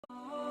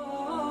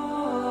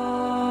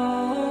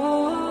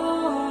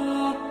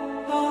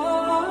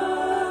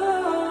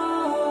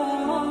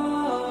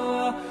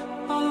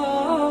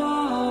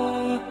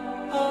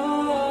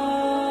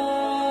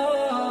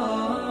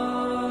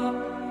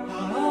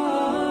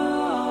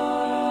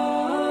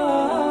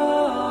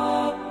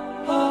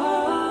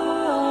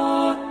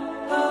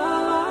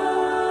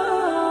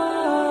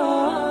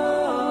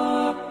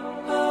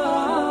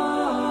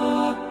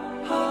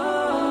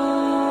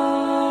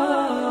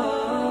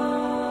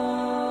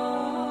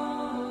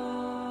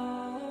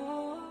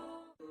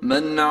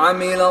من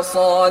عمل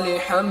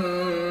صالحا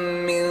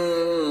من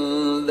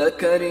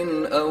ذكر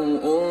أو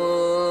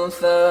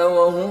أنثى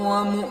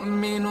وهو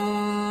مؤمن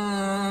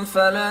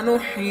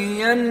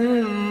فلنحيينه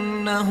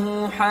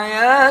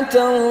حياة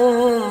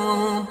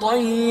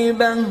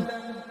طيبة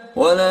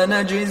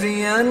وَلَنَجْزِيَنَّهُمْ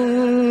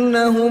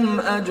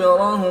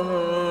أَجْرَهُمْ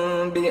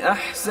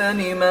بِأَحْسَنِ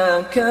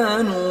مَا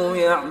كَانُوا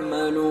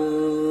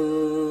يَعْمَلُونَ۔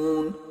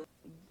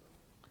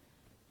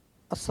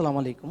 السلام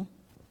علیکم۔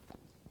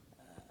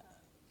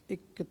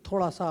 ایک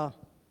تھوڑا سا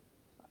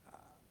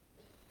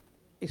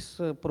اس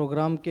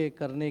پروگرام کے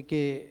کرنے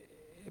کے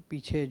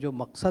پیچھے جو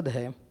مقصد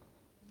ہے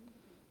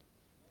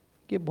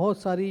کہ بہت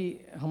ساری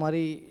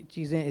ہماری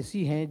چیزیں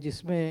ایسی ہیں جس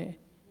میں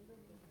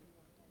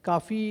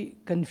کافی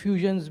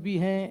کنفیوژنز بھی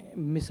ہیں،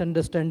 مس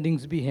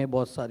انڈرسٹینڈنگز بھی ہیں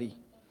بہت ساری،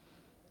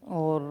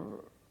 اور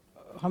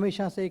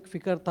ہمیشہ سے ایک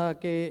فکر تھا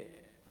کہ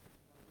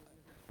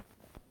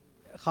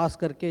خاص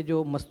کر کے جو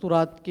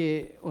مستورات کے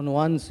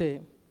عنوان سے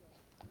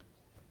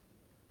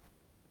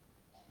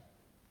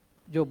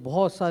جو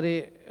بہت سارے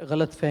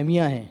غلط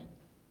فہمیاں ہیں،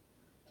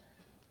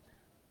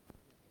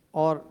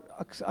 اور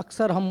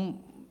اکثر ہم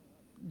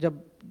جب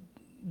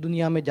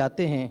دنیا میں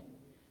جاتے ہیں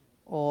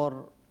اور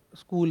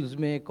اسکولز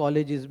میں،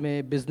 کالجز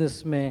میں،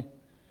 بزنس میں،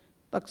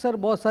 تو اکثر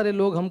بہت سارے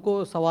لوگ ہم کو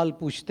سوال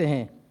پوچھتے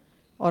ہیں،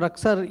 اور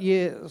اکثر یہ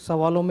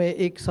سوالوں میں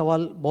ایک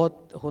سوال بہت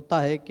ہوتا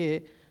ہے کہ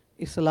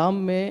اسلام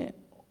میں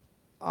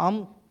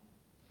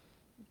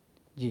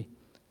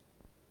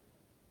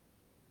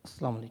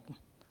السلام علیکم،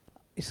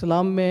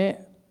 اسلام میں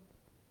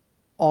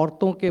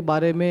عورتوں کے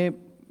بارے میں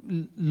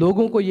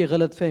لوگوں کو یہ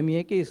غلط فہمی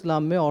ہے کہ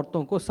اسلام میں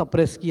عورتوں کو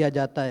سپریس کیا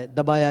جاتا ہے،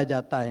 دبایا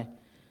جاتا ہے،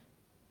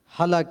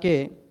 حالانکہ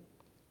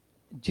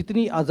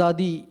جتنی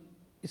آزادی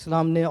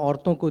اسلام نے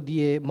عورتوں کو دی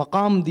ہے،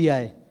 مقام دیا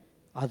ہے،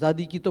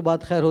 آزادی کی تو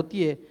بات خیر ہوتی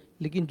ہے،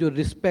 لیکن جو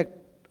رسپیکٹ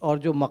اور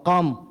جو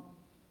مقام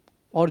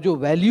اور جو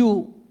ویلیو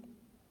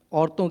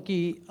عورتوں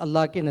کی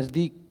اللہ کے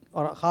نزدیک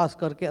اور خاص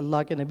کر کے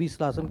اللہ کے نبی صلی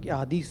اللہ علیہ وسلم کی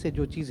احادیث سے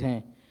جو چیز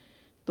ہیں،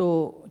 تو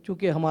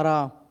چونکہ ہمارا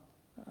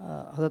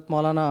حضرت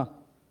مولانا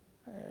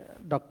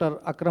ڈاکٹر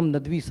اکرم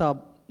ندوی صاحب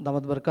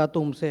دامت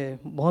برکاتہم سے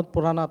بہت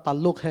پرانا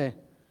تعلق ہے،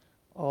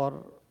 اور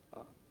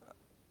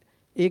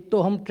ایک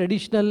تو ہم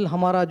ٹریڈیشنل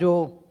ہمارا جو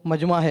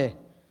مجمع ہے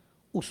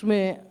اس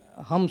میں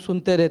ہم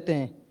سنتے رہتے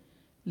ہیں،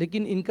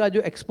 لیکن ان کا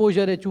جو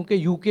ایکسپوجر ہے چونکہ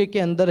یو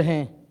کے اندر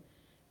ہیں،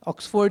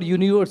 آکسفورڈ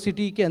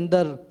یونیورسٹی کے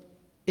اندر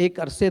ایک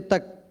عرصے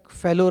تک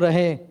فیلو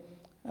رہے،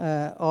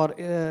 اور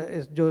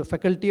جو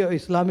فیکلٹی آف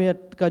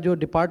اسلامیت کا جو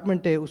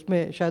ڈپارٹمنٹ ہے اس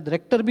میں شاید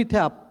ریکٹر بھی تھے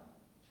آپ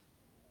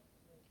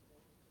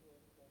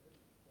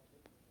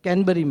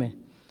کینبری میں،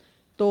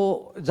 تو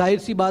ظاہر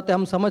سی بات ہے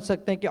ہم سمجھ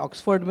سکتے ہیں کہ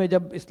آکسفورڈ میں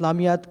جب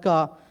اسلامیات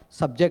کا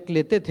سبجیکٹ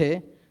لیتے تھے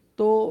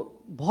تو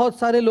بہت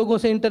سارے لوگوں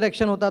سے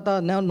انٹریکشن ہوتا تھا،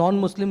 نان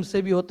مسلم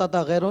سے بھی ہوتا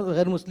تھا،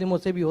 غیر مسلموں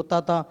سے بھی ہوتا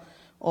تھا،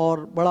 اور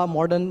بڑا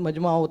ماڈرن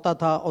مجمع ہوتا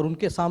تھا، اور ان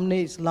کے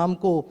سامنے اسلام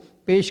کو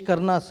پیش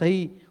کرنا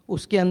صحیح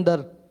اس کے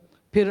اندر۔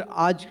 پھر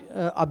آج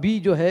ابھی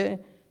جو ہے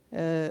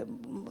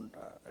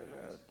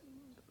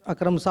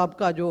اکرم صاحب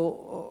کا جو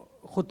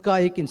خود کا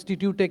ایک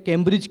انسٹیٹیوٹ ہے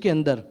کیمبرج کے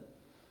اندر،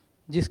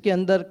 جس کے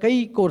اندر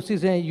کئی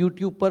کورسز ہیں،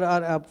 یوٹیوب پر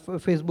اور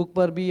فیس بک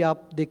پر بھی آپ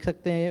دیکھ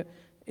سکتے ہیں،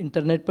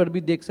 انٹرنیٹ پر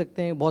بھی دیکھ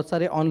سکتے ہیں، بہت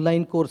سارے آن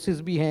لائن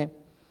کورسز بھی ہیں،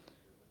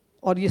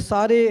 اور یہ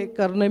سارے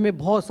کرنے میں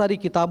بہت ساری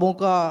کتابوں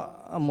کا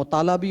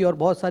مطالعہ بھی، اور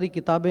بہت ساری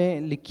کتابیں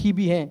لکھی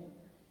بھی ہیں،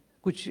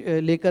 کچھ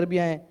لے کر بھی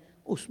آئیں۔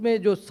 اس میں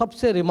جو سب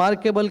سے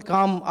ریمارکیبل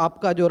کام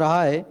آپ کا جو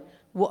رہا ہے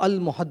وہ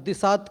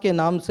المحدثات کے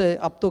نام سے،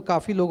 اب تو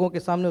کافی لوگوں کے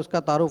سامنے اس کا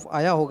تعارف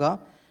آیا ہوگا،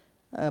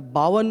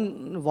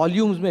 52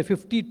 والیومز میں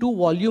 52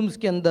 والیومز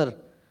کے اندر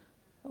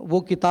وہ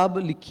کتاب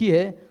لکھی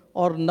ہے،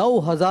 اور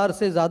 9000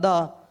 سے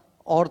زیادہ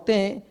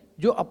عورتیں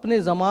جو اپنے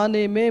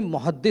زمانے میں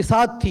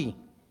محدثات تھیں،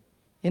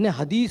 یعنی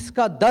حدیث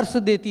کا درس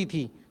دیتی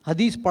تھی،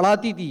 حدیث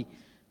پڑھاتی تھی،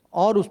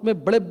 اور اس میں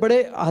بڑے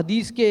بڑے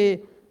حدیث کے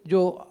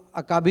جو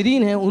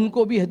اکابرین ہیں ان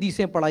کو بھی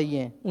حدیثیں پڑھائی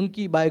ہیں، ان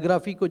کی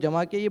بایوگرافی کو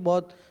جمع کے، یہ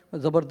بہت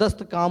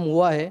زبردست کام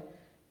ہوا ہے۔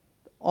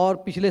 اور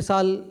پچھلے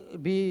سال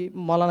بھی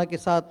مولانا کے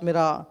ساتھ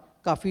میرا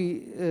کافی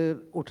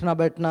اٹھنا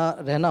بیٹھنا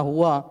رہنا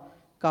ہوا،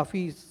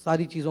 کافی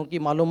ساری چیزوں کی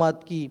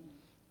معلومات کی۔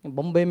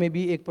 بمبئی میں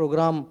بھی ایک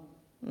پروگرام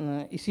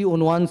اسی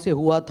عنوان سے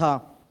ہوا تھا،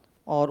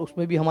 اور اس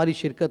میں بھی ہماری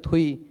شرکت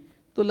ہوئی،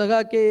 تو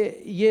لگا کہ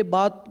یہ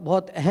بات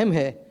بہت اہم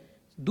ہے۔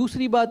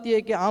 دوسری بات یہ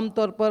ہے کہ عام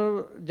طور پر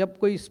جب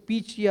کوئی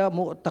اسپیچ یا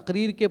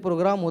تقریر کے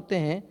پروگرام ہوتے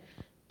ہیں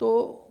تو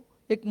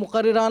ایک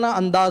مقررانہ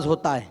انداز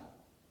ہوتا ہے،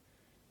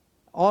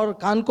 اور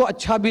کان کو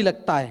اچھا بھی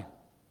لگتا ہے،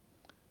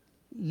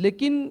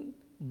 لیکن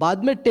بعد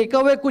میں ٹیک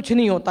اوے کچھ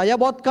نہیں ہوتا یا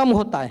بہت کم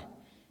ہوتا ہے،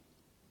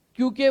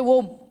 کیونکہ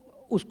وہ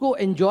اس کو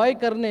انجوائے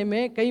کرنے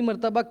میں کئی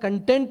مرتبہ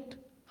کنٹینٹ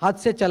ہاتھ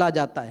سے چلا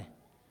جاتا ہے،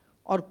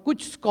 اور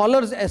کچھ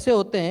اسکالرز ایسے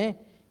ہوتے ہیں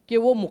کہ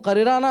وہ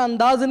مقررانہ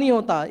انداز نہیں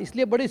ہوتا، اس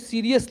لیے بڑے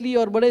سیریسلی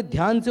اور بڑے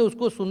دھیان سے اس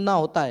کو سننا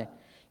ہوتا ہے،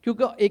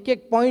 کیونکہ ایک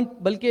ایک پوائنٹ،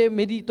 بلکہ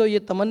میری تو یہ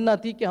تمنا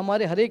تھی کہ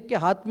ہمارے ہر ایک کے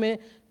ہاتھ میں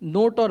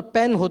نوٹ اور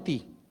پین ہوتی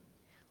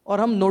اور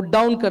ہم نوٹ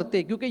ڈاؤن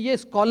کرتے، کیونکہ یہ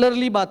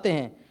اسکالرلی باتیں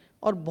ہیں،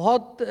 اور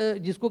بہت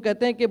جس کو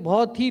کہتے ہیں کہ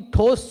بہت ہی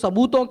ٹھوس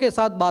ثبوتوں کے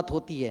ساتھ بات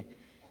ہوتی ہے۔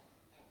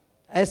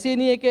 ایسے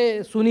نہیں ہے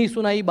کہ سنی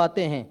سنائی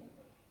باتیں ہیں،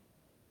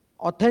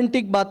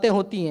 اوتھینٹک باتیں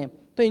ہوتی ہیں،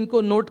 تو ان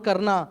کو نوٹ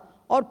کرنا.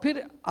 اور پھر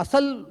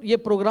اصل یہ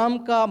پروگرام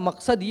کا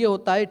مقصد یہ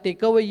ہوتا ہے،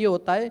 ٹیک اوے یہ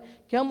ہوتا ہے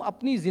کہ ہم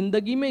اپنی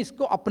زندگی میں اس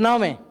کو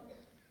اپناویں.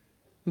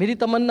 میری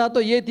تمنا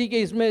تو یہ تھی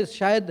کہ اس میں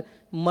شاید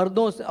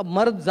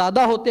مرد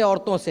زیادہ ہوتے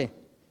عورتوں سے،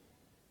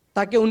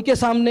 تاکہ ان کے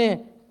سامنے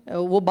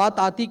وہ بات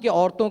آتی کہ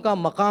عورتوں کا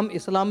مقام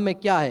اسلام میں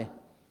کیا ہے.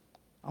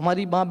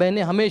 ہماری ماں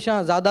بہنیں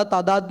ہمیشہ زیادہ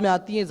تعداد میں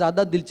آتی ہیں،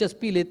 زیادہ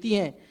دلچسپی لیتی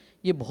ہیں،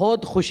 یہ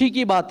بہت خوشی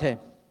کی بات ہے.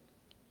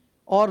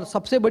 اور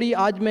سب سے بڑی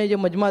آج میں یہ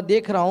مجمع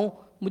دیکھ رہا ہوں،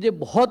 مجھے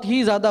بہت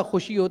ہی زیادہ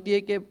خوشی ہوتی ہے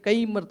کہ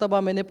کئی مرتبہ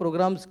میں نے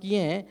پروگرامز کیے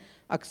ہیں،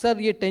 اکثر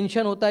یہ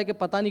ٹینشن ہوتا ہے کہ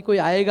پتہ نہیں کوئی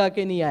آئے گا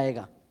کہ نہیں آئے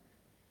گا،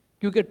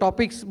 کیونکہ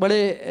ٹاپکس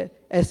بڑے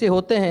ایسے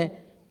ہوتے ہیں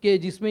کہ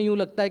جس میں یوں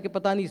لگتا ہے کہ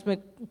پتہ نہیں اس میں.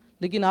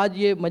 لیکن آج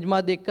یہ مجمع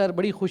دیکھ کر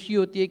بڑی خوشی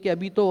ہوتی ہے کہ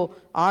ابھی تو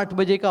 8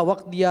 بجے کا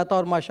وقت دیا تھا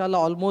اور ماشاءاللہ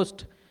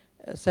آلموسٹ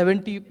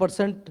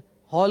 70%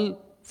 ہال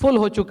فل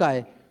ہو چکا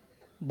ہے.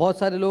 بہت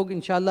سارے لوگ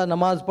انشاءاللہ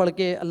نماز پڑھ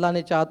کے اللہ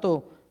نے چاہا تو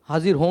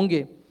حاضر ہوں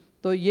گے.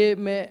 تو یہ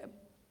میں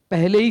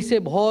پہلے ہی سے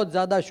بہت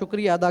زیادہ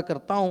شکریہ ادا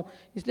کرتا ہوں،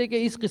 اس لیے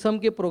کہ اس قسم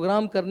کے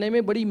پروگرام کرنے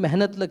میں بڑی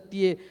محنت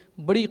لگتی ہے،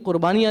 بڑی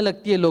قربانیاں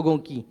لگتی ہے لوگوں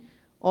کی،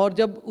 اور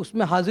جب اس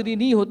میں حاضری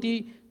نہیں ہوتی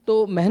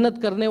تو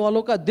محنت کرنے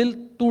والوں کا دل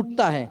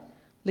ٹوٹتا ہے.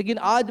 لیکن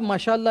آج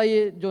ماشاءاللہ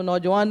یہ جو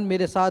نوجوان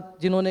میرے ساتھ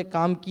جنہوں نے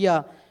کام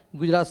کیا،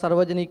 گجرات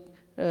ساروجنک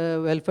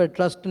ویلفیئر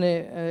ٹرسٹ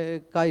نے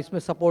کا اس میں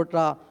سپورٹ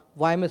رہا،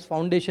 YMS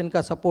فاؤنڈیشن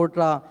کا سپورٹ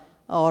رہا،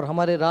 اور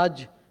ہمارے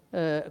راج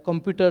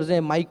کمپیوٹرز ہیں،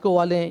 مائیکو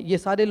والے ہیں، یہ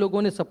سارے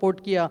لوگوں نے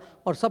سپورٹ کیا.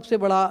 اور سب سے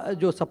بڑا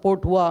جو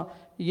سپورٹ ہوا،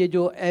 یہ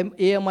جو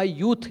AMI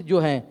یوتھ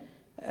جو ہیں،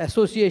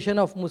 ایسوسی ایشن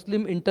آف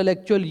مسلم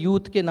انٹلیکچوئل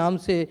یوتھ کے نام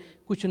سے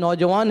کچھ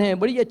نوجوان ہیں،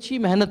 بڑی اچھی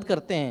محنت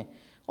کرتے ہیں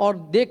اور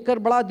دیکھ کر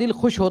بڑا دل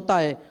خوش ہوتا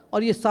ہے.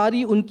 اور یہ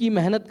ساری ان کی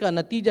محنت کا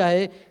نتیجہ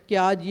ہے کہ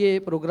آج یہ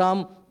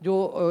پروگرام جو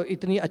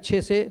اتنی اچھے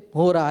سے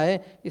ہو رہا ہے.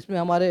 اس میں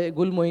ہمارے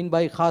گل معین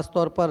بھائی خاص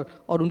طور پر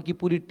اور ان کی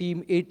پوری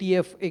ٹیم،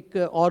 ATF ایک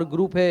اور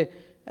گروپ ہے،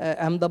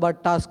 احمد آباد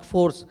ٹاسک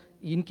فورس،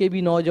 ان کے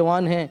بھی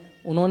نوجوان ہیں،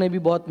 انہوں نے بھی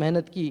بہت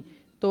محنت کی.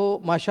 تو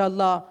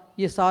ماشاءاللہ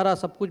یہ سارا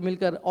سب کچھ مل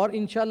کر، اور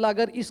انشاءاللہ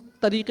اگر اس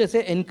طریقے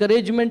سے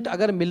انکریجمنٹ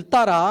اگر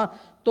ملتا رہا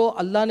تو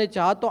اللہ نے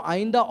چاہا تو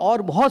آئندہ اور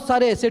بہت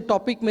سارے ایسے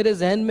ٹاپک میرے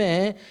ذہن میں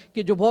ہیں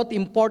کہ جو بہت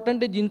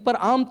امپورٹنٹ ہے، جن پر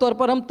عام طور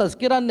پر ہم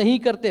تذکرہ نہیں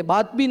کرتے،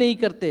 بات بھی نہیں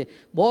کرتے.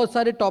 بہت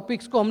سارے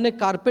ٹاپکس کو ہم نے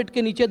کارپیٹ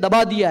کے نیچے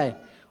دبا دیا ہے،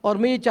 اور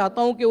میں یہ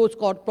چاہتا ہوں کہ اس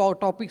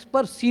ٹاپکس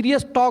پر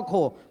سیریس ٹاک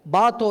ہو،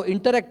 بات ہو،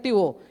 انٹریکٹیو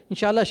ہو.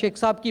 انشاءاللہ شیخ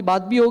صاحب کی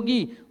بات بھی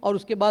ہوگی اور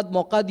اس کے بعد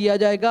موقع دیا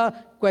جائے گا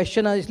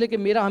کویشچن، اس لیے کہ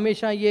میرا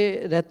ہمیشہ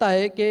یہ رہتا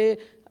ہے کہ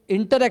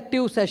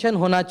انٹریکٹیو سیشن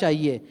ہونا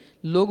چاہیے.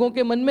 لوگوں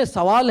کے من میں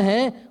سوال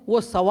ہیں، وہ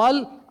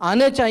سوال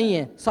آنے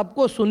چاہیے، سب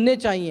کو سننے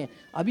چاہیے.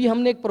 ابھی ہم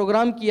نے ایک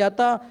پروگرام کیا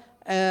تھا،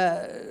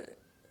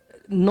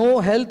 know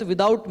health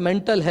without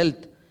mental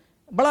health.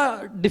 بڑا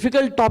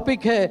ڈیفیکلٹ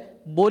ٹاپک ہے،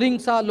 بورنگ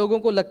سا لوگوں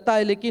کو لگتا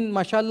ہے، لیکن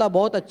ماشاءاللہ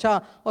بہت اچھا.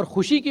 اور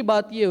خوشی کی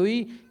بات یہ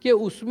ہوئی کہ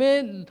اس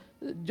میں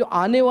جو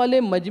آنے والے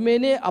مجمع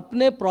نے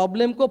اپنے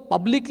پرابلم کو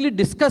پبلکلی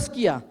ڈسکس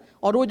کیا،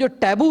 اور وہ جو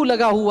ٹیبو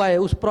لگا ہوا ہے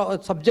اس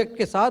سبجیکٹ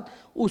کے ساتھ،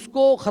 اس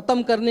کو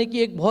ختم کرنے کی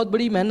ایک بہت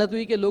بڑی محنت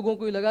ہوئی کہ لوگوں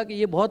کو یہ لگا کہ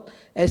یہ بہت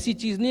ایسی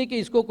چیز نہیں ہے کہ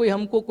اس کو کوئی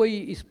ہم کو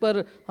کوئی اس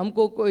پر ہم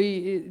کو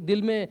کوئی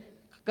دل میں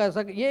کر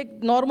سکے. یہ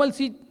ایک نارمل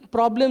سی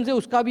پرابلمز ہے،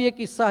 اس کا بھی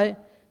ایک حصہ ہے.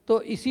 تو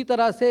اسی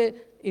طرح سے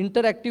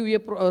انٹریکٹیو یہ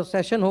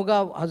سیشن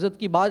ہوگا. حضرت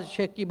کی بات،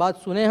 شیخ کی بات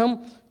سنیں، ہم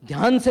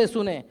دھیان سے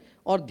سنیں.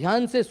 اور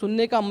دھیان سے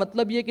سننے کا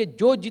مطلب یہ کہ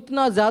جو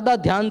جتنا زیادہ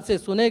دھیان سے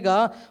سنے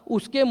گا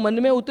اس کے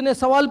من میں اتنے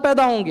سوال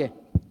پیدا ہوں گے.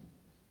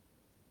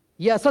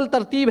 یہ اصل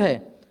ترتیب ہے.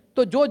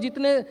 تو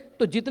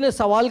جتنے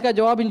سوال کا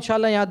جواب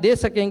انشاءاللہ یہاں دے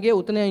سکیں گے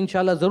اتنے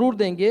انشاءاللہ ضرور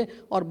دیں گے.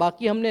 اور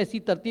باقی ہم نے ایسی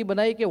ترتیب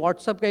بنائی کہ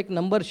واٹس ایپ کا ایک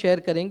نمبر شیئر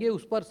کریں گے،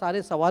 اس پر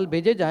سارے سوال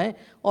بھیجے جائیں،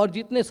 اور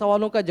جتنے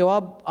سوالوں کا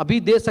جواب ابھی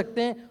دے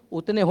سکتے ہیں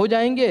اتنے ہو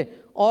جائیں گے.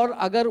 اور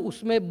اگر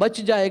اس میں بچ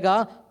جائے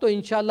گا تو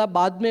انشاءاللہ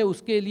بعد میں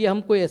اس کے لیے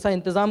ہم کوئی ایسا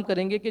انتظام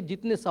کریں گے کہ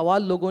جتنے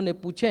سوال لوگوں نے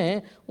پوچھے ہیں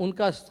ان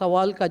کا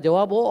سوال کا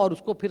جواب ہو اور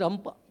اس کو پھر ہم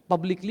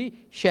پبلکلی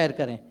شیئر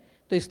کریں.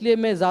 تو اس لیے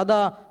میں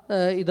زیادہ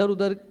ادھر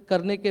ادھر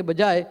کرنے کے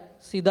بجائے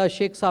سیدھا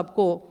شیخ صاحب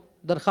کو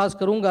درخواست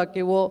کروں گا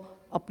کہ وہ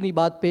اپنی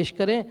بات پیش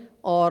کریں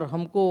اور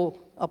ہم کو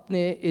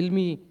اپنے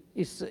علمی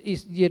اس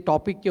یہ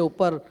ٹاپک کے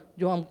اوپر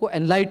جو ہم کو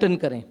انلائٹن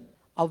کریں.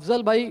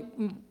 افضل بھائی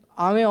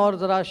آویں اور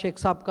ذرا شیخ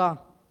صاحب کا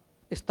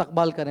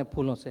استقبال کریں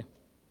پھولوں سے.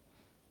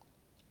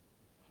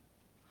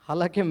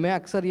 حالانکہ میں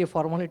اکثر یہ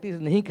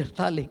فارمیلٹیز نہیں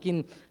کرتا،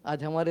 لیکن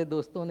آج ہمارے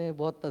دوستوں نے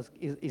بہت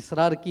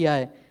اصرار کیا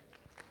ہے.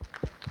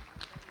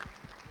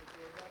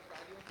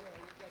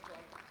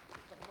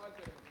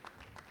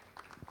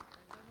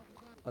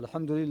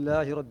 الحمد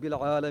لله رب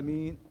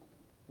العالمين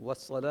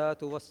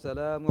والصلاة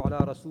والسلام على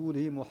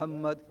رسوله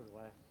محمد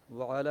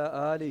وعلى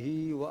آله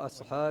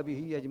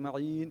وأصحابه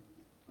أجمعين.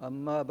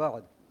 أما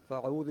بعد،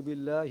 فأعوذ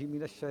بالله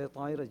من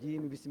الشيطان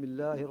الرجيم. بسم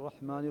الله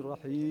الرحمن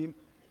الرحيم.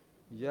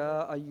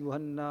 يا أيها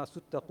الناس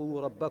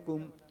اتقوا ربكم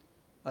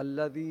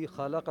الذي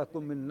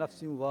خلقكم من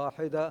نفس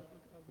واحدة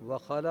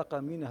وخلق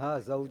منها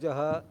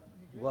زوجها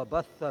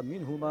وبث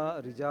منهما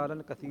رجالا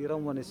كثيرا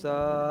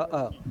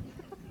ونساء.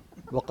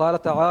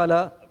 وقال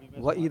تعالى: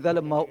 وَإِذَا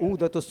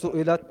الْمَوْءُودَةُ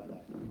سُئِلَتْ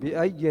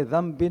بِأَيِّ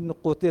ذَنْبٍ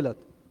قُتِلَتْ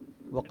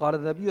وقال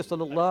النبي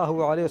صلى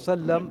الله عليه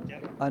وسلم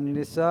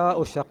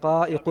النساء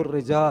شقائق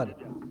الرجال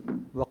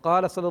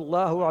وقال صلى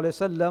الله عليه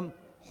وسلم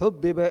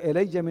حبب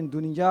إلي من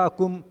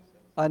دنياكم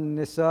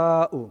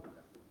النساء.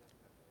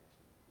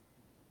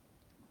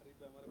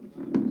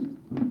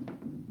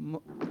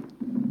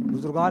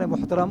 بزرگان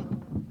محترم،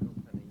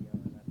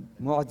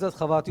 معزز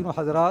خواتین و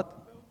حضرات،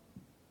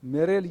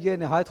 میرے لیے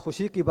نہایت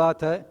خوشی کی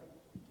بات ہے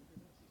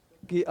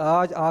کہ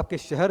آج آپ کے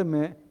شہر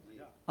میں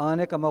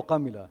آنے کا موقع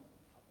ملا،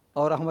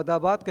 اور احمد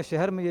آباد کے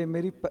شہر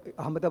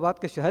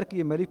کی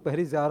یہ میری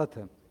پہلی زیارت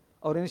ہے،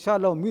 اور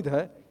انشاءاللہ امید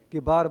ہے کہ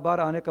بار بار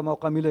آنے کا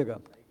موقع ملے گا.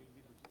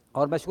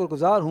 اور میں شکر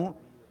گزار ہوں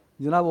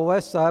جناب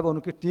اویس صاحب اور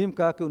ان کی ٹیم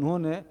کا کہ انہوں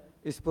نے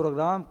اس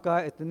پروگرام کا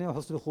اتنے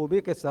حسن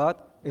خوبی کے ساتھ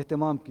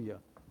اہتمام کیا.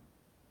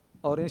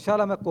 اور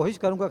انشاءاللہ میں کوشش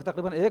کروں گا کہ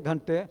تقریباً 1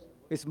 گھنٹے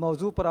اس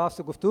موضوع پر آپ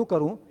سے گفتگو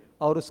کروں،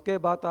 اور اس کے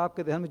بعد آپ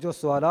کے ذہن میں جو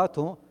سوالات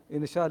ہوں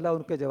انشاءاللہ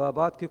ان کے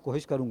جوابات کی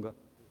کوشش کروں گا.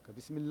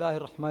 بسم اللہ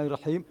الرحمن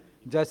الرحیم.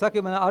 جیسا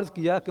کہ میں نے عرض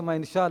کیا کہ میں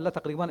انشاءاللہ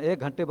تقریباً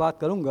 1 گھنٹے بات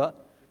کروں گا،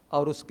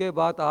 اور اس کے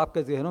بعد آپ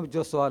کے ذہنوں میں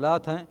جو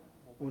سوالات ہیں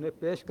انہیں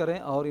پیش کریں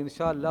اور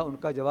انشاءاللہ ان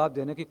کا جواب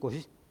دینے کی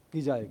کوشش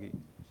کی جائے گی.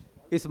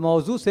 اس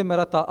موضوع سے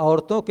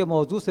عورتوں کے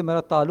موضوع سے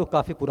میرا تعلق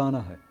کافی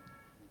پرانا ہے،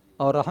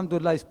 اور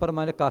الحمدللہ اس پر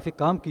میں نے کافی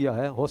کام کیا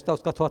ہے. ہو سکتا ہے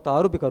اس کا تھوڑا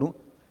تعارف بھی کروں.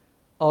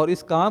 اور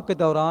اس کام کے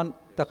دوران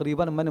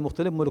تقریباً میں نے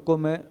مختلف ملکوں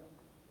میں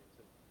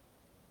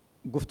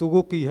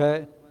گفتگو کی ہے،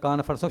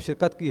 کانفرنسوں میں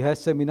شرکت کی ہے،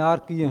 سیمینار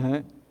کیے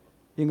ہیں،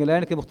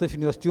 انگلینڈ کے مختلف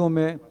یونیورسٹیوں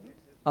میں،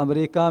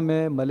 امریکہ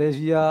میں،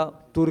 ملیشیا،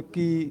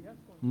 ترکی،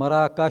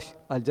 مراکش،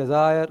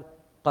 الجزائر،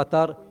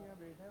 قطر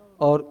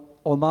اور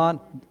عمان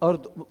اور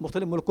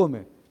مختلف ملکوں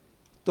میں.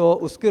 تو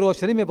اس کی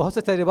روشنی میں بہت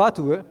سے تجربات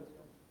ہوئے،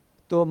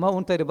 تو میں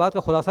ان تجربات کا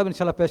خلاصہ بھی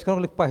انشاءاللہ پیش کروں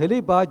گا. لیکن پہلی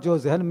بات جو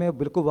ذہن میں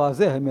بالکل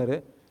واضح ہے میرے،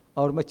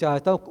 اور میں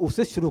چاہتا ہوں کہ اس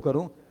سے شروع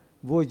کروں،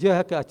 وہ یہ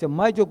ہے کہ اچھا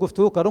میں جو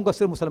گفتگو کروں گا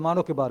صرف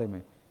مسلمانوں کے بارے میں.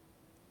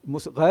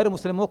 غیر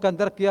مسلموں کے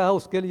اندر کیا ہے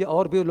اس کے لیے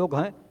اور بھی لوگ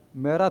ہیں.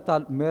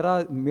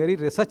 میری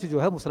ریسرچ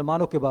جو ہے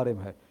مسلمانوں کے بارے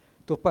میں ہے.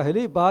 تو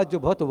پہلی بات جو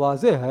بہت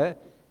واضح ہے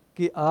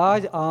کہ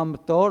آج عام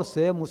طور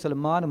سے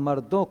مسلمان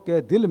مردوں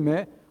کے دل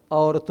میں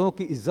عورتوں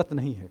کی عزت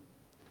نہیں ہے.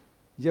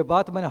 یہ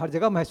بات میں نے ہر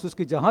جگہ محسوس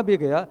کی جہاں بھی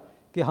گیا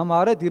کہ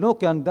ہمارے دلوں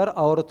کے اندر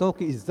عورتوں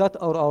کی عزت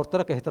اور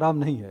عورتوں کا احترام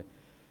نہیں ہے.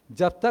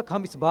 جب تک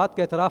ہم اس بات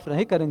کا اعتراف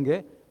نہیں کریں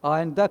گے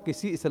آئندہ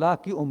کسی اصلاح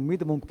کی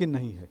امید ممکن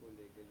نہیں ہے.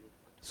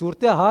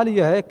 صورتحال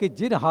یہ ہے کہ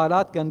جن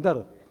حالات کے اندر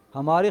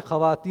ہماری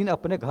خواتین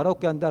اپنے گھروں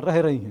کے اندر رہ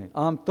رہی ہیں،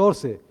 عام طور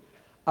سے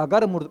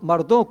اگر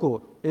مردوں کو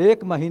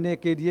 1 مہینے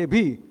کے لیے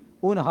بھی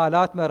ان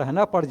حالات میں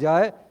رہنا پڑ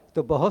جائے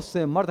تو بہت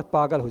سے مرد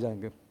پاگل ہو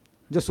جائیں گے.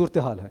 جو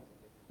صورتحال ہے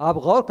آپ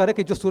غور کریں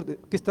کہ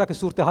کس طرح کی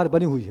صورتحال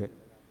بنی ہوئی ہے.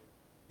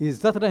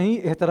 عزت نہیں،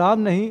 احترام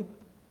نہیں،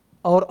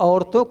 اور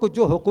عورتوں کو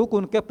جو حقوق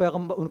ان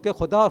کے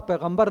خدا اور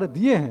پیغمبر نے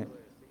دیے ہیں،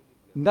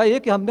 نہ یہ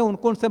کہ ہم نے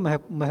ان سے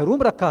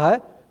محروم رکھا ہے،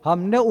 ہم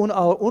نے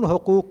ان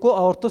حقوق کو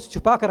عورتوں سے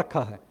چھپا کے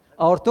رکھا ہے.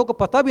 عورتوں کو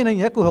پتہ بھی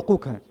نہیں ہے کہ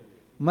حقوق ہیں.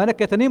 میں نے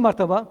کتنی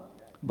مرتبہ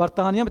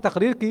برطانیہ میں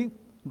تقریر کی،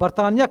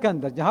 برطانیہ کے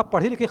اندر جہاں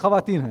پڑھی لکھی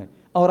خواتین ہیں،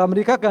 اور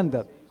امریکہ کے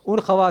اندر ان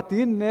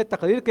خواتین نے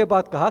تقریر کے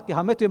بعد کہا کہ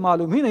ہمیں تو یہ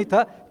معلوم ہی نہیں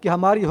تھا کہ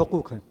ہماری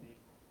حقوق ہیں.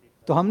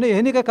 تو ہم نے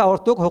یہ نہیں کہا کہ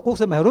عورتوں کو حقوق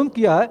سے محروم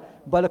کیا ہے،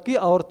 بلکہ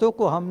عورتوں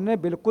کو ہم نے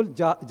بالکل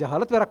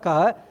جہالت میں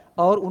رکھا ہے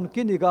اور ان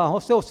کی نگاہوں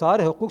سے وہ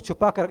سارے حقوق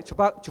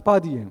چھپا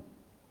دیے ہیں.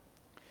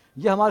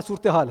 یہ ہماری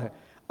صورتحال ہے.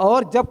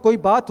 اور جب کوئی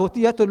بات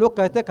ہوتی ہے تو لوگ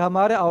کہتے ہیں کہ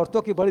ہمارے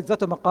عورتوں کی بڑی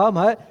عزت و مقام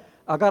ہے.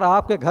 اگر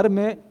آپ کے گھر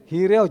میں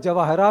ہیرے اور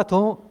جواہرات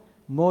ہوں،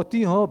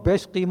 موتی ہوں،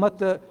 بیش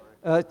قیمت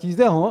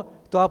چیزیں ہوں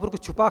تو آپ ان کو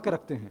چھپا کے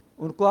رکھتے ہیں،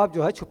 ان کو آپ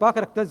جو ہے چھپا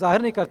کے رکھتے ہیں، ظاہر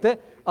نہیں کرتے.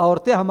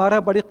 عورتیں ہمارے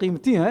یہاں بڑی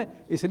قیمتی ہیں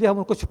اس لیے ہم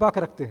ان کو چھپا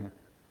کے رکھتے ہیں.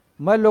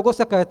 میں لوگوں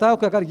سے کہتا ہوں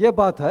کہ اگر یہ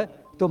بات ہے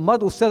تو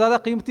مرد اس سے زیادہ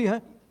قیمتی ہیں.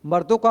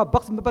 مردوں کو آپ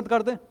بخش میں بند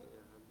کر دیں،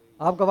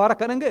 آپ گوارہ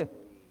کریں گے؟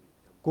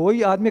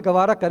 کوئی آدمی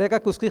گوارہ کرے گا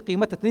کہ اس کی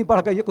قیمت اتنی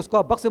بڑھ گئی ہے کہ اس کو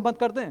آپ بخش میں بند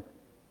کر دیں؟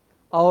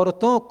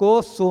 عورتوں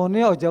کو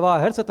سونے اور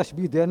جواہر سے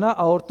تشبیہ دینا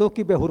عورتوں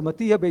کی بے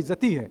حرمتی ہے، بے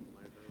عزتی ہے.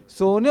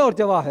 سونے اور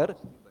جواہر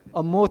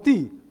اور موتی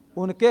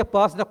ان کے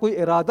پاس نہ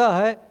کوئی ارادہ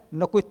ہے،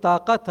 نہ کوئی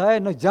طاقت ہے،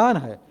 نہ جان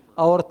ہے.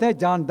 عورتیں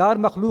جاندار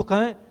مخلوق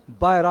ہیں،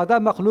 با ارادہ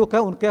مخلوق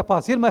ہیں، ان کے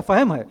پاس علم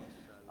فہم ہے.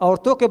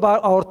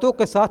 عورتوں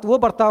کے ساتھ وہ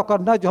برتاؤ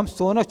کرنا جو ہم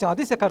سونے اور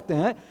چاندی سے کرتے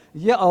ہیں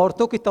یہ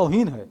عورتوں کی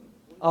توہین ہے.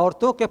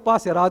 عورتوں کے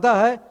پاس ارادہ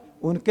ہے،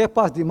 ان کے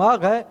پاس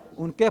دماغ ہے،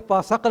 ان کے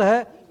پاس عقل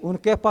ہے، ان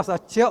کے پاس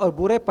اچھے اور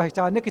برے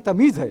پہچاننے کی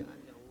تمیز ہے.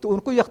 تو ان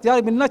کو یہ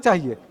اختیار ملنا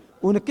چاہیے.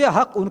 ان کے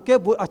حق، ان کے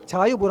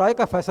اچھائی برائی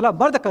کا فیصلہ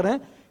مرد کریں،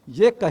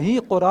 یہ کہیں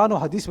قرآن و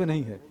حدیث میں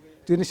نہیں ہے.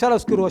 تو انشاءاللہ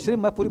اس کی روشنی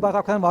میں پوری بات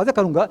آپ کے سامنے واضح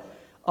کروں گا.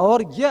 اور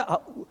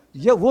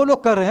یہ وہ لوگ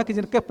کر رہے ہیں کہ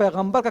جن کے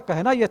پیغمبر کا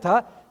کہنا یہ تھا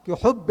کہ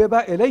حبب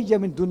الی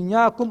من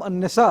دنیاکم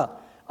النساء،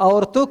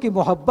 عورتوں کی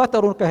محبت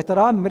اور ان کا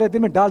احترام میرے دل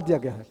میں ڈال دیا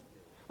گیا ہے.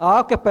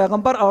 آپ کے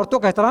پیغمبر عورتوں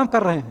کا احترام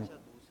کر رہے ہیں،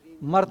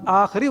 مرد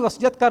آخری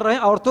وصیت کر رہے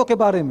ہیں عورتوں کے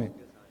بارے میں،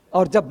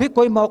 اور جب بھی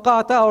کوئی موقع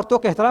آتا ہے عورتوں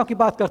کے احترام کی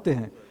بات کرتے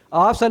ہیں.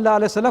 آپ صلی اللہ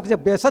علیہ وسلم کی جب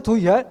بعثت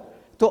ہوئی ہے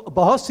تو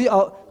بہت سی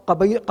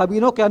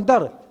قبیلوں کے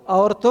اندر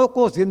عورتوں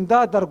کو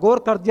زندہ درگور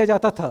کر دیا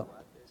جاتا تھا.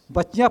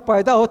 بچیاں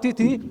پیدا ہوتی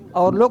تھیں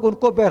اور لوگ ان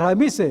کو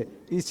بے-رحمی سے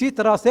اسی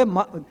طرح سے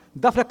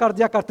دفن کر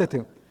دیا کرتے تھے.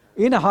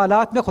 ان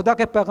حالات میں خدا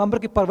کے پیغمبر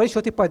کی پرورش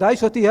ہوتی،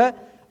 پیدائش ہوتی ہے،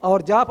 اور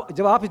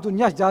جب آپ اس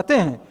دنیا سے جاتے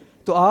ہیں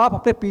تو آپ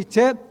اپنے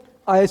پیچھے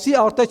ایسی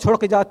عورتیں چھوڑ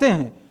کے جاتے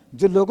ہیں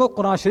جو لوگوں کو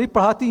قرآن شریف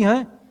پڑھاتی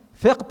ہیں،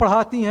 فقہ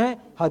پڑھاتی ہیں،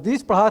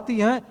 حدیث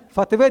پڑھاتی ہیں،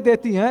 فتوے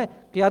دیتی ہیں،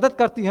 قیادت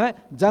کرتی ہیں،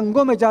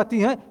 جنگوں میں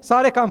جاتی ہیں،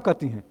 سارے کام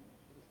کرتی ہیں.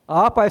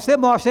 آپ ایسے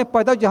معاشرے میں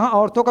پیدا جہاں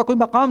عورتوں کا کوئی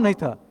مقام نہیں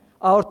تھا،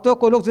 عورتوں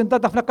کو لوگ زندہ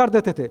دفن کر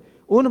دیتے تھے.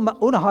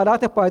 ان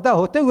حالات پیدا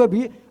ہوتے ہوئے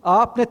بھی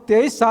آپ نے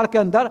 23 سال کے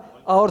اندر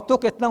عورتوں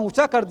کو اتنا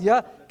اونچا کر دیا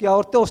کہ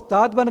عورتیں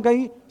استاد بن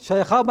گئیں،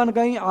 شیخہ بن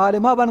گئیں،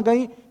 عالمہ بن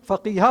گئیں،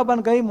 فقیہہ بن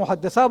گئیں،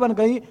 محدثہ بن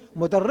گئیں،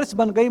 مدرس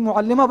بن گئیں،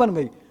 معلمہ بن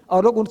گئیں،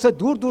 اور لوگ ان سے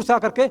دور دور سے آ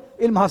کر کے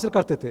علم حاصل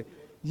کرتے تھے.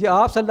 یہ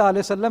آپ صلی اللہ علیہ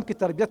وسلم کی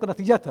تربیت کا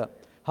نتیجہ تھا.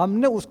 ہم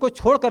نے اس کو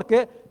چھوڑ کر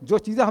کے جو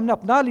چیزیں ہم نے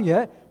اپنا لی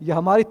ہے، یہ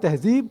ہماری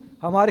تہذیب،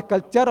 ہمارے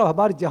کلچر اور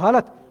ہماری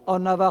جہالت اور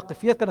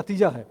ناواقفیت کا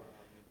نتیجہ ہے.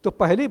 تو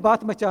پہلی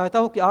بات میں چاہتا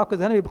ہوں کہ آپ کے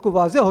ذہن میں بالکل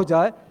واضح ہو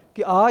جائے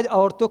کہ آج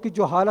عورتوں کی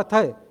جو حالت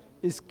ہے،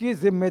 اس کی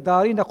ذمہ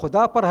داری نہ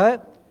خدا پر ہے،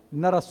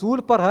 نہ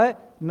رسول پر ہے،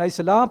 نہ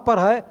اسلام پر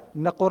ہے،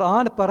 نہ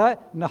قرآن پر ہے،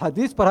 نہ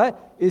حدیث پر ہے.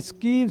 اس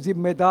کی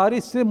ذمہ داری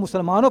صرف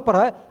مسلمانوں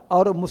پر ہے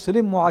اور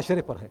مسلم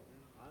معاشرے پر ہے.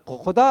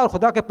 خدا اور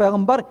خدا کے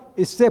پیغمبر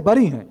اس سے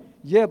بری ہیں.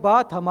 یہ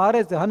بات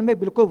ہمارے ذہن میں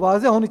بالکل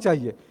واضح ہونی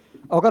چاہیے.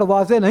 اگر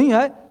واضح نہیں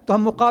ہے تو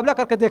ہم مقابلہ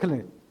کر کے دیکھ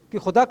لیں کہ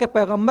خدا کے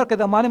پیغمبر کے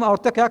زمانے میں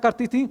عورتیں کیا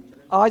کرتی تھیں،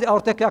 آج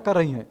عورتیں کیا کر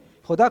رہی ہیں.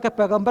 خدا کے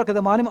پیغمبر کے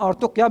زمانے میں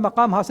عورتوں کو کیا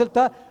مقام حاصل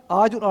تھا،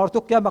 آج ان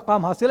عورتوں کو کیا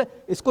مقام حاصل ہے.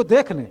 اس کو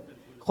دیکھ لیں.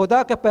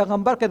 خدا کے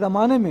پیغمبر کے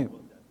زمانے میں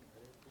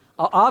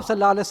اور آپ صلی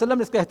اللہ علیہ وسلم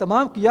نے اس کا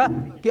اہتمام کیا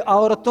کہ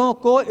عورتوں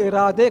کو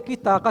ارادے کی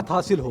طاقت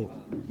حاصل ہو،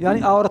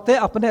 یعنی عورتیں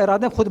اپنے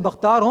ارادے میں خود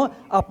مختار ہوں،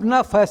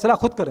 اپنا فیصلہ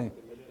خود کریں.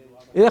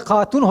 ایک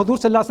خاتون حضور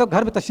صلی اللہ علیہ وسلم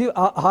گھر میں تشریف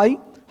آئی،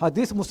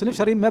 حدیث مسلم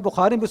شریف میں،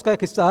 بخاری میں اس کا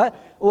ایک حصہ ہے.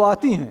 وہ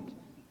آتی ہیں،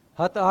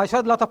 حضرت عائشہ رضی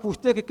اللہ تعالیٰ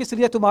پوچھتے ہیں کہ کس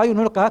لیے تم آئی.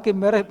 انہوں نے کہا کہ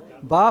میرے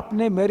باپ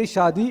نے میری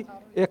شادی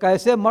ایک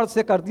ایسے مرد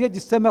سے کر دی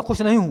جس سے میں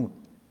خوش نہیں ہوں.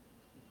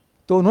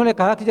 تو انہوں نے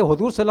کہا کہ جب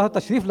حضور صلی اللہ علیہ وسلم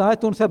تشریف لائے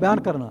تو ان سے بیان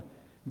کرنا.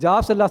 جب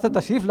آپ صلی اللہ علیہ وسلم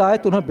تشریف لائے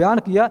تو انہوں نے بیان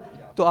کیا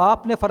تو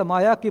آپ نے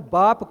فرمایا کہ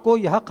باپ کو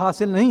یہ حق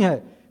حاصل نہیں ہے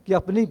کہ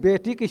اپنی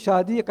بیٹی کی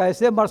شادی ایک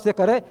ایسے مرد سے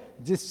کرے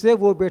جس سے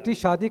وہ بیٹی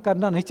شادی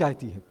کرنا نہیں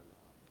چاہتی ہے.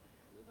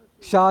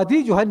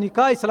 شادی جو ہے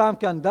نکاح اسلام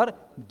کے اندر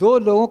دو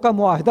لوگوں کا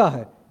معاہدہ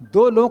ہے،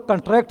 دو لوگوں کا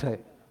کنٹریکٹ ہے.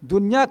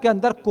 دنیا کے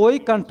اندر کوئی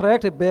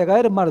کنٹریکٹ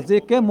بغیر مرضی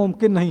کے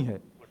ممکن نہیں ہے.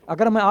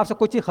 اگر میں آپ سے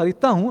کوئی چیز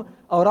خریدتا ہوں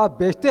اور آپ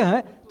بیچتے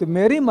ہیں تو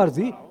میری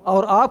مرضی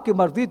اور آپ کی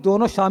مرضی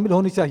دونوں شامل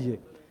ہونی چاہیے.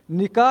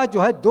 نکاح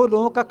جو ہے دو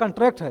لوگوں کا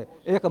کنٹریکٹ ہے،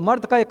 ایک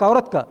مرد کا ایک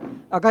عورت کا.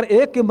 اگر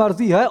ایک کی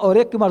مرضی ہے اور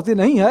ایک کی مرضی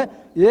نہیں ہے،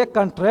 یہ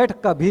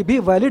کنٹریکٹ کبھی بھی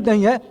ویلڈ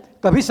نہیں ہے،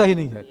 کبھی صحیح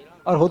نہیں ہے.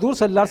 اور حضور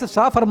صلی اللہ علیہ وسلم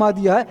صاف فرما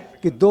دیا ہے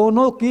کہ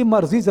دونوں کی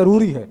مرضی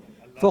ضروری ہے.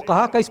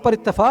 فقہا کا اس پر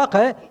اتفاق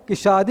ہے کہ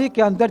شادی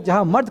کے اندر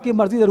جہاں مرد کی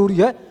مرضی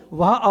ضروری ہے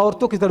وہاں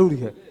عورتوں کی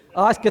ضروری ہے.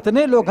 آج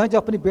کتنے لوگ ہیں جو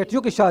اپنی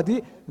بیٹیوں کی شادی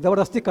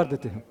زبردستی کر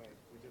دیتے ہیں.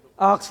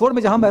 آکسفورڈ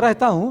میں جہاں میں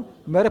رہتا ہوں،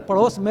 میرے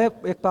پڑوس میں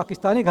ایک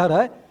پاکستانی گھر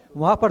ہے.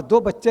 وہاں پر 2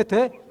 بچے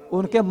تھے.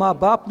 ان کے ماں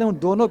باپ نے ان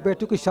دونوں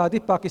بیٹیوں کی شادی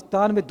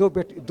پاکستان میں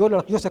 2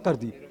 لڑکیوں سے کر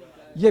دی.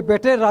 یہ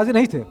بیٹے راضی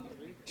نہیں تھے.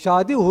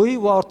 شادی ہوئی،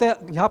 وہ عورتیں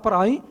یہاں پر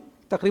آئیں،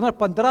 تقریباً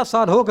 15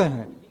 سال ہو گئے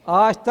ہیں.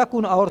 آج تک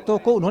ان عورتوں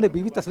کو انہوں نے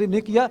بیوی تسلیم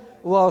نہیں کیا.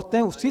 وہ عورتیں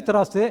اسی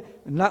طرح سے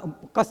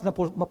کس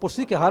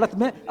نپرسی کی حالت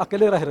میں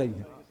اکیلے رہ رہی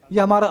ہیں.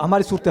 یہ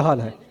ہماری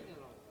صورتحال ہے.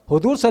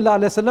 حضور صلی اللہ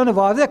علیہ وسلم نے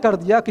واضح کر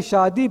دیا کہ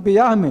شادی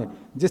بیاہ میں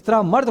جس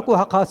طرح مرد کو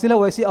حق حاصل ہے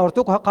ویسی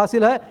عورتوں کو حق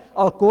حاصل ہے.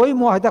 اور کوئی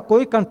معاہدہ،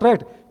 کوئی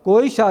کنٹریکٹ،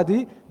 کوئی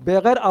شادی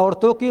بغیر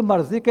عورتوں کی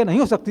مرضی کے نہیں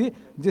ہو سکتی،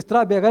 جس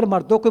طرح بغیر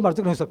مردوں کی مرضی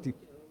کے نہیں ہو سکتی.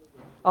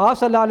 آپ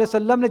صلی اللہ علیہ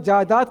وسلم نے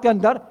جائیداد کے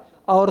اندر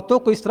عورتوں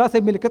کو اس طرح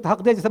سے ملکیت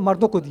حق دیا جیسے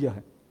مردوں کو دیا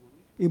ہے.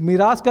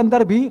 میراث کے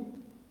اندر بھی،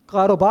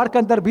 کاروبار کے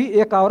اندر بھی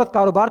ایک عورت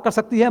کاروبار کر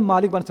سکتی ہے،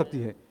 مالک بن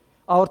سکتی ہے.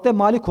 عورتیں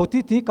مالک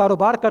ہوتی تھیں،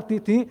 کاروبار کرتی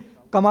تھیں،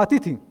 کماتی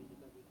تھیں.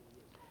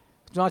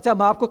 چنانچہ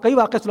میں آپ کو کئی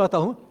واقعے سناتا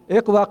ہوں.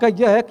 ایک واقعہ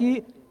یہ ہے کہ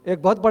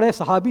ایک بہت بڑے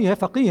صحابی ہیں،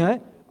 فقیہ ہیں،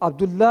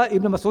 عبداللہ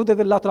ابن مسعود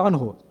رضی اللہ تعالیٰ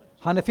عنہ.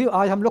 حنفی،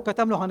 آج ہم لوگ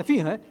کہتے ہیں ہم لوگ حنفی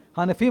ہیں.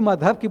 حنفی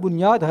مذہب کی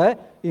بنیاد ہے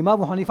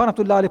امام ابو حنیفہ رحمۃ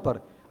اللہ علیہ پر.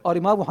 اور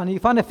امام ابو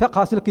حنیفہ نے فقہ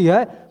حاصل کی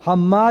ہے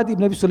حماد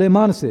ابن ابی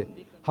سلیمان سے.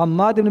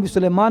 حماد ابن ابی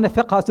سلیمان نے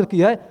فقہ حاصل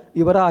کی ہے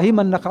ابراہیم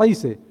النخعی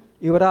سے.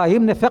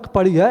 ابراہیم نے فقہ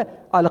پڑھی ہے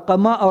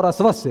علقمہ اور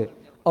اسود سے.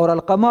 اور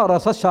علقمہ اور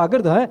اسود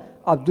شاگرد ہیں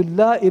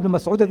عبداللہ ابن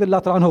مسعود رضی اللہ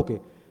تعالیٰ عنہ کے.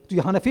 تو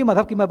یہ حنفی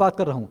مذہب کی میں بات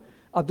کر رہا ہوں.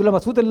 عبداللہ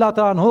مسعود اللہ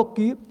تعالیٰ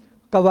عنہ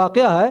کا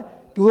واقعہ ہے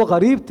کہ وہ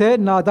غریب تھے،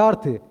 نادار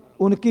تھے.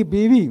 ان کی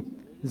بیوی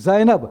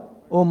زینب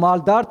وہ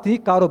مالدار تھی،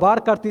 کاروبار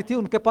کرتی تھی،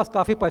 ان کے پاس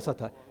کافی پیسہ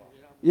تھا.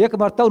 ایک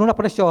مرتبہ انہوں نے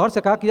اپنے شوہر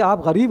سے کہا کہ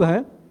آپ غریب ہیں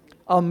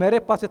اور میرے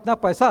پاس اتنا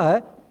پیسہ ہے،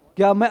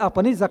 کیا میں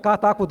اپنی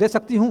زکوٰۃ آپ کو دے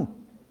سکتی ہوں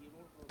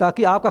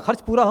تاکہ آپ کا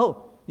خرچ پورا ہو.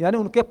 یعنی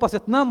ان کے پاس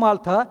اتنا مال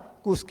تھا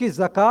کہ اس کی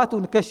زکوٰۃ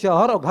ان کے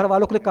شوہر اور گھر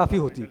والوں کے لیے کافی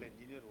ہوتی.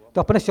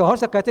 تو اپنے شوہر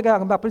سے کہتے کہ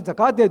اگر میں اپنی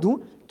زکوٰۃ دے دوں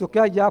تو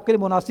کیا یہ آپ کے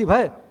لیے مناسب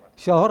ہے.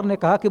 شوہر نے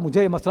کہا کہ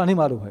مجھے یہ مسئلہ نہیں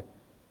معلوم ہے،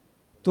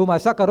 تم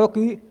ایسا کرو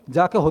کہ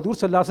جا کے حضور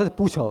صلی اللہ علیہ وسلم سے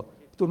پوچھو.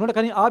 تو انہوں نے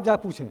کہا نہیں آپ جا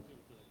پوچھیں.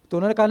 تو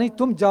انہوں نے کہا نہیں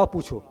تم جاؤ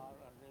پوچھو.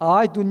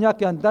 آج دنیا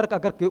کے اندر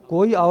اگر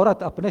کوئی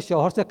عورت اپنے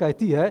شوہر سے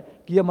کہتی ہے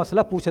کہ یہ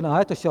مسئلہ پوچھنا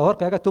ہے تو شوہر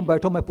کہے گا تم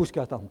بیٹھو میں پوچھ کے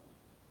آتا ہوں.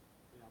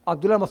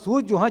 عبداللہ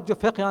مسعود جو ہیں جو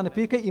فقہ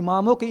حنفی کے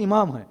اماموں کے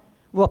امام ہیں,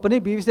 وہ اپنی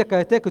بیوی سے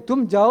کہتے ہیں کہ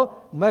تم جاؤ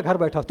میں گھر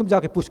بیٹھا, تم جا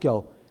کے پوچھ کے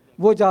آؤ.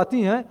 وہ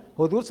جاتی ہیں,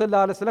 حضور صلی اللہ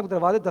علیہ وسلم کے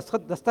دروازے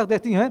دستک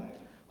دیتی ہیں.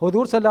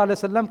 حضور صلی اللہ علیہ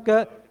وسلم کے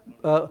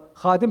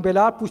خادم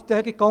بلال پوچھتے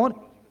ہیں کہ کون؟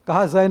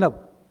 کہا زینب.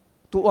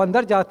 تو وہ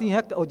اندر جاتی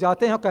ہیں,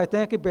 جاتے ہیں اور کہتے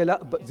ہیں کہ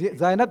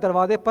زینب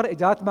دروازے پر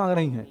اجازت مانگ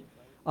رہی ہیں.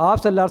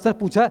 آپ صلی اللہ علیہ وسلم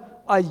پوچھا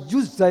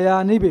ایوز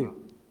زینب,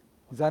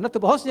 زینب تو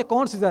بہت سی,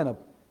 کون سی زینب؟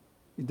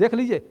 دیکھ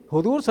لیجئے,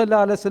 حضور صلی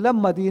اللہ علیہ وسلم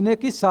مدینے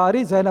کی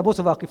ساری زینبوں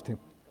سے واقف تھے,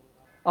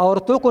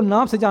 عورتوں کو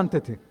نام سے جانتے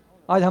تھے.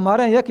 آج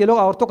ہمارے یہاں کہ لوگ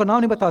عورتوں کا نام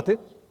نہیں بتاتے.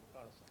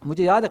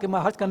 مجھے یاد ہے کہ میں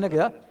حج کرنے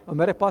گیا اور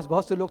میرے پاس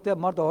بہت سے لوگ تھے,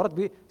 مرد عورت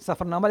بھی,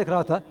 سفر نامہ لکھ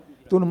رہا تھا.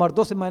 تو ان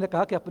مردوں سے میں نے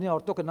کہا کہ اپنی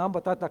عورتوں کے نام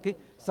بتائیں تاکہ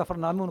سفر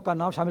نامے میں ان کا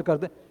نام شامل کر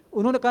دیں.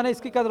 انہوں نے کہا نہیں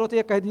اس کی کیا ضرورت ہے,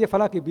 یہ کہہ دیے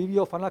فلاں کی بیوی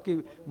اور فلاں کی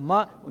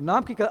ماں,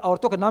 نام کی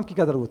عورتوں کے نام کی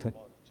کیا ضرورت ہے.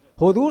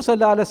 حضور صلی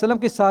اللہ علیہ وسلم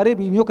کی ساری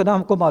بیویوں کے نام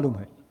ہم کو معلوم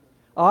ہے,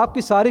 آپ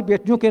کی ساری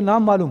بیٹیوں کے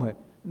نام معلوم ہے,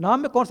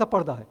 نام میں کون سا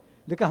پردہ ہے.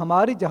 لیکن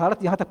ہماری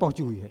جہالت یہاں تک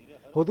پہنچی ہوئی ہے.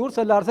 حضور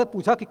صلی اللہ علیہ وسلم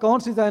پوچھا کہ کون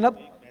سی زینب,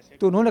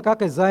 تو انہوں نے کہا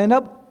کہ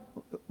زینب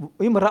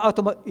امرأۃ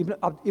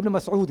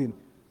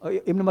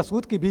ابن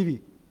مسعود کی بیوی.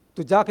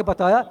 تو جا کے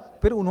بتایا,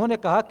 پھر انہوں نے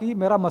کہا کہ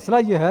میرا مسئلہ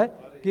یہ ہے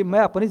کہ میں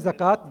اپنی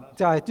زکوٰۃ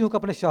چاہتی ہوں کہ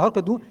اپنے شوہر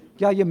کو دوں,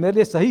 کیا یہ میرے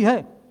لیے صحیح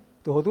ہے؟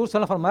 تو حضور صلی اللہ علیہ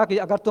وسلم نے فرمایا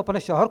کہ اگر تو اپنے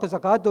شوہر کو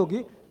زکوٰۃ دو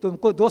گی تو تم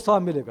کو 2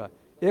 ثواب ملے گا,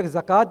 ایک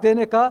زکوٰۃ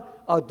دینے کا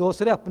اور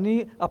دوسرے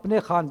اپنے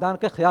خاندان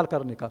کے خیال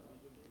کرنے کا.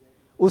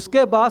 اس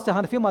کے بعد سے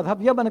حنفی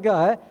مذہب یہ بن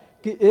گیا ہے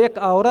کہ ایک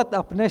عورت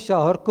اپنے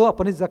شوہر کو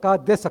اپنی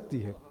زکوٰۃ دے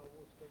سکتی ہے,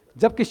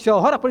 جبکہ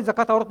شوہر اپنی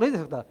زکوٰۃ عورت نہیں دے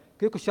سکتا,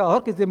 کیونکہ شوہر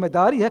کی ذمہ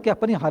داری ہے کہ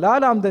اپنی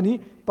حلال آمدنی,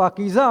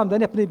 پاکیزہ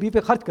آمدنی اپنی بیوی پہ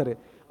خرچ کرے,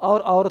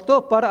 اور عورتوں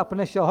پر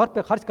اپنے شوہر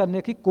پہ خرچ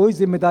کرنے کی کوئی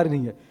ذمہ داری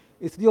نہیں ہے,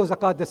 اس لیے وہ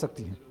زکوٰۃ دے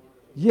سکتی ہیں.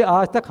 یہ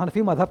آج تک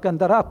حنفی مذہب کے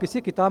اندر ہے, آپ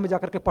کسی کتاب میں جا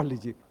کر کے پڑھ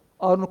لیجیے.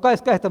 اور ان کا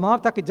اس کا اہتمام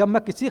تھا کہ جب میں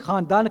کسی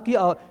خاندان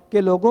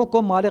کے لوگوں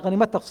کو مال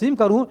غنیمت تقسیم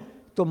کروں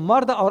تو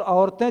مرد اور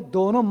عورتیں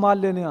دونوں مال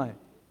لینے آئیں.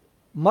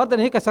 مرد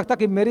نہیں کہہ سکتا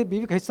کہ میری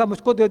بیوی کا حصہ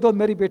مجھ کو دے دو,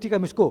 میری بیٹی کا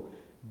مجھ کو.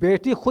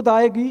 بیٹی خود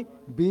آئے گی,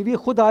 بیوی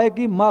خود آئے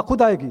گی, ماں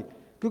خود آئے گی,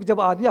 کیونکہ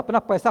جب آدمی اپنا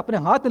پیسہ اپنے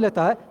ہاتھ میں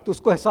لیتا ہے تو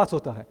اس کو احساس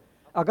ہوتا ہے.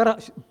 اگر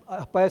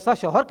پیسہ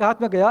شوہر کے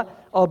ہاتھ میں گیا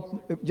اور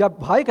یا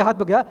بھائی کے ہاتھ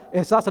میں گیا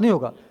احساس نہیں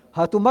ہوگا.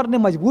 حضرت عمر نے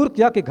مجبور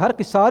کیا کہ گھر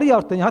کی ساری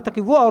عورتیں, یہاں تک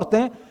کہ وہ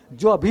عورتیں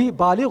جو ابھی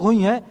بالغ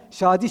ہوئی ہیں,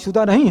 شادی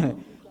شدہ نہیں ہیں,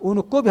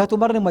 ان کو بھی حضرت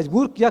عمر نے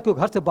مجبور کیا کہ وہ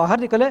گھر سے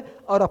باہر نکلے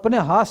اور اپنے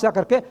ہاتھ سے آ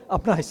کر کے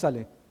اپنا حصہ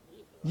لیں.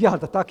 یہ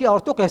حالت, تاکہ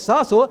عورتوں کو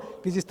احساس ہو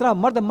کہ جس طرح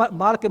مرد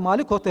مال کے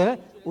مالک ہوتے ہیں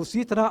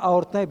اسی طرح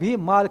عورتیں بھی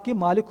مال کی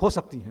مالک ہو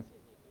سکتی ہیں.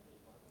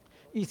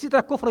 اسی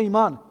طرح کفر و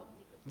ایمان,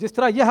 جس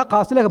طرح یہ حق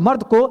حاصل ہے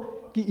مرد کو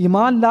کہ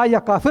ایمان لا یا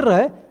کافر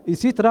رہے,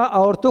 اسی طرح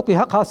عورتوں کو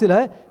حق حاصل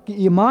ہے کہ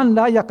ایمان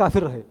لا یا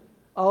کافر رہے.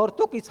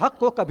 عورتوں کے اس حق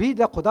کو کبھی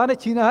نہ خدا نے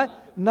چھینا ہے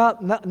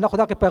نہ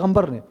خدا کے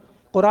پیغمبر نے.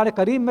 قرآن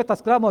کریم میں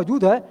تذکرہ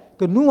موجود ہے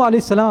کہ نوح علیہ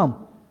السلام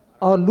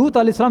اور لوط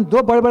علیہ السلام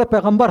 2 بڑے بڑے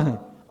پیغمبر ہیں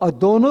اور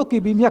دونوں کی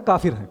بیویاں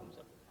کافر ہیں.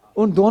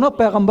 ان دونوں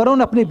پیغمبروں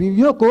نے اپنی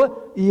بیویوں کو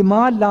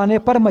ایمان لانے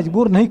پر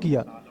مجبور نہیں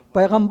کیا.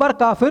 پیغمبر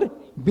کافر,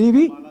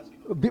 بیوی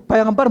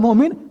پیغمبر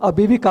مومن اور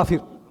بیوی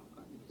کافر.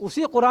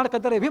 اسی قرآن کے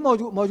اندر یہ بھی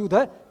موجود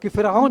ہے کہ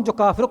فرعون جو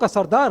کافروں کا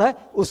سردار ہے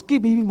اس کی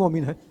بیوی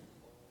مومن ہے.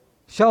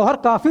 شوہر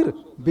کافر,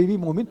 بیوی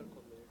مومن.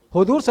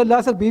 حضور صلی اللہ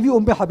علیہ وسلم بیوی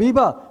ام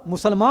حبیبہ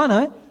مسلمان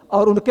ہیں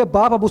اور ان کے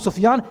باپ ابو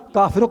سفیان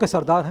کافروں کے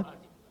سردار ہیں.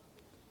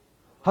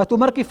 حضرت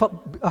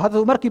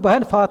عمر کی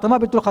بہن فاطمہ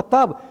بنت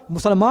الخطاب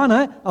مسلمان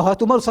ہیں اور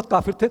حضرت عمر اس وقت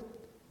کافر تھے.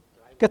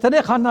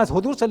 کتنے خاندان,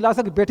 حضور صلی اللہ علیہ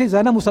وسلم کی بیٹی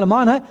زینب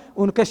مسلمان ہیں,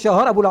 ان کے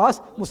شوہر ابو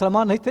العاص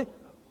مسلمان نہیں تھے.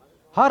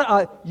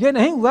 یہ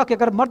نہیں ہوا کہ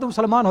اگر مرد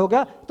مسلمان ہو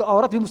گیا تو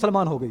عورت بھی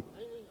مسلمان ہو گئی,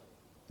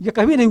 یہ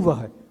کبھی نہیں ہوا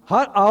ہے.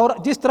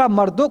 جس طرح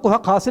مردوں کو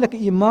حق حاصل ہے کہ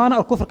ایمان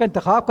اور کفر کا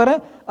انتخاب کریں,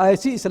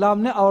 ایسی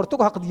اسلام نے عورتوں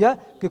کو حق دیا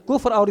کہ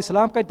کفر اور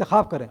اسلام کا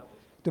انتخاب کریں.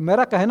 تو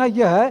میرا کہنا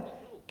یہ ہے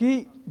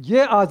کہ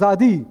یہ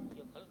آزادی,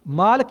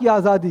 مال کی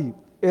آزادی,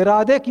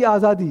 ارادے کی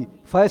آزادی,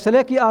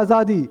 فیصلے کی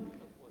آزادی,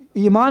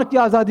 ایمان کی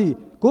آزادی,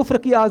 کفر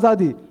کی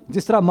آزادی,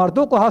 جس طرح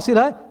مردوں کو حاصل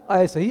ہے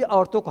ایسے ہی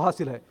عورتوں کو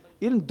حاصل ہے.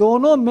 ان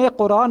دونوں میں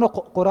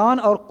قرآن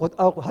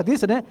اور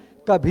حدیث نے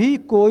کبھی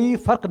کوئی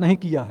فرق نہیں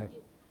کیا ہے.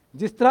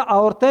 جس طرح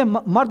عورتیں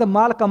مرد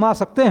مال کما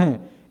سکتے ہیں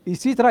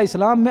اسی طرح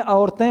اسلام میں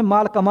عورتیں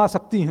مال کما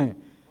سکتی ہیں.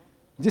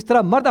 جس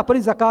طرح مرد اپنی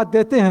زکوٰۃ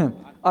دیتے ہیں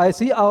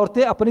ایسی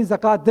عورتیں اپنی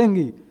زکوٰۃ دیں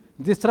گی.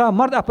 جس طرح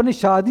مرد اپنی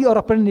شادی اور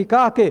اپنے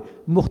نکاح کے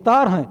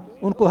مختار ہیں,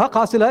 ان کو حق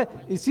حاصل ہے,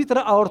 اسی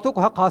طرح عورتوں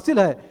کو حق حاصل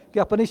ہے کہ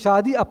اپنی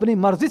شادی اپنی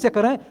مرضی سے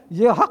کریں.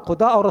 یہ حق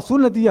خدا اور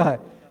رسول نے دیا ہے.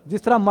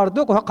 جس طرح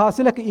مردوں کو حق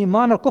حاصل ہے کہ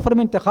ایمان اور کفر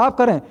میں انتخاب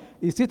کریں,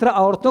 اسی طرح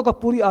عورتوں کو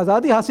پوری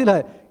آزادی حاصل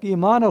ہے کہ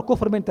ایمان اور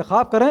کفر میں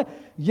انتخاب کریں.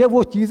 یہ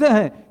وہ چیزیں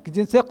ہیں کہ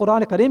جن سے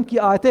قرآن کریم کی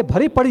آیتیں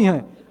بھری پڑی ہیں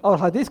اور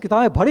حدیث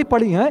کتابیں بھری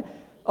پڑی ہیں.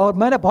 اور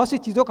میں نے بہت سی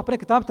چیزوں کو اپنے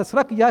کتاب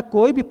تذکرہ کیا ہے,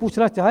 کوئی بھی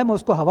پوچھنا چاہے میں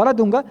اس کو حوالہ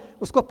دوں گا,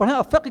 اس کو پڑھیں.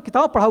 اب فقہ کی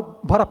کتاب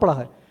بھرا پڑا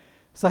ہے.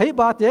 صحیح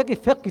بات یہ ہے کہ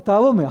فقہ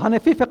کتابوں میں,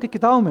 حنفی فقہ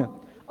کتابوں میں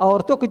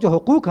عورتوں کے جو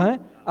حقوق ہیں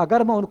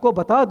اگر میں ان کو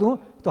بتا دوں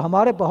تو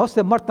ہمارے بہت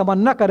سے مرد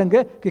تمنا کریں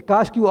گے کہ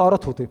کاش کی وہ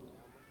عورت ہوتے.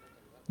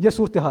 یہ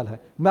صورتحال ہے.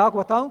 میں آپ کو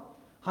بتاؤں,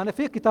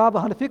 حنفی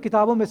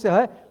کتابوں میں سے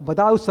ہے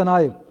بدائع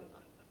الصنائع.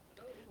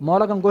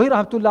 مولانا گنگوہی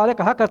رحمۃ اللہ علیہ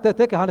کہا کرتے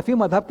تھے کہ حنفی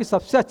مذہب کی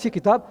سب سے اچھی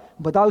کتاب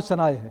بدائع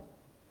الصنائع ہے.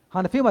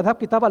 حنفی مذہب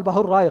کتاب البحر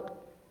الرائق,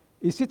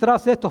 اسی طرح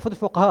سے تحفۃ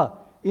الفقہاء.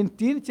 ان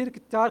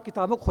 3-4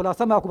 کتابوں کا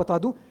خلاصہ میں آپ کو بتا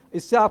دوں,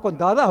 اس سے آپ کو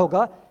اندازہ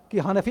ہوگا کہ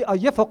حنفی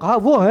یہ فقہاء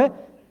وہ ہیں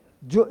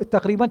جو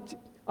تقریباً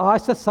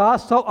آج سے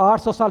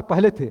 700-800 سال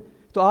پہلے تھے.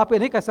 تو آپ یہ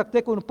نہیں کہہ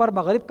سکتے کہ ان پر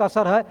مغرب کا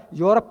اثر ہے,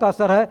 یورپ کا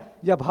اثر ہے,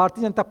 یا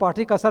بھارتیہ جنتا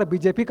پارٹی کا اثر ہے, بی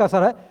جے پی کا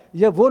اثر ہے.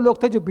 یہ وہ لوگ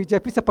تھے جو بی جے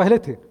پی سے پہلے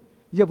تھے,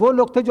 یہ وہ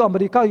لوگ تھے جو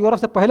امریکہ اور یورپ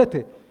سے پہلے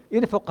تھے.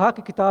 ان فقہاء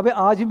کی کتابیں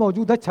آج بھی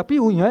موجود ہیں, چھپی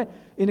ہوئی ہیں.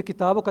 ان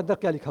کتابوں کے اندر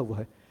کیا لکھا ہوا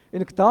ہے؟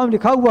 ان کتابوں میں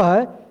لکھا ہوا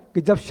ہے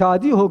کہ جب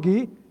شادی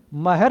ہوگی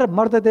مہر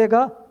مرد دے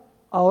گا,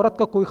 عورت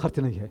کا کوئی خرچ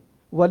نہیں ہے.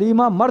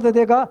 ولیمہ مرد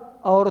دے گا,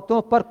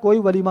 عورتوں پر کوئی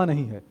ولیمہ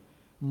نہیں ہے.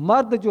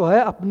 مرد جو ہے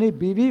اپنی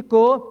بیوی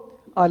کو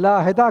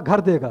علیحدہ گھر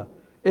دے گا,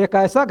 ایک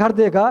ایسا گھر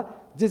دے گا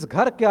جس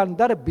گھر کے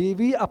اندر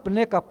بیوی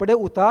اپنے کپڑے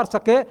اتار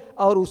سکے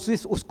اور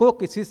اس کو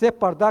کسی سے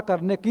پردہ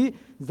کرنے کی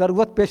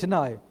ضرورت پیش نہ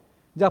آئے.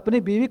 جب اپنی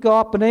بیوی کو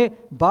اپنے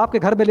باپ کے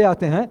گھر میں لے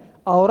آتے ہیں,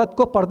 عورت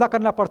کو پردہ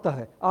کرنا پڑتا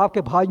ہے آپ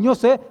کے بھائیوں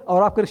سے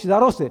اور آپ کے رشتہ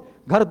داروں سے.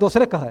 گھر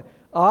دوسرے کا ہے.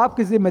 آپ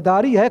کی ذمہ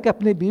داری ہے کہ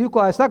اپنی بیوی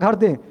کو ایسا گھر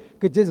دیں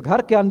کہ جس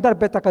گھر کے اندر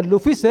بے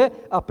تکلفی سے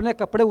اپنے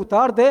کپڑے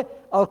اتار دے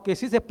اور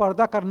کسی سے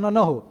پردہ کرنا نہ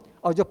ہو.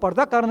 اور جو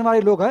پردہ کرنے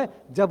والے لوگ ہیں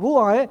جب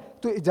وہ آئیں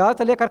تو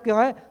اجازت لے کر کے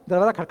آئیں,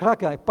 دروازہ کھٹکھڑا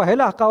کے آئیں.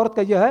 پہلا حق عورت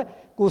کا یہ ہے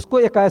کہ اس کو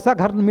ایک ایسا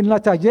گھر ملنا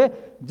چاہیے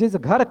جس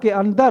گھر کے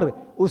اندر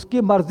اس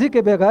کی مرضی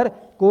کے بغیر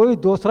کوئی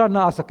دوسرا نہ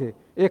آ سکے.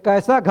 ایک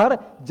ایسا گھر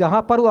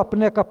جہاں پر وہ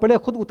اپنے کپڑے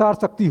خود اتار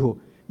سکتی ہو.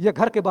 یہ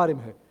گھر کے بارے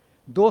میں ہے.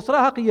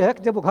 دوسرا حق یہ ہے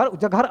کہ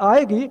جب گھر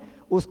آئے گی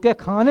اس کے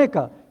کھانے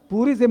کا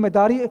پوری ذمہ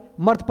داری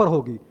مرد پر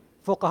ہوگی.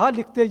 فقہاء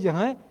لکھتے یہ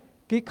ہیں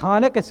کہ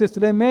کھانے کے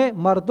سلسلے میں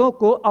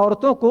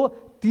عورتوں کو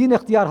 3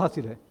 اختیار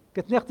حاصل ہے.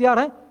 کتنے اختیار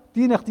ہیں؟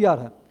 3 اختیار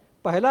ہیں.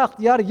 پہلا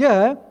اختیار یہ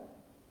ہے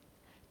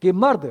کہ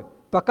مرد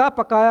پکا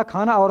پکایا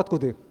کھانا عورت کو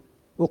دے.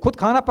 وہ خود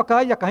کھانا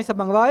پکائے یا کہیں سے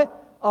منگوائے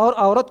اور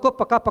عورت کو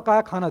پکا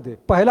پکایا کھانا دے.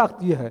 پہلا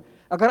یہ ہے.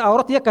 اگر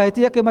عورت یہ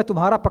کہتی ہے کہ میں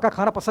تمہارا پکا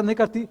کھانا پسند نہیں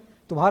کرتی,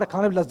 تمہارے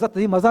کھانے میں لذت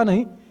نہیں, مزہ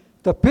نہیں,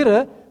 تو پھر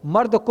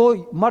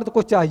مرد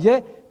کو چاہیے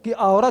کہ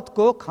عورت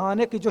کو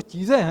کھانے کی جو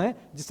چیزیں ہیں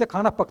جس سے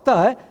کھانا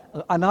پکتا ہے,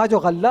 اناج و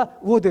غلہ,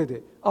 وہ دے دے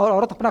اور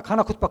عورت اپنا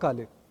کھانا خود پکا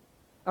لے.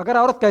 اگر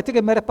عورت کہتی ہے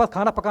کہ میرے پاس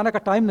کھانا پکانے کا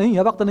ٹائم نہیں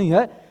ہے, وقت نہیں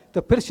ہے,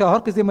 تو پھر شوہر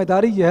کی ذمہ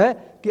داری یہ ہے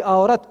کہ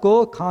عورت کو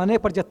کھانے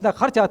پر جتنا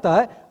خرچ آتا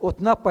ہے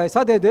اتنا پیسہ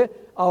دے دے,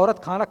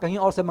 عورت کھانا کہیں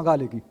اور سے منگا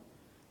لے گی.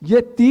 یہ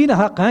 3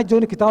 حق ہیں جو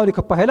ان کتابوں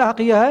لکھا. پہلا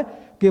حق یہ ہے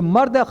کہ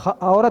مرد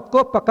عورت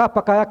کو پکا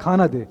پکایا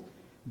کھانا دے.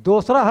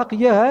 دوسرا حق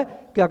یہ ہے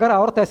کہ اگر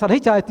عورت ایسا نہیں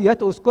چاہتی ہے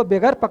تو اس کو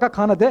بغیر پکا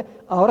کھانا دے,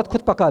 عورت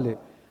خود پکا لے.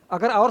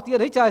 اگر عورت یہ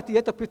نہیں چاہتی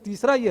ہے تو پھر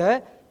تیسرا یہ ہے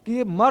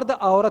کہ مرد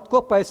عورت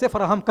کو پیسے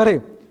فراہم کرے.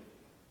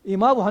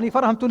 امام حنیفہ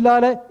رحمۃ اللہ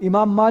علیہ,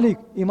 امام مالک,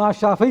 امام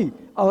شافعی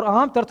اور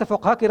عام طور سے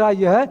فقہاء کی رائے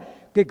یہ ہے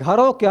کہ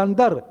گھروں کے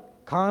اندر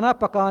کھانا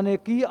پکانے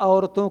کی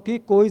عورتوں کی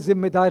کوئی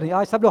ذمہ داری نہیں.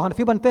 آج سب لوگ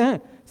حنفی بنتے ہیں,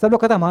 سب لوگ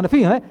کہتے ہیں ہم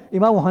حنفی ہیں.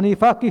 امام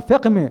حنیفہ کی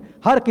فقہ میں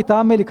ہر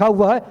کتاب میں لکھا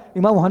ہوا ہے,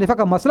 امام حنیفہ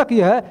کا مسلک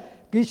یہ ہے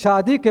کہ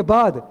شادی کے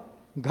بعد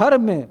گھر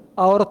میں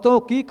عورتوں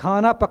کی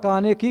کھانا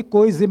پکانے کی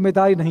کوئی ذمہ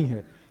داری نہیں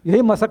ہے.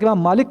 یہی مسلک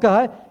امام مالک کا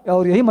ہے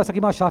اور یہی مسلک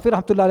امام شافعی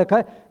رحمۃ اللہ علیہ کا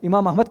ہے.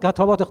 امام احمد کا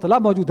تھوڑا بہت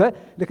اختلاف موجود ہے,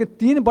 لیکن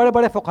 3 بڑے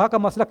بڑے فقہاء کا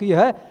مسلک یہ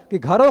ہے کہ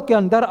گھروں کے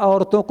اندر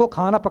عورتوں کو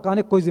کھانا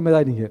پکانے کی کوئی ذمہ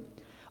داری نہیں ہے,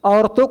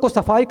 عورتوں کو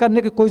صفائی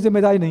کرنے کی کوئی ذمہ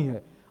داری نہیں ہے,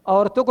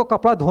 عورتوں کو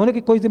کپڑا دھونے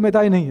کی کوئی ذمہ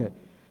داری نہیں ہے.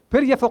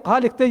 پھر یہ فقہاء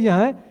لکھتے یہ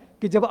ہیں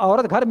کہ جب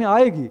عورت گھر میں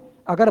آئے گی,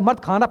 اگر مرد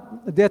کھانا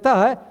دیتا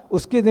ہے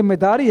اس کی ذمہ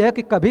داری ہے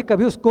کہ کبھی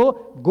کبھی اس کو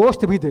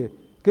گوشت بھی دے,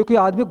 کیونکہ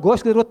آدمی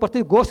گوشت کی ضرورت پڑتی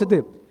ہے, گوشت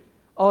دے.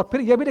 اور پھر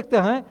یہ بھی لکھتے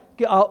ہیں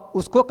کہ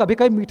اس کو کبھی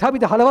کبھی میٹھا بھی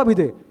دے, حلوہ بھی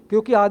دے,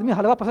 کیونکہ آدمی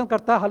حلوہ پسند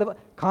کرتا ہے,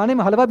 کھانے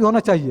میں حلوہ بھی ہونا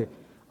چاہیے.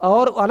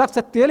 اور الگ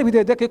سے تیل بھی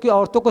دے دے, کیونکہ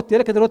عورتوں کو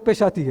تیل کی ضرورت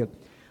پیش آتی ہے,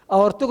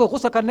 عورتوں کو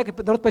غسل کرنے کی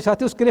ضرورت پیش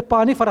آتی ہے, اس کے لیے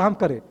پانی فراہم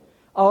کرے.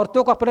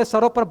 عورتوں کو اپنے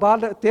سروں پر بال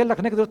تیل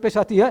رکھنے کی ضرورت پیش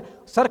آتی ہے,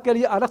 سر کے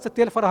لیے الگ سے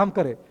تیل فراہم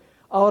کرے.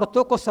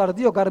 عورتوں کو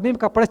سردی اور گرمی میں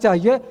کپڑے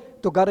چاہیے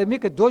تو گرمی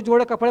کے 2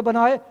 جوڑے کپڑے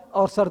بنائے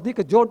اور سردی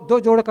کے 2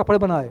 جوڑے کپڑے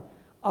بنائے.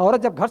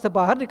 عورت جب گھر سے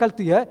باہر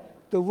نکلتی ہے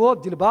تو وہ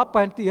جلباب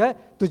پہنتی ہے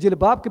تو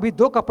جلباب کے بھی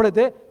 2 کپڑے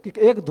دے کہ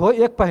ایک دھوئے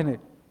ایک پہنے.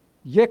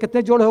 یہ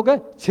کتنے جوڑے ہو گئے؟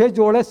 6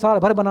 جوڑے سال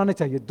بھر بنانے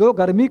چاہیے, 2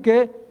 گرمی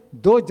کے,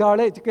 2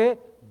 جاڑے کے,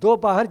 2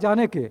 باہر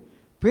جانے کے.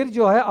 پھر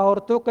جو ہے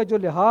عورتوں کا جو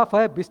لحاف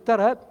ہے, بستر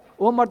ہے,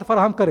 وہ مرد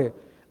فراہم کرے.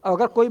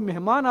 اگر کوئی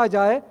مہمان آ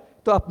جائے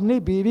تو اپنی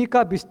بیوی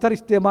کا بستر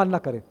استعمال نہ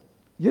کرے,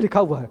 یہ لکھا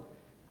ہوا ہے.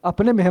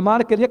 اپنے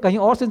مہمان کے لیے کہیں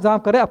اور سے انتظام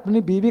کرے,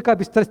 اپنی بیوی کا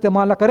بستر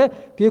استعمال نہ کرے,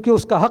 کیونکہ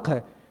اس کا حق ہے.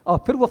 اور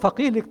پھر وہ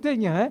فقیہ لکھتے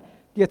یہ ہیں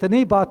کہ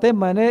اتنی باتیں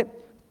میں نے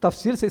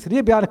تفصیل سے اس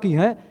لیے بیان کی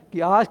ہیں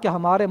کہ آج کے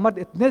ہمارے مرد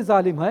اتنے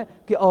ظالم ہیں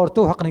کہ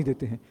عورتوں حق نہیں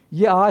دیتے ہیں.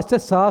 یہ آج سے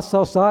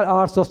 700 سال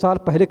 800 سال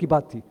پہلے کی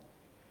بات تھی.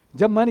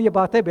 جب میں نے یہ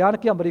باتیں بیان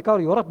کی امریکہ اور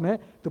یورپ میں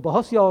تو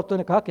بہت سی عورتوں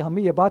نے کہا کہ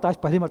ہمیں یہ بات آج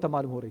پہلی مرتبہ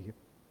معلوم ہو رہی ہے.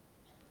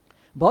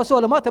 بہت سے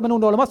علماء تھے, میں نے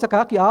ان علماء سے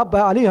کہا کہ آپ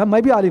عالم ہیں,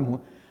 میں بھی عالم ہوں,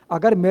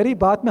 اگر میری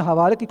بات میں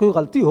حوالے کی کوئی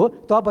غلطی ہو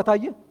تو آپ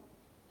بتائیے.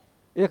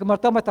 ایک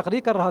مرتبہ میں تقریر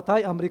کر رہا تھا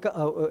امریکہ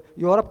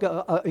یورپ کے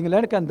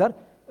انگلینڈ کے اندر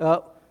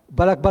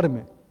بلیک برن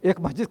میں ایک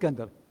مسجد کے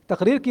اندر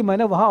تقریر کی میں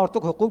نے وہاں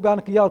عورتوں کو حقوق بیان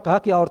کیا اور کہا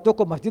کہ عورتوں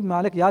کو مسجد میں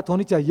آنے کی عادت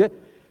ہونی چاہیے.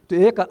 تو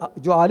ایک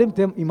جو عالم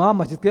تھے امام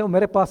مسجد کے وہ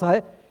میرے پاس آئے,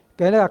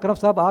 کہنے لگے اکرم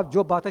صاحب آپ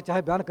جو باتیں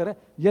چاہے بیان کریں,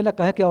 یہ نہ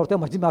کہیں کہ عورتیں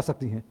مسجد میں آ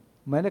سکتی ہیں.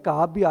 میں نے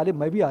کہا آپ بھی عالم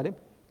میں بھی عالم,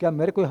 کیا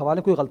میرے کوئی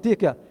حوالے کوئی غلطی ہے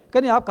کیا؟ کہ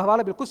نہیں آپ کا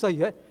حوالہ بالکل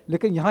صحیح ہے,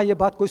 لیکن یہاں یہ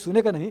بات کوئی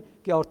سنے گا نہیں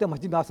کہ عورتیں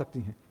مسجد میں آ سکتی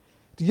ہیں.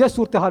 تو یہ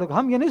صورتحال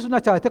ہم یہ نہیں سننا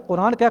چاہتے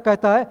قرآن کیا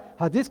کہتا ہے,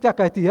 حدیث کیا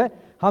کہتی ہے.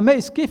 ہمیں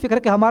اس کی فکر ہے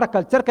کہ ہمارا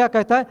کلچر کیا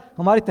کہتا ہے,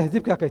 ہماری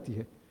تہذیب کیا کہتی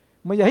ہے.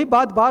 میں یہی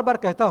بات بار بار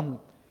کہتا ہوں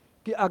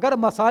کہ اگر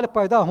مسائل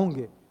پیدا ہوں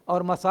گے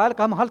اور مسائل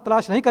کا ہم حل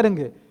تلاش نہیں کریں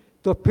گے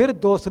تو پھر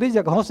دوسری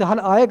جگہوں سے حل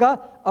آئے گا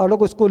اور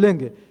لوگ اس کو لیں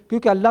گے,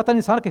 کیونکہ اللہ تعالیٰ نے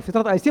انسان کی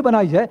فطرت ایسی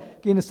بنائی ہے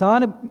کہ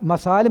انسان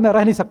مسائل میں رہ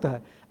نہیں سکتا ہے.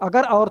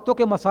 اگر عورتوں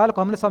کے مسائل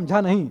کو ہم نے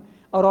سمجھا نہیں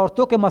اور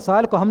عورتوں کے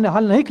مسائل کو ہم نے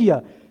حل نہیں کیا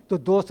تو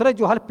دوسرے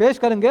جو حل پیش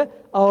کریں گے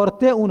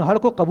عورتیں ان حل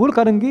کو قبول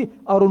کریں گی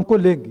اور ان کو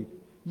لیں گی.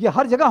 یہ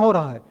ہر جگہ ہو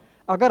رہا ہے.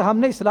 اگر ہم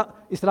نے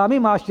اسلامی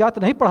معاشیات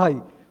نہیں پڑھائی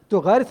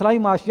تو غیر اسلامی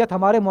معاشیات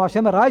ہمارے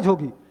معاشرے میں رائج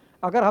ہوگی.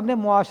 اگر ہم نے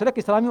معاشرے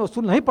کے اسلامی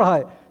اصول نہیں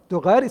پڑھائے تو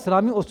غیر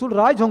اسلامی اصول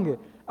رائج ہوں گے.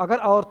 اگر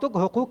عورتوں کے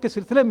حقوق کے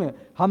سلسلے میں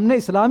ہم نے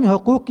اسلامی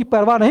حقوق کی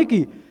پرواہ نہیں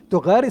کی تو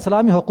غیر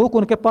اسلامی حقوق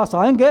ان کے پاس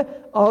آئیں گے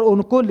اور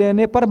ان کو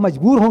لینے پر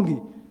مجبور ہوں گی.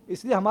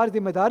 اس لیے ہماری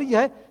ذمہ داری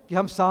ہے کہ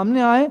ہم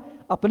سامنے آئیں,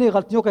 اپنی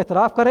غلطیوں کا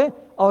اعتراف کریں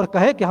اور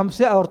کہیں کہ ہم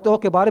سے عورتوں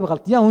کے بارے میں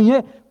غلطیاں ہوئی ہیں,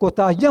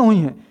 کوتاہیاں ہوئی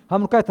ہیں.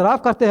 ہم ان کا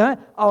اعتراف کرتے ہیں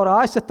اور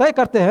آج سے طے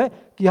کرتے ہیں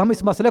کہ ہم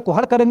اس مسئلے کو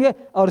حل کریں گے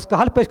اور اس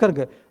کا حل پیش کریں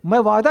گے. میں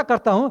وعدہ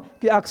کرتا ہوں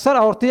کہ اکثر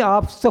عورتیں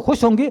آپ سے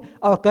خوش ہوں گی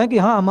اور کہیں گی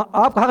ہاں ہم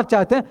آپ کا حل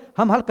چاہتے ہیں,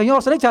 ہم حل کہیں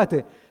اور سے نہیں چاہتے.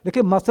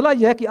 لیکن مسئلہ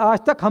یہ ہے کہ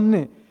آج تک ہم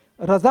نے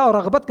رضا اور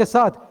رغبت کے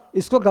ساتھ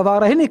اس کو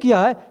گوارا ہی نہیں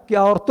کیا ہے کہ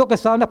عورتوں کے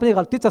سامنے اپنی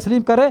غلطی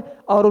تسلیم کریں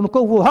اور ان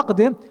کو وہ حق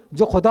دیں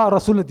جو خدا اور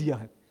رسول نے دیا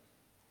ہے.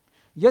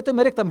 یہ تو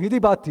میری ایک تمہیدی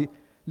بات تھی,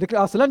 لیکن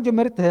اصلاً جو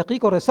میری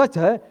تحقیق اور ریسرچ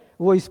ہے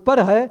وہ اس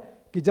پر ہے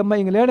کہ جب میں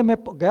انگلینڈ میں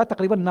گیا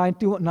تقریباً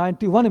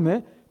 91 میں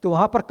تو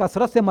وہاں پر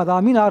کثرت سے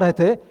مضامین آ رہے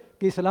تھے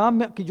کہ اسلام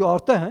میں کی جو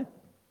عورتیں ہیں,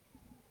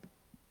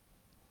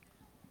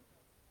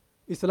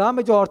 اسلام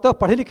میں جو عورتیں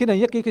پڑھی لکھی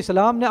نہیں ہے کیونکہ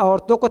اسلام نے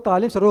عورتوں کو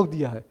تعلیم سے روک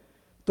دیا ہے.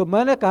 تو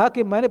میں نے کہا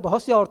کہ میں نے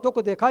بہت سی عورتوں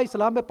کو دیکھا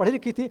اسلام میں پڑھی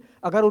لکھی تھی,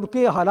 اگر ان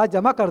کے حالات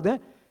جمع کر دیں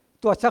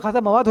تو اچھا خاصا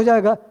مواد ہو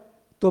جائے گا.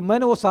 تو میں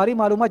نے وہ ساری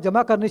معلومات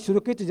جمع کرنی شروع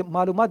کی تو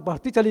معلومات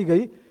بڑھتی چلی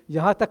گئی,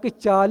 یہاں تک کہ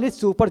 40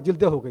 سے اوپر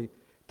جلدیں ہو گئی.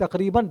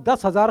 تقریباً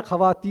 10,000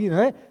 خواتین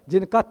ہیں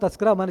جن کا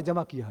تذکرہ میں نے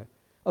جمع کیا ہے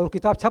اور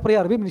کتاب چھپ رہی ہے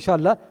عربی میں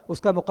انشاءاللہ.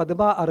 اس کا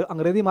مقدمہ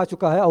انگریزی میں آ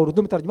چکا ہے اور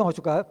اردو میں ترجمہ ہو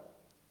چکا ہے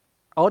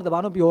اور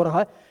زبانوں بھی ہو رہا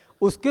ہے.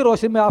 اس کی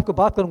روشنی میں آپ کو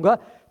بات کروں گا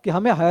کہ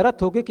ہمیں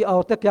حیرت ہوگی کہ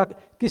عورتیں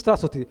کس طرح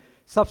سے ہوتی.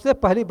 سب سے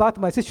پہلی بات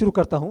میں سے شروع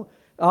کرتا ہوں.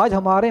 آج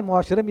ہمارے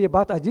معاشرے میں یہ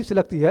بات عجیب سی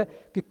لگتی ہے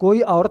کہ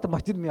کوئی عورت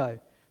مسجد میں آئے.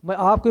 میں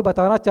آپ کو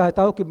بتانا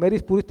چاہتا ہوں کہ میری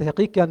پوری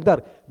تحقیق کے اندر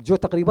جو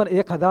تقریباً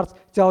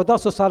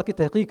 1400 سال کی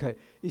تحقیق ہے,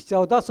 اس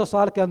 1400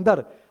 سال کے اندر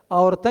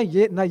عورتیں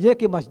یہ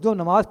کہ مسجدوں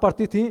میں نماز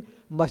پڑھتی تھیں,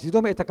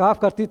 مسجدوں میں اعتکاف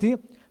کرتی تھیں,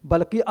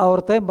 بلکہ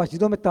عورتیں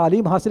مسجدوں میں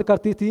تعلیم حاصل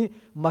کرتی تھیں,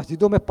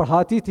 مسجدوں میں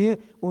پڑھاتی تھیں,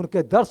 ان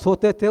کے درس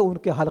ہوتے تھے, ان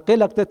کے حلقے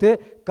لگتے تھے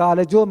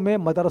کالجوں میں,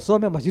 مدرسوں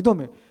میں, مسجدوں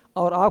میں.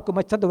 اور آپ کو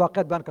میں چند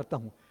واقعات بیان کرتا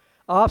ہوں.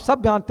 آپ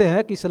سب جانتے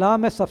ہیں کہ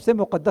اسلام میں سب سے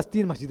مقدس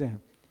 3 مسجدیں ہیں,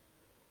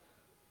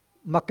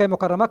 مکہ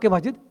مکرمہ کی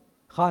مسجد,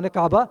 خانہ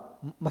کعبہ,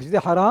 مسجد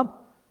حرام,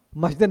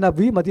 مسجد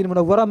نبوی مدینہ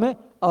منورہ میں,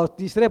 اور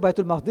تیسرے بیت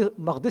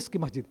المقدس کی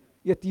مسجد.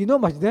 یہ تینوں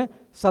مسجدیں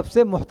سب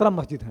سے محترم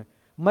مسجد ہیں.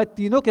 میں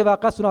تینوں کے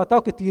واقعات سناتا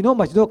ہوں کہ تینوں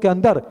مسجدوں کے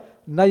اندر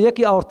نہ یہ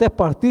کہ عورتیں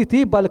پڑھتی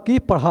تھیں بلکہ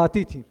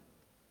پڑھاتی تھیں.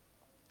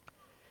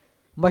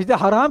 مسجد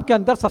حرام کے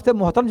اندر سب سے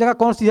محترم جگہ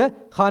کون سی ہے؟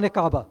 خانہ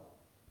کعبہ.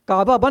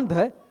 کعبہ بند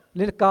ہے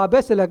لیکن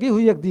کعبے سے لگی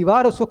ہوئی ایک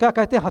دیوار, اس کو کیا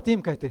کہتے ہیں؟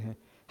 حتیم کہتے ہیں.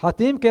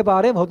 حتیم کے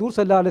بارے میں حضور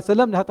صلی اللہ علیہ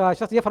وسلم نے حضرت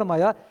عائشہ سے یہ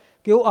فرمایا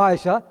کہ وہ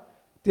عائشہ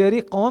تیری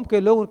قوم کے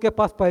لوگ ان کے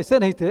پاس پیسے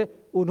نہیں تھے,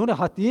 انہوں نے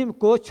حتیم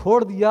کو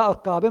چھوڑ دیا اور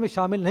کعبے میں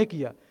شامل نہیں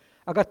کیا.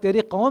 اگر تیری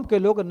قوم کے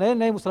لوگ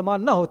نئے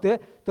مسلمان نہ ہوتے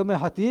تو میں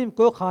حتیم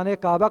کو خانہ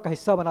کعبہ کا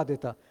حصہ بنا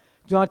دیتا.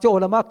 چنانچہ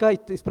علماء کا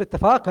اس پر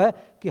اتفاق ہے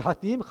کہ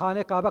حتیم خانہ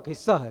کعبہ کا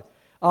حصہ ہے.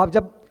 آپ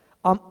جب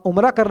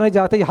عمرہ کرنے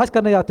جاتے ہیں یا حج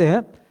کرنے جاتے ہیں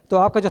تو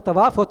آپ کا جو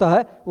طواف ہوتا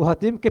ہے وہ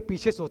حتیم کے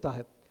پیچھے سے ہوتا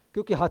ہے,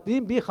 کیونکہ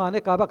حتیم بھی خانہ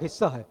کعبہ کا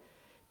حصہ ہے.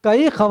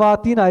 کئی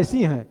خواتین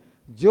ایسی ہیں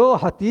جو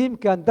حتیم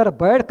کے اندر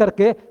بیٹھ کر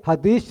کے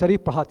حدیث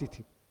شریف پڑھاتی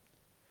تھی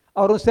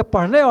اور ان سے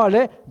پڑھنے والے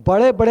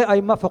بڑے بڑے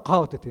ائمہ فقہا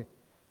ہوتے تھے.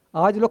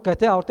 آج لوگ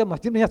کہتے ہیں عورتیں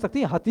مسجد نہیں آ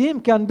سکتی. حتیم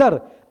کے اندر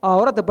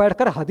عورت بیٹھ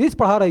کر حدیث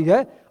پڑھا رہی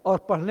ہے اور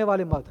پڑھنے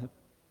والے مرد ہیں.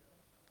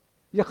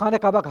 یہ خانہ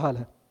کعبہ کا حال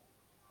ہے.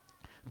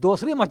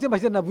 دوسری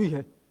مسجد نبوی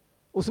ہے,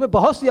 اس میں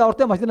بہت سی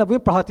عورتیں مسجد نبوی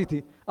میں پڑھاتی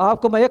تھی.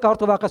 آپ کو میں ایک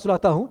عورت واقعہ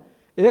سناتا ہوں.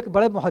 ایک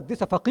بڑے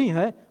محدث فقیہ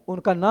ہیں, ان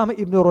کا نام ہے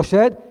ابن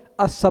رشید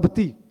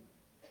السبتی.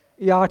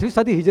 یہ 8ویں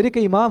صدی ہجری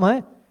کے امام ہیں.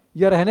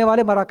 یہ رہنے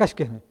والے مراکش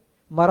کے ہیں.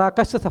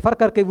 مراکش سے سفر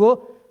کر کے وہ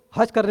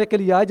حج کرنے کے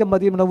لیے آئے. جب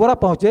مدینہ منورہ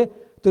پہنچے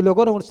تو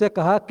لوگوں نے ان سے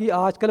کہا کہ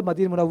آج کل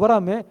مدینہ منورہ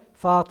میں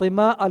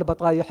فاطمہ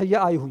البطائحیہ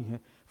آئی ہوئی ہیں.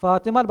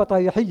 فاطمہ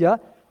البطائحیہ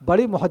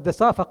بڑی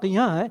محدثہ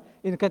فقیہ ہیں.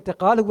 ان کا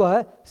انتقال ہوا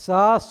ہے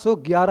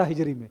 711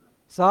 ہجری میں.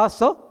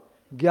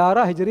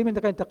 711 ہجری میں ان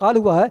کا انتقال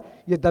ہوا ہے.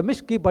 یہ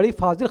دمشق کی بڑی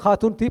فاضل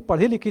خاتون تھی,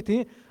 پڑھی لکھی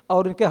تھی,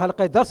 اور ان کے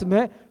حلقہ درس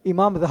میں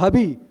امام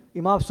ذہبی,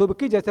 امام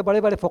سبکی جیسے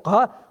بڑے بڑے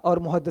فقہا اور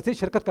محدثین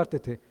شرکت کرتے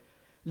تھے.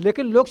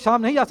 لیکن لوگ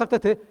شام نہیں آ سکتے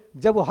تھے.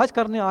 جب وہ حج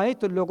کرنے آئے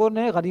تو لوگوں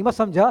نے غنیمت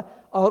سمجھا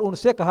اور ان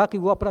سے کہا کہ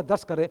وہ اپنا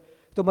درس کرے.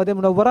 تو مدینہ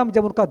منورہ میں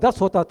جب ان کا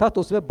درس ہوتا تھا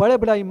تو اس میں بڑے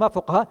بڑے ائمہ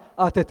فقہا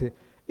آتے تھے.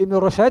 ابن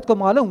رشید کو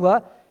معلوم ہوا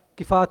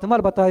کہ فاطمہ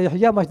البتہ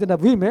یحییٰ مسجد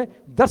نبوی میں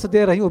درس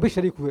دے رہی، وہ بھی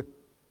شریک ہوئے.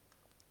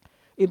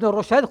 ابن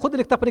رشید خود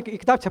لکھتا، اپنی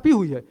کتاب چھپی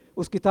ہوئی ہے،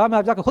 اس کتاب میں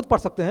آپ جا کے خود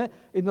پڑھ سکتے ہیں.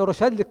 ابن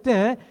رشید لکھتے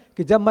ہیں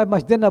کہ جب میں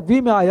مسجد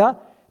نبوی میں آیا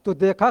تو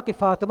دیکھا کہ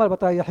فاطمہ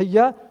البتہ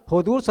یحییٰ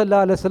حضور صلی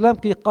اللہ علیہ وسلم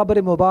کی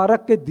قبر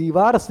مبارک کے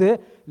دیوار سے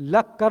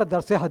لگ کر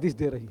درس حدیث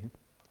دے رہی ہیں.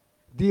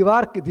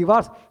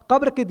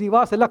 قبر کی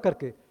دیوار سے لگ کر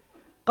کے.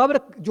 قبر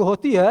جو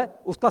ہوتی ہے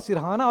اس کا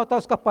سرہانہ ہوتا ہے،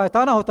 اس کا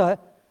پایتانہ ہوتا ہے.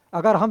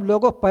 اگر ہم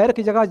لوگوں پیر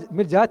کی جگہ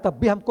مل جائے تب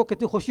بھی ہم کو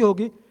کتنی خوشی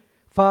ہوگی.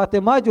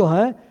 فاطمہ جو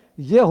ہیں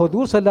یہ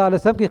حضور صلی اللہ علیہ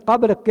وسلم کی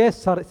قبر کے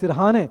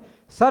سرہانے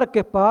سر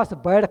کے پاس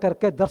بیٹھ کر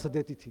کے درس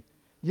دیتی تھی.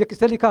 یہ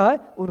کس نے لکھا ہے؟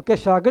 ان کے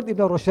شاگرد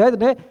ابن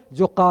رشید نے،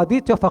 جو قاضی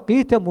تھے،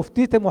 فقیہ تھے،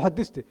 مفتی تھے،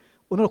 محدث تھے.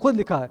 انہوں نے خود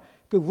لکھا ہے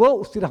کہ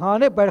وہ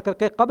سرہانے بیٹھ کر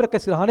کے، قبر کے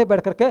سرہانے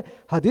بیٹھ کر کے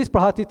حدیث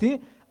پڑھاتی تھی،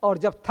 اور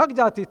جب تھک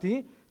جاتی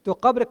تھی تو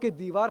قبر کی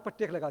دیوار پر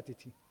ٹیک لگاتی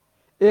تھی.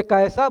 ایک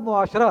ایسا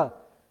معاشرہ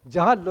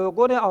جہاں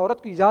لوگوں نے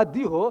عورت کو اجازت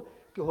دی ہو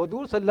کہ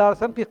حضور صلی اللہ علیہ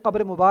وسلم کی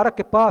قبر مبارک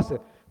کے پاس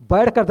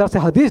بیٹھ کر درس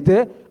حدیث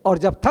دے، اور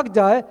جب تھک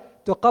جائے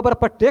تو قبر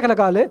پر ٹیک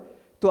لگا لے،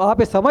 تو آپ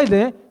یہ سمجھ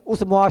لیں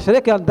اس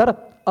معاشرے کے اندر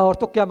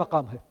عورتوں کیا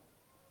مقام ہے.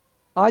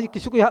 آج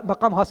کسی کو یہ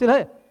مقام حاصل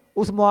ہے؟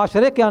 اس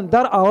معاشرے کے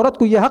اندر عورت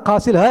کو یہ حق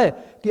حاصل ہے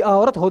کہ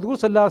عورت حضور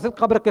صلی اللہ علیہ وسلم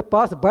قبر کے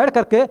پاس بیٹھ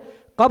کر کے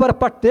قبر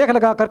پر ٹیک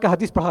لگا کر کے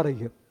حدیث پڑھا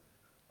رہی ہے.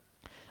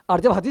 اور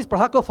جب حدیث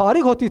پڑھا کے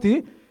فارغ ہوتی تھی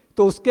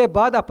تو اس کے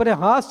بعد اپنے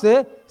ہاتھ سے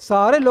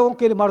سارے لوگوں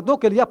کے لیے، مردوں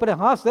کے لیے اپنے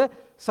ہاتھ سے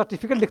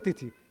سرٹیفکیٹ لکھتی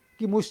تھی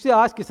کہ مجھ سے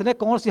آج کس نے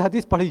کون سی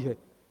حدیث پڑھی ہے.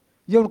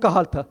 یہ ان کا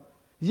حال تھا.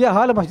 یہ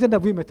حال مسجد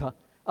نبوی میں تھا.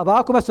 اب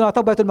آپ کو میں سناتا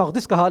ہوں بیت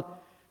المقدس کا حال.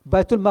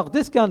 بیت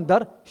المقدس کے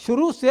اندر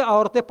شروع سے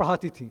عورتیں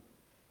پڑھاتی تھیں.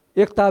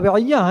 ایک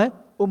تابعیہ ہیں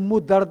ام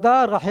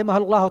الدرداء رحمہ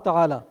اللہ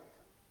تعالی.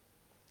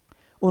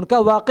 ان کا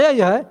واقعہ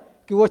یہ ہے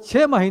کہ وہ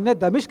 6 مہینے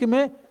دمشق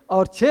میں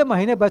اور 6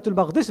 مہینے بیت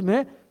المقدس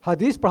میں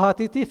حدیث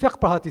پڑھاتی تھی،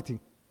 فقہ پڑھاتی تھی.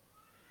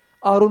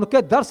 اور ان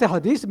کے درس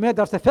حدیث میں،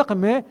 درس فقہ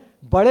میں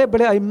بڑے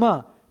بڑے ائمہ،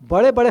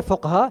 بڑے بڑے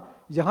فقہا،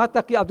 یہاں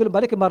تک کہ عبد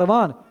الملک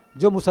مروان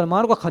جو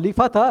مسلمانوں کا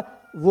خلیفہ تھا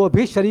وہ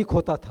بھی شریک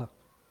ہوتا تھا.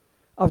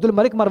 عبد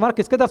الملک مروان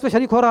کس کے درس میں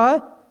شریک ہو رہا ہے؟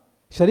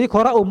 شریک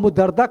ہو رہا ام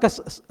الدرداء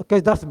کے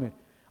درس میں.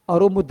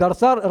 اور ام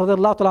الدرداء رضی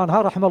اللہ تعالیٰ عنہ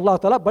رحمہ اللہ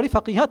تعالیٰ بڑی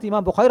فقیہہ تھی.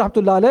 امام بخاری رحمۃ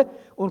اللہ علیہ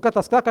ان کا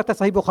تذکرہ کرتے ہیں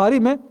صحیح بخاری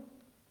میں،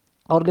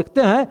 اور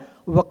لکھتے ہیں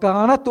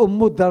وکانت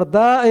ام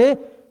الدرداء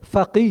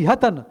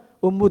فقیہۃ،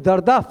 ام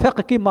الدرداء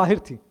فقہ کی ماہر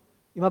تھی.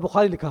 امام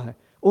بخاری لکھا ہے.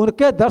 ان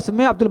کے درس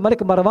میں عبد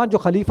الملک مروان جو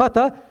خلیفہ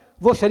تھا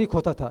وہ شریک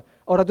ہوتا تھا.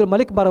 اور عبد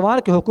الملک مروان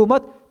کی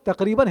حکومت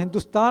تقریباً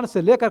ہندوستان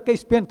سے لے کر کے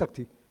اسپین تک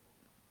تھی.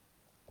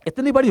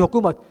 اتنی بڑی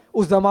حکومت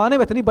اس زمانے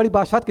میں، اتنی بڑی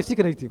بادشاہت کسی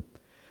کی نہیں تھی.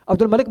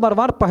 عبد الملک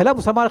مروان پہلا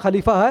مسلمان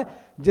خلیفہ ہے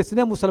جس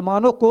نے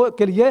مسلمانوں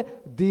کے لیے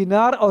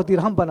دینار اور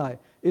درہم بنائے.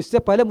 اس سے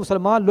پہلے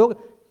مسلمان لوگ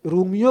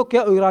رومیوں کے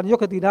اور ایرانیوں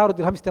کے دینار اور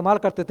درہم استعمال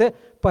کرتے تھے.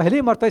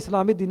 پہلی مرتبہ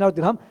اسلامی دینار اور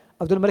درہم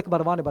عبد الملک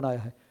مروان نے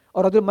بنایا ہے.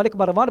 اور عبد الملک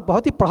مروان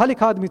بہت ہی پڑھا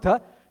لکھا آدمی تھا.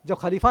 جب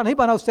خلیفہ نہیں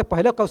بنا اس سے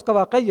پہلے کا اس کا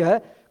واقعہ یہ ہے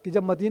کہ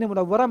جب مدینہ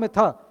منورہ میں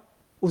تھا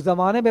اس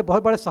زمانے میں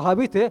بہت بڑے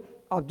صحابی تھے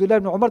عبداللہ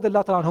بن عمر رضی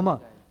اللہ تعالیٰ عنہما،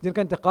 جن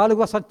کا انتقال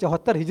ہوا سن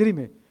 74 ہجری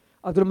میں.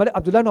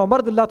 عبداللہ بن عمر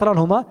رضی اللہ تعالیٰ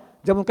عنہما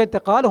جب ان کا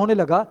انتقال ہونے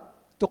لگا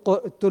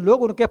تو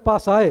لوگ ان کے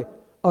پاس آئے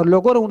اور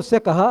لوگوں نے ان سے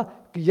کہا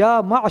کہ یا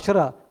معشر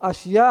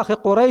اشیاخ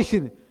قریش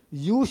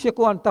یوشک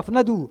ان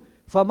تفندوا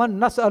فمن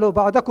نسأل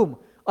بعدکم،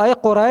 اے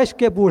قریش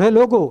کے بوڑھے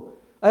لوگوں،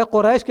 اے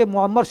قریش کے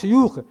معمر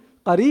شیوخ،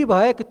 قریب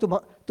ہے کہ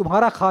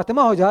تمہارا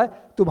خاتمہ ہو جائے،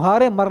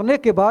 تمہارے مرنے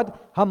کے بعد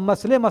ہم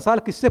مسئلے مسائل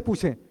کس سے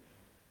پوچھیں.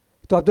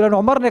 تو عبداللہ بن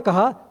عمر نے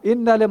کہا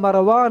ان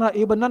لمروان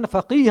ابنا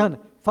فقیہا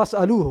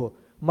فاسألوہ،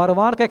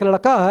 مروان کا ایک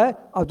لڑکا ہے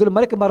عبد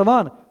الملک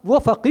مروان، وہ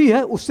فقیہ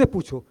ہے، اس سے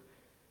پوچھو.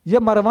 یہ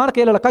مروان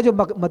کا لڑکا جو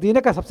مدینہ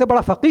کا سب سے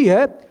بڑا فقیہ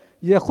ہے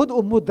یہ خود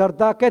ام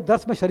الدرداء کے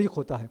درس میں شریک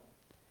ہوتا ہے.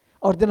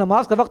 اور جب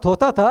نماز کا وقت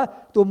ہوتا تھا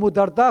تو ام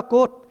الدرداء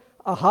کو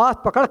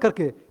ہاتھ پکڑ کر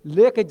کے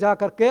لے کے جا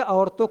کر کے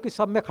عورتوں کی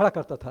سب میں کھڑا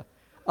کرتا تھا،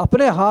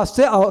 اپنے ہاتھ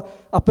سے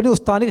اپنی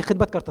استانی کی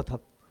خدمت کرتا تھا،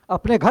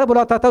 اپنے گھر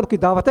بلاتا تھا، ان کی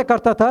دعوتیں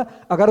کرتا تھا.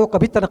 اگر وہ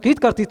کبھی تنقید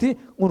کرتی تھی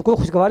ان کو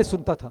خوشگواری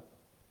سنتا تھا.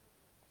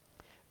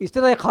 اس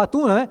طرح ایک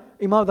خاتون ہے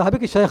امام ذہبی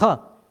کی شیخہ،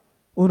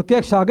 ان کے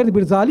ایک شاگرد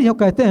برزالی ہیں،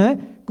 کہتے ہیں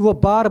کہ وہ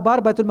بار بار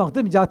بیت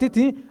المقدس میں جاتی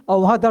تھیں اور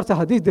وہاں درس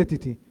حدیث دیتی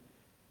تھیں.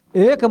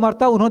 ایک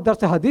مرتبہ انہوں نے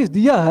درس حدیث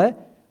دیا ہے.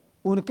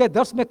 ان کے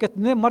درس میں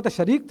کتنے مرد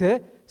شریک تھے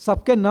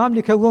سب کے نام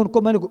لکھے ہوئے، ان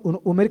کو میں نے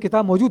میری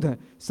کتاب موجود ہیں،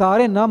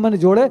 سارے نام میں نے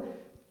جوڑے.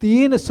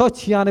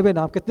 396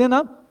 نام. کتنے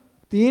نام؟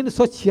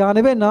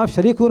 396 نام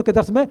شریک ہوئے ان کے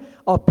درس میں.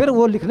 اور پھر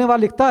وہ لکھنے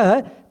والا لکھتا ہے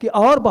کہ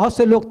اور بہت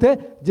سے لوگ تھے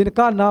جن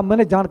کا نام میں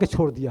نے جان کے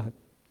چھوڑ دیا ہے.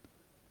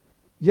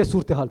 یہ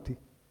صورتحال تھی.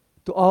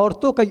 تو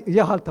عورتوں کا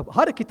یہ حال تھا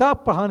ہر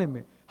کتاب پڑھانے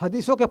میں،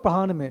 حدیثوں کے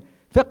پڑھانے میں،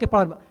 فقہ کے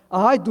پڑھانے میں.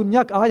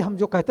 آج ہم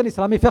جو کہتے ہیں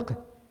اسلامی فقہ،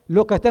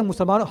 لوگ کہتے ہیں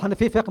مسلمانوں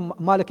حنفی فقہ،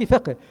 مالکی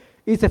فقہ،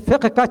 اس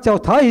فقہ کا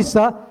چوتھائی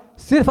حصہ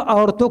صرف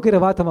عورتوں کی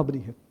روایت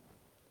مبنی ہے.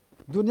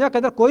 دنیا کے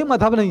اندر کوئی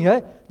مذہب نہیں ہے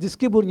جس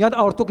کی بنیاد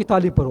عورتوں کی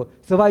تعلیم پر ہو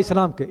سوائے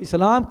اسلام کے.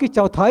 اسلام کی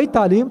چوتھائی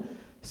تعلیم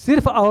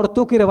صرف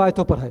عورتوں کی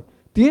روایتوں پر ہے.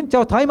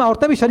 3/4 में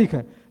औरतें भी शरीक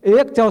हैं,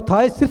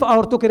 1/4 सिर्फ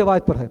औरतों की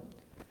रिवायत पर है।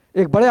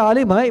 एक बड़े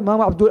आलिम हैं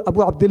इमाम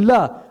अबू अब्दुल्ला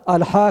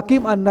अल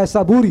हाकिम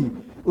अन-नैसाबूरी,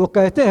 वो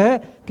कहते हैं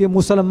कि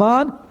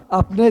मुसलमान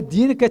अपने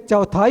दीन के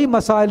 1/4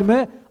 मसाइल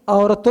में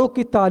औरतों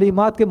की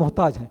तालीमात के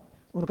मोहताज हैं,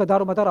 उनका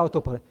दारो मदार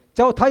औरतों पर है।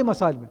 1/4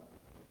 मसाइल में,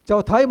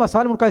 1/4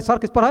 मसाइल में उनका इशार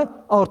किस पर है?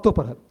 औरतों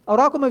पर है। और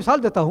आपको मैं मिसाल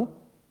देता हूँ,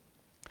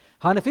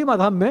 हनफी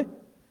मज़हब में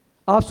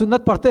आप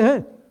सुन्नत पढ़ते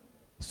हैं,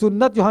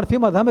 सुन्नत जो हनफी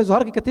मज़हब में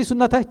ज़ोहर की कितनी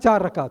सुन्नत है?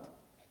 4 रकात।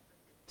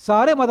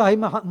 सारे मज़ाहिब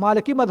में,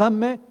 मालिकी मज़हब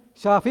में,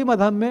 शाफ़ी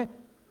मज़हब में,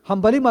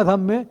 हम्बली मज़हब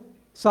में,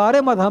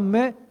 सारे मज़हब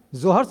में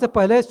ज़ोहर से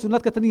पहले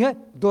सुन्नत कितनी है?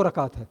 2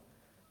 रकात है।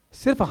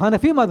 सिर्फ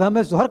हनफी मज़हब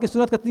में ज़ोहर की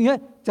सुन्नत कितनी है?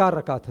 4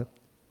 रकात है।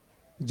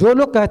 जो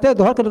लोग कहते हैं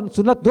ज़ोहर की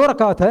सुन्नत 2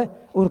 रकात है,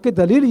 उनकी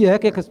दलील ये है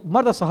कि एक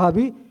मर्द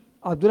सहाबी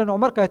अब्दुल्लाह बिन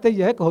उमर कहते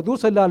ये है कि हुज़ूर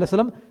सल्लल्लाहु अलैहि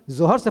वसल्लम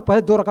ज़ोहर से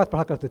पहले 2 रकात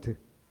पढ़ा करते थे।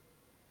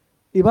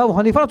 इमाम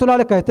हनीफा रहमतुल्लाह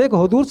अलैह कहते हैं कि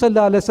हुज़ूर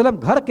सल्लल्लाहु अलैहि वसल्लम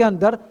घर के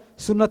अंदर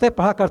सुन्नतें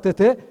पढ़ा करते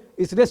थे,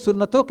 इसलिए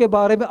सुन्नतों के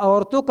बारे में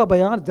औरतों का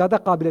बयान ज़्यादा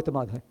काबिल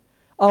एतमाद है।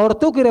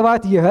 औरतों की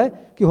रिवायत यह है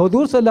कि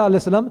हुज़ूर सल्लल्लाहु अलैहि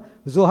वसल्लम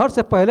ज़ोहर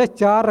से पहले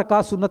 4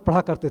 रकात सुन्नत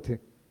पढ़ा करते थे।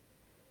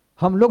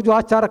 हम लोग जो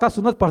आज 4 रकात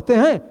सुन्नत पढ़ते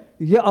हैं,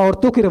 ये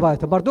औरतों की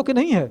रिवायत है, मर्दों की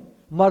नहीं है।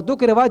 मर्दों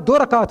की रिवायत 2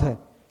 रकात है,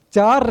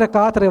 4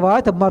 रकात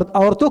रिवायत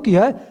औरतों की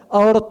है।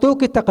 औरतों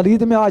की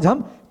तकलीद में आज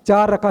हम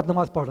 4 रकात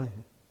नमाज पढ़ रहे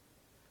हैं।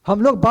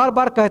 हम लोग बार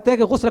बार कहते हैं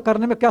कि गुस्ल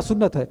करने में क्या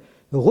सुन्नत है।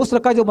 गुस्ल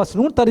का जो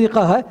मसनून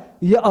तरीक़ा है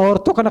ये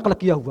औरतों का नकल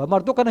किया हुआ,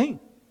 मर्दों का नहीं।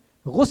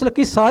 गुस्ल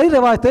की सारी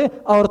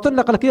रिवायतें औरतों ने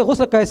नकल की है।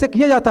 गुस्ल कैसे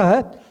किया जाता है,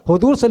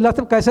 हुज़ूर सल्लल्लाहु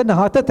अलैहि वसल्लम कैसे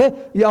नहाते थे,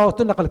 ये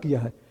औरतों ने नकल किया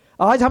है।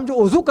 आज हम जो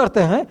वज़ू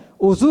करते हैं,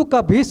 वज़ू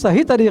का भी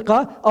सही तरीक़ा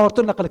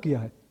औरतों ने नकल किया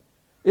है।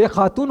 एक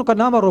खातून का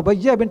नाम है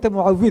रुबैया बिन्त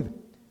मुअव्विद,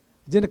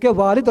 जिनके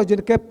वालिद और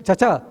जिनके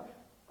चचा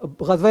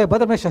ग़ज़वा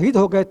बदर में शहीद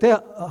हो गए थे,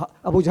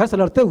 अबू जहल से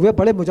लड़ते हुए,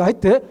 बड़े मुजाहिद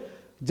थे।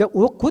 जब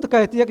वो खुद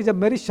कहती है कि जब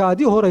मेरी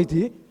शादी हो रही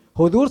थी,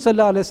 हुज़ूर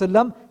सल्लल्लाहु अलैहि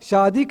वसल्लम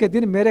शादी के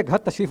दिन मेरे घर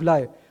तशरीफ़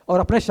लाए और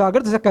अपने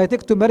शागिर्द से कहते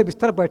कि तुम मेरे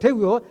बिस्तर बैठे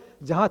हुए हो,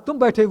 जहाँ तुम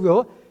बैठे हुए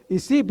हो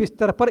इसी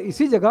बिस्तर पर,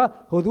 इसी जगह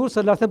हुज़ूर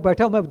सल्लल्लाहु अलैहि वसल्लम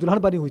बैठे हो, मैं दुल्हन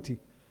बनी हुई थी।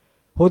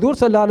 हुज़ूर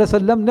सल्लल्लाहु अलैहि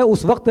वसल्लम ने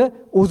उस वक्त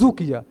वज़ू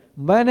किया,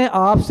 मैंने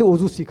आपसे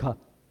वज़ू सीखा।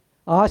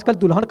 आजकल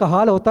दुल्हन का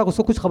हाल होता है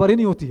उसको कुछ खबर ही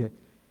नहीं होती है।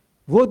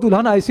 वो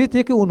दुल्हन ऐसी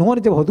थी कि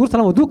उन्होंने जब हुज़ूर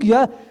सल्लल्लाहु अलैहि वसल्लम वज़ू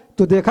किया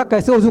तो देखा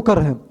कैसे वज़ू कर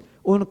रहे हैं।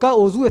 उनका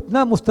वज़ू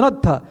इतना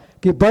मुस्तनद था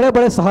कि बड़े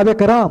बड़े सहाबे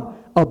कराम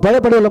और बड़े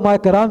बड़े उलमाए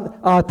कराम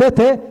आते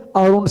थे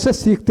और उनसे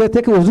सीखते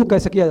थे कि वज़ू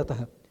कैसे किया जाता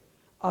है।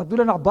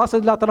 अब्दुल्लाह बिन अब्बास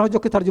रज़ियल्लाहु तआला जो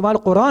कि तर्जुमान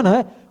कुरान है,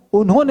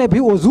 उन्होंने भी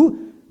वज़ू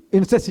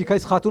इनसे सीखा,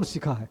 इस खातून से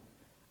सीखा है।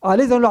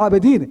 अली ज़ैनुल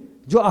आबिदीन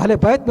जो अहले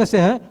बैत में से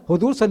हैं,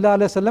 हुज़ूर सल्लल्लाहु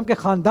अलैहि वसल्लम के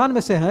ख़ानदान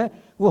में से हैं,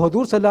 वो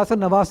हुज़ूर सल्लल्लाहु अलैहि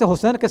वसल्लम नवासे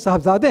हुसैन के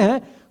साहबजादे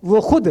हैं। वो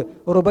खुद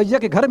रुबैया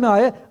के घर में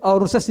आए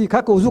और उनसे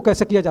सीखा कि वज़ू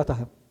कैसे किया जाता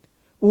है।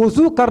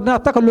 वज़ू करना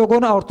तक लोगों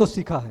ने औरतों से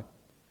सीखा है,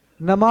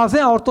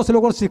 नमाजें औरतों से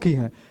लोगों ने सीखी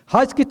हैं।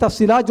 हज की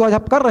तफसीलात जो आज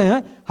आप कर रहे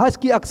हैं, हज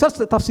की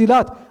अक्सर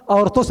तफसीलात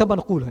औरतों से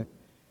मनक़ूल है।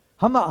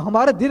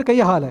 हमारे दिन का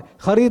ये हाल है,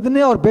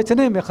 ख़रीदने और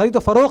बेचने में, ख़रीद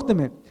और फ़रोख्त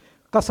में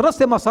कसरत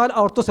से मसाइल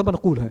औरतों से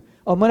मनक़ूल है।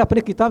 और मैंने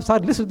अपनी किताब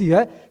सारी लिस्ट दी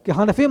है कि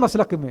हनफी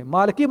मसलक में,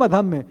 मालिकी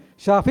मज़हब में,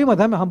 शाफ़ी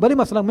मज़हब में, हम्बली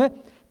मसलक में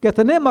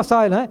कितने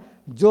मसाइल हैं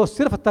जो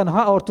सिर्फ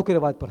तन्हा औरतों की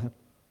रिवायत पर हैं।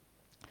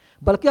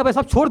 बल्कि अब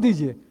ऐसा छोड़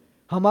दीजिए,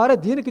 हमारे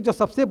दीन की जो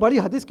सबसे बड़ी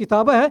हदीस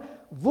किताबें हैं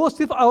वो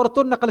सिर्फ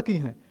औरतों ने नकल की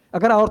हैं।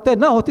 अगर औरतें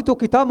ना होती तो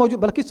किताब मौजूद,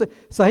 बल्कि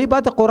सही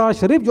बात है, कुरान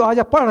शरीफ जो आज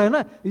आप पढ़ रहे हैं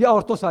ना, ये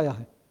औरतों से आया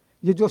है।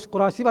 ये जो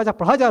कुरान शरीफ आज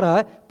पढ़ा जा रहा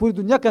है पूरी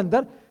दुनिया के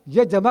अंदर,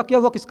 ये जमा किया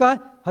हुआ किसका है?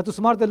 हज़रत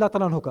उस्मान रज़ियल्लाहु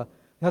तआला अन्हु का।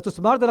 हज़रत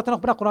उस्मान रज़ियल्लाहु तआला अन्हु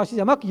अपना कुरान शरीफ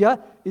जमा किया,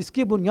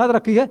 इसकी बुनियाद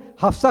रखी है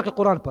हफ्सा के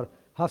कुरान पर।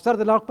 हफ्सा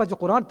रज़ियल्लाहु अन्हा का जो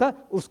कुरान था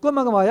उसको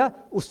मंगवाया,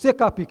 उससे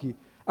कापी की।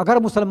 अगर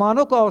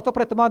मुसलमानों को औरतों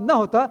पर एतमाद ना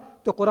होता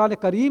तो कुरान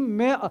करीम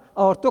में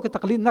औरतों की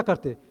तकलीद न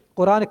करते।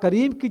 कुरान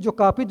करीम की जो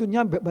कापी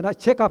दुनिया में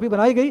 6 कापी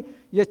बनाई गई,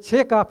 ये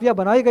 6 कापियाँ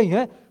बनाई गई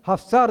हैं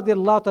हफ्सा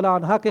रज़ियल्लाहु तआला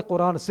अन्हा के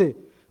कुरान से।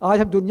 आज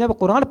हम दुनिया में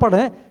कुरान पढ़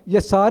रहे हैं,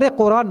 ये सारे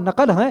कुरान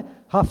नकल हैं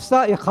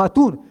हफ्सा एक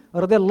खातून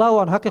रज़ियल्लाहु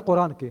अन्हा के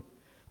कुरान के।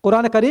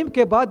 कुरान करीम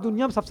के बाद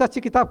दुनिया में सबसे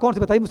अच्छी किताब कौन सी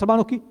बताइए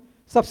मुसलमानों की?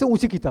 सबसे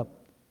ऊंची किताब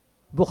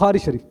बुखारी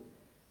शरीफ।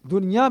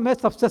 दुनिया में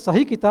सबसे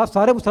सही किताब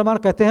सारे मुसलमान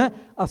कहते हैं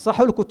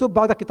असहुल कुतुब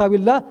बाद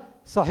किताबिल्लाह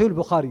सहीहुल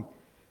बुखारी।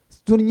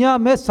 दुनिया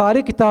में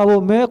सारी किताबों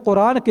में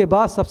कुरान के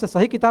बाद सबसे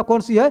सही किताब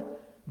कौन सी है?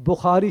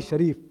 बुखारी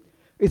शरीफ।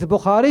 इस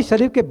बुखारी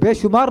शरीफ के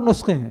बेशुमार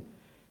नुस्खे हैं।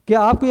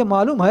 क्या आपको ये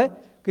मालूम है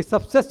कि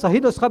सबसे सही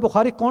नुस्खा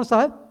बुखारी कौन सा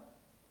है?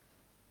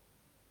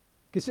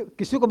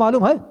 किसी को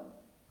मालूम है?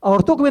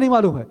 औरतों को भी नहीं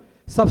मालूम है।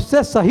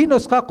 सबसे सही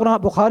नुस्खा कुरान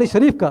बुखारी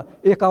शरीफ का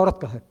एक औरत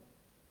का है,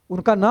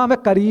 उनका नाम है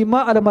करीमा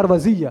अल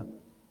मरवज़िया,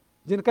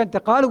 जिनका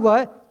इंतकाल हुआ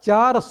है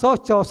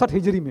 464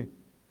 हिजरी में।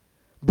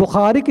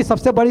 बुखारी की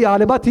सबसे बड़ी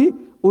आलिमा थी।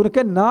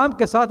 उनके नाम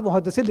के साथ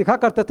मुहद्दिसीन लिखा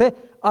करते थे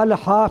अल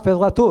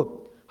हाफिज़तु।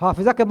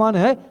 हाफिज़ा के माने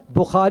है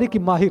बुखारी की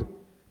माहिर।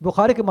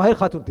 बुखारी की माहिर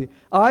खातून थी।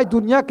 आज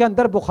दुनिया के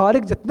अंदर बुखारी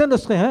के जितने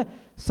नुस्खे हैं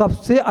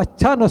सबसे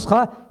अच्छा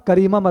नुस्खा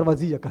करीमा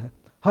मरवज़िया का है।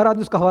 हर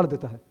आदमी उसका हवाला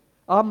देता है।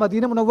 आप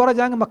मदीना मुनव्वरा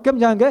जाएंगे, मक्के में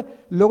जाएंगे,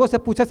 लोगों से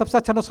पूछे सबसे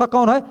अच्छा नुस्खा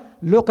कौन है,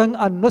 लोग कहेंगे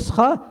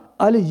अन-नुस्खा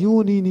अल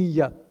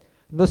यूनीनिया।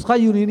 नुस्खा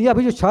यूनीनिया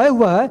भी जो शाये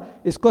हुआ है,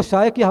 इसको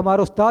शाये किया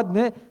हमारे उस्ताद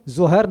ने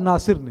ज़ुहैर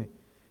नासिर ने।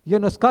 یہ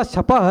نسخہ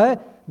چھپا ہے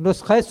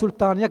نسخہ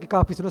سلطانیہ کی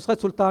کاپی سے. نسخہ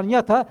سلطانیہ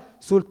تھا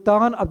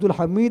سلطان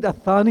عبدالحمید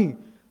الثانی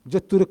جو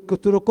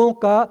ترکوں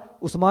کا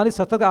عثمانی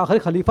سلطنت کا آخری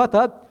خلیفہ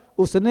تھا.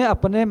 اس نے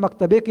اپنے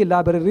مکتبے کی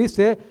لائبریری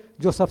سے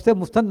جو سب سے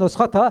مستند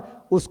نسخہ تھا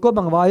اس کو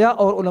منگوایا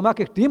اور علماء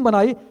کی ایک ٹیم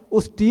بنائی.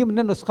 اس ٹیم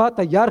نے نسخہ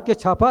تیار کے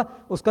چھاپا.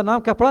 اس کا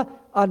نام کیا پڑا؟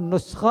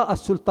 النسخہ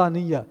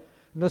السلطانیہ.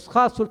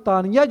 نسخہ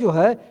سلطانیہ جو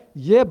ہے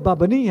یہ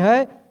مبنی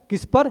ہے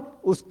کس پر؟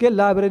 اس کے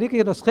لائبریری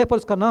کے نسخے پر.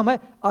 اس کا نام ہے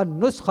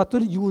النسخۃ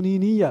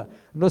الیونینیہ.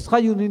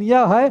 نسخہ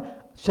یونینیہ ہے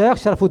شیخ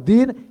شرف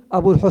الدین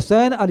ابو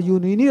الحسین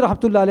الیونینی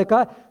رحمۃ اللہ علیہ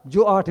کا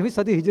جو 8ویں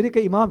صدی ہجری کے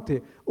امام تھے.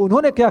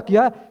 انہوں نے کیا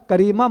کیا؟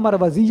 کریمہ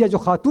مروزیہ جو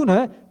خاتون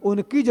ہیں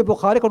ان کی جو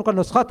بخاری کا ان کا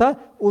نسخہ تھا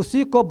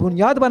اسی کو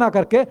بنیاد بنا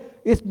کر کے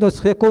اس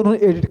نسخے کو انہوں نے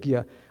ایڈٹ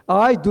کیا.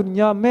 آج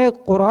دنیا میں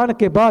قرآن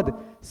کے بعد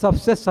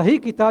سب سے صحیح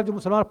کتاب جو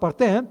مسلمان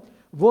پڑھتے ہیں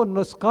وہ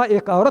نسخہ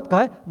ایک عورت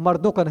کا ہے،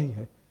 مردوں کا نہیں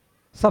ہے.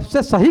 سب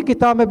سے صحیح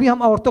کتاب میں بھی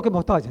ہم عورتوں کے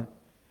محتاج ہیں.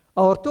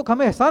 عورتوں کو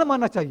ہمیں احسان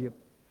ماننا چاہیے.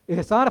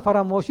 احسان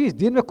فراموشی اس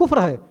دین میں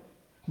کفر ہے.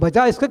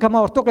 بجائے اس کے کہ ہم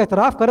عورتوں کا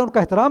اعتراف کریں، ان کا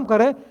احترام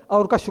کریں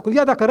اور ان کا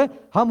شکریہ ادا کریں،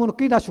 ہم ان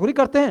کی ناشکری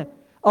کرتے ہیں.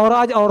 اور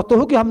آج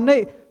عورتوں کی ہم نے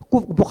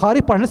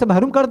بخاری پڑھنے سے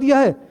محروم کر دیا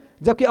ہے،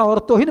 جبکہ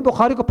عورتوں ہی نے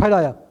بخاری کو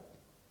پھیلایا.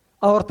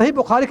 عورتیں ہی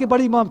بخاری کی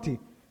بڑی امام تھی.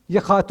 یہ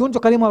خاتون جو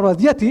کریمہ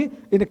مروزیہ تھی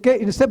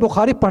ان سے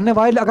بخاری پڑھنے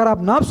والے اگر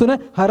آپ نام سنیں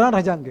حیران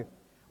رہ جائیں گے.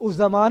 اس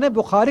زمانے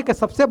بخاری کے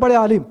سب سے بڑے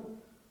عالم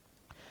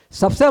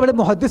سب سے بڑے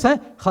محدث ہیں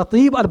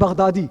خطیب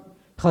البغدادی.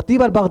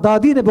 خطیب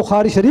البغدادی نے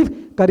بخاری شریف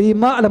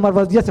کریمہ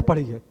المروزیہ سے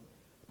پڑھی ہے.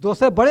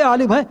 دوسرے بڑے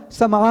عالم ہیں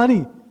سمعانی،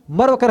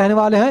 مرو کے رہنے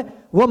والے ہیں.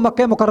 وہ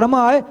مکہ مکرمہ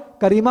آئے،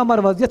 کریمہ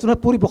مروزیہ سے انہوں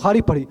نے پوری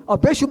بخاری پڑھی. اور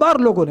بے شمار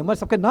لوگوں نے، میں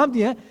سب کے نام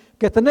دیے ہیں،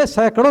 کتنے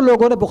سینکڑوں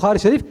لوگوں نے بخاری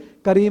شریف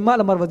کریمہ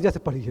المروزیہ سے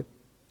پڑھی ہے.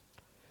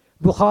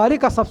 بخاری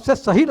کا سب سے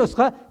صحیح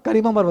نسخہ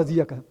کریمہ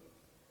مروزیہ کا ہے.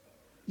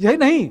 یہی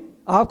نہیں،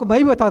 آپ کو میں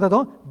بھی بتا دیتا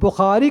ہوں،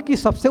 بخاری کی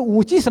سب سے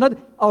اونچی سند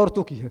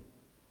عورتوں کی ہے.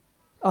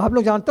 آپ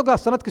لوگ جانتے ہو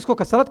کہ سند کس کو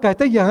سند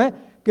کہتے یہ ہیں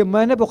کہ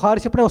میں نے بخاری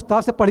سے اپنے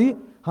استاد سے پڑھی،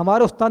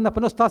 ہمارے استاد نے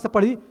اپنے استاد سے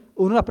پڑھی،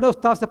 انہوں نے اپنے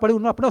استاد سے پڑھی،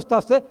 انہوں نے اپنے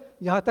استاد سے،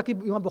 یہاں تک کہ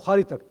امام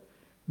بخاری تک.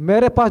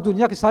 میرے پاس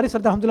دنیا کی ساری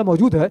سند الحمدللہ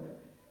موجود ہے.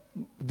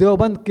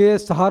 دیوبند کے،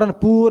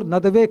 سہارنپور،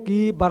 ندوے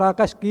کی،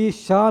 مراکش کی،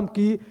 شام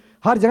کی،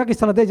 ہر جگہ کی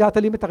سندیں جات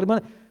علی میں تقریباً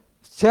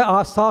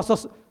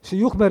 600-700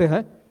 شیوخ میرے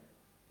ہیں.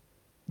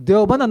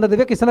 دیوبند اور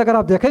ندوے کی سند اگر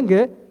آپ دیکھیں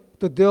گے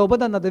تو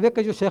دیوبند اور ندوے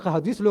کے جو شیخ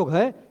حدیث لوگ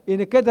ہیں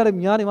ان کے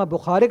درمیان امام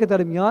بخاری کے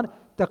درمیان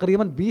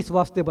تقریباً 20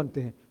 واسطے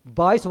بنتے ہیں،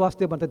 22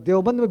 واسطے بنتے ہیں.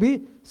 دیوبند میں بھی،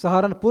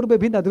 سہارنپور میں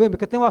بھی، ندوے میں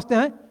کتنے واسطے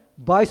ہیں؟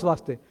 22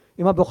 واسطے.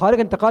 امام بخاری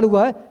کا انتقال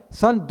ہوا ہے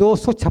سن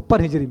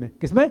 256 ہجری میں.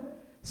 کس میں؟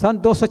 سن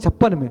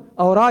 256 میں.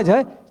 اور آج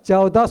ہے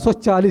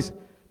 1440.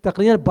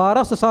 تقریباً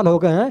 1200 سال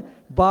ہو گئے ہیں.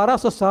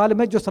 1200 سال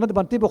میں جو سند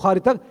بنتی بخاری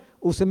تک،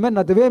 اس میں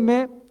ندوے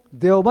میں،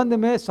 دیوبند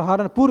میں،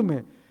 سہارنپور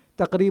میں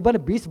تقریباً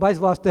 20-22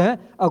 واسطے ہیں.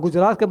 اور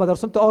گجرات کے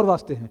مدرسوں میں تو اور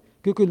واسطے ہیں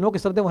کیونکہ ان لوگوں کی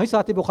سندیں وہیں سے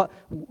آتی،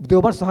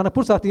 دیوبند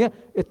سہارنپور سے آتی ہیں.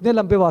 اتنے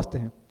لمبے واسطے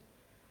ہیں.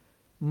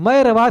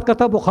 میں روایت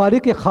کرتا ہوں بخاری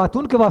کے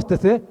خاتون کے واسطے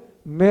سے.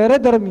 میرے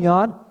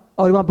درمیان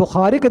اور امام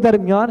بخاری کے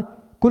درمیان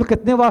کل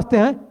کتنے واسطے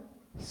ہیں؟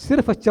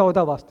 صرف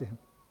 14 واسطے ہیں.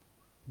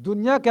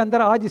 دنیا کے اندر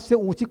آج اس سے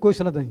اونچی کوئی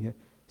سند نہیں ہے.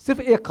 صرف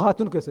ایک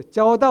خاتون کے سے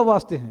 14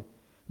 واسطے ہیں.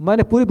 میں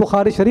نے پوری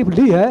بخاری شریف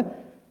لی ہے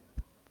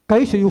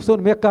کئی شیوخ سے.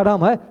 ان میں ایک کا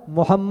نام ہے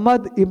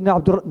محمد ابن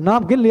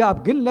نام گن لیا،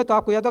 آپ گن لیں تو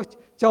آپ کو یاد ہے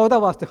 14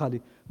 واسطے خالی.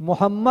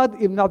 محمد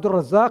ابن عبد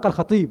الرزاق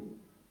الخطیب.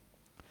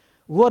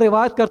 وہ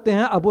روایت کرتے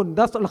ہیں ابو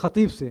النصر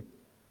الخطیب سے.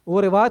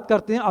 وہ روایت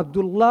کرتے ہیں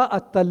عبداللہ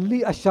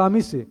التلی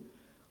الشامی سے.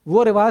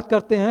 وہ روایت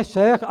کرتے ہیں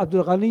شیخ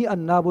عبدالغنی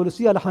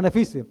النابلسی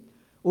الحنفی سے.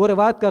 وہ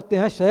روایت کرتے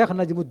ہیں شیخ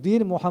نجم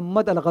الدین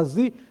محمد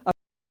الغزی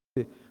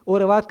سے. وہ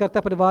روایت کرتے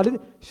ہیں اپنے والد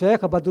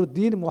شیخ بدر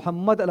الدین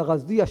محمد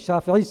الغزی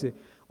الشافعی سے.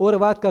 وہ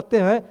روایت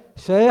کرتے ہیں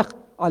شیخ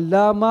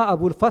علامہ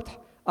ابو الفتح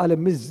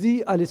المزی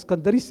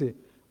الاسکندری سے.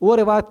 وہ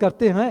روایت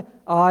کرتے ہیں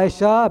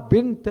عائشہ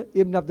بنت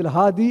ابن عبد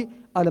الہادی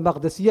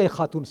المقدسیہ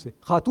خاتون سے.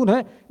 خاتون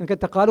ہیں، ان کے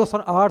انتقال ہوا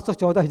سن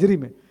 814 ہجری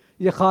میں.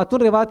 یہ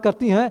خاتون روایت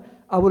کرتی ہیں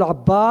ابو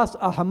العباس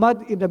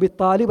احمد ابن ابی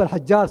طالب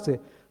الحجار سے.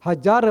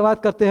 حجار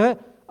روایت کرتے ہیں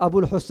ابو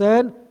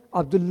الحسین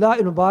عبداللہ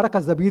ابن مبارک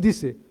الزبیدی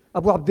سے.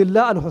 ابو عبداللہ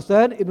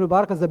الحسین ابن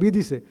مبارک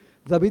الزبیدی سے.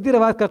 زبیدی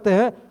روایت کرتے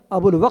ہیں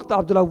ابو الوقت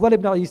عبدالاول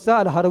ابن عیسیٰ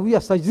الحروی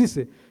السجزی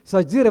سے.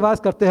 سجزی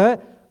روایت کرتے ہیں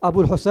ابو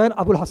الحسین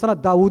ابو الحسن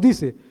الداودی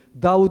سے.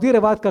 داودی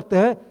روایت کرتے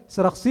ہیں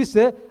سرخسی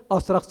سے.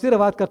 اور سرخسی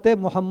روایت کرتے ہیں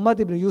محمد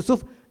ابن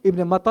یوسف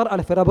ابن مطر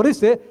الفرابری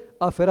سے.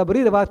 اور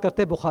فرابری روایت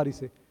کرتے ہیں بخاری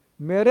سے.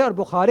 میرے اور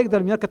بخاری کے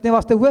درمیان کتنے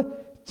واسطے ہوئے؟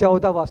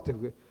 14 واسطے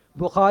ہوئے.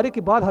 بخاری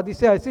کی بعد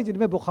حدیثیں ایسی جن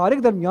میں بخاری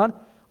کے درمیان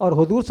اور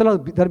حضور صلی اللہ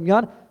علیہ وسلم کے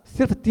درمیان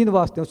صرف 3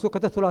 واسطے ہیں، اس کو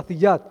کہتے ہیں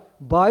ثلاثیات.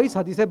 22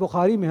 حدیثیں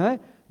بخاری میں ہیں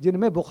جن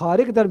میں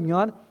بخاری کے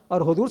درمیان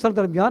اور حضور صلی اللہ علیہ وسلم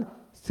کے درمیان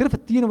صرف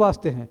 3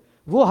 واسطے ہیں.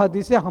 وہ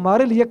حدیثیں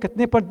ہمارے لیے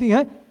کتنے پڑتی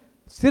ہیں؟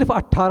 صرف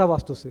 18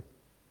 واسطوں سے.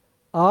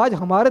 آج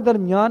ہمارے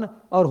درمیان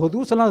اور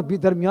حضور صلی اللہ علیہ وسلم کے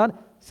درمیان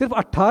صرف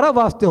 18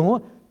 واسطے ہوں،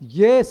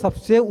 یہ سب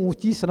سے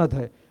اونچی سند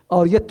ہے.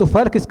 اور یہ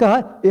طفیل کس کا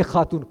ہے؟ ایک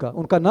خاتون کا.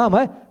 ان کا نام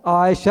ہے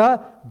عائشہ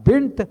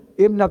بنت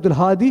ابن عبد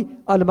الہادی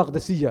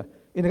المقدسیہ.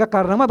 ان کا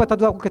کارنامہ بتا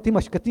دو آپ کو،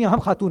 کتنی اہم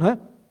خاتون ہیں.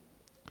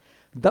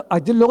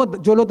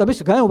 جو لوگ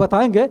دمشق گئے وہ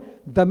بتائیں گے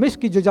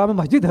دمشق کی جو جامع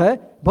مسجد ہے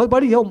بہت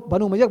بڑی ہے،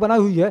 بنو امیہ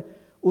بنائی ہوئی ہے،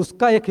 اس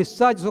کا ایک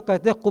حصہ جس کو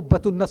کہتے ہیں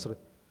قبۃ النصر،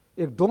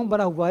 ایک ڈوم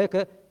بنا ہوا ہے، ایک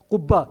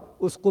قبہ،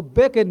 اس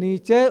قبے کے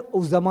نیچے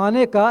اس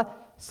زمانے کا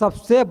سب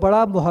سے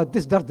بڑا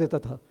محدث درس دیتا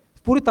تھا.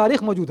 پوری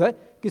تاریخ موجود ہے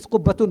کہ اس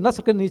قبۃ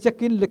النصر کے نیچے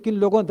کن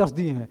لوگوں نے درس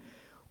دیے ہیں.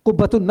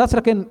 قبۃ النصر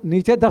کے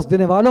نیچے درس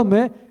دینے والوں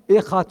میں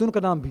ایک خاتون کا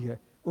نام بھی ہے،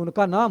 ان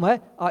کا نام ہے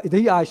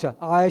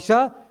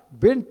عائشہ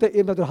بنت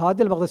ابن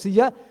عبدالہادی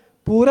المقدسیہ.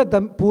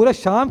 پورے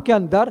شام کے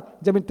اندر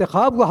جب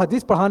انتخاب ہوا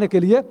حدیث پڑھانے کے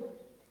لیے،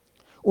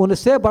 ان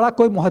سے بڑا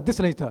کوئی محدث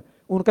نہیں تھا.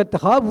 ان کا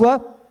انتخاب ہوا،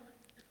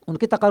 ان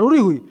کی تقرری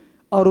ہوئی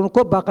اور ان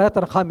کو باقاعدہ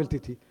تنخواہ ملتی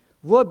تھی.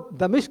 وہ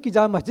دمشق کی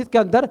جامع مسجد کے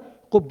اندر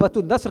قبۃ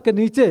النصر کے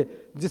نیچے،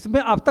 جس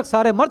میں اب تک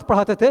سارے مرد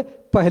پڑھاتے تھے،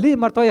 پہلی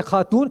مرتبہ ایک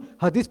خاتون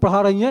حدیث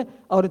پڑھا رہی ہیں.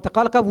 اور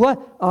انتقال کب ہوا؟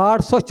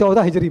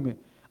 814 ہجری میں.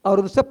 اور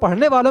ان سے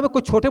پڑھنے والوں میں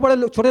کوئی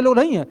چھوٹے لوگ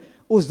نہیں ہیں.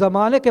 اس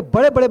زمانے کے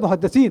بڑے بڑے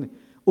محدثین،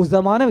 اس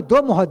زمانے میں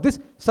 2 محدث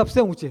سب سے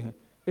اونچے ہیں.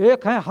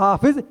 ایک ہیں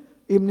حافظ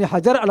ابن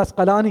حجر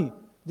العسقلانی،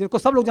 جن کو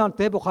سب لوگ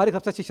جانتے ہیں، بخاری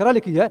سب سے اچھی شرح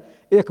لکھی ہے،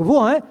 ایک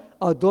وہ ہیں،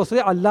 اور دوسرے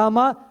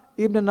علامہ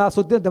ابن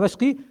ناصر الدین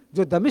دمشقی،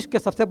 جو دمشق کے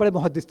سب سے بڑے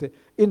محدث تھے.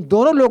 ان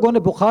دونوں لوگوں نے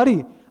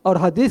بخاری اور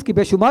حدیث کی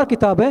بے شمار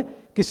کتابیں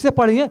کس سے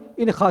پڑھی ہیں؟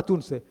 ان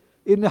خاتون سے.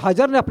 ابن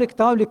حجر نے اپنی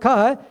کتاب لکھا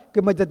ہے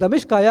کہ میں جب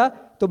دمشق آیا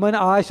تو میں نے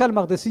عائشہ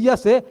المقدسیہ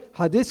سے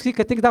حدیث کی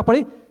کتنی کتاب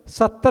پڑھی؟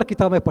 70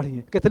 کتابیں پڑھی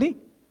ہیں. کتنی؟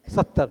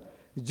 70.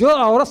 جو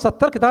عورت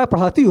 70 کتابیں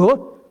پڑھاتی ہو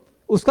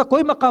اس کا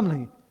کوئی مقام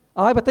نہیں.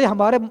 آج بتائیے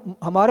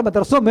ہمارے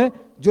مدرسوں میں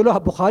جو لوگ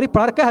بخاری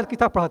پڑھا رہے ہیں،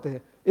 کتاب پڑھاتے ہیں،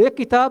 1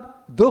 کتاب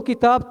 2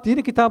 کتاب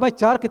 3 کتابیں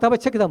 4 کتابیں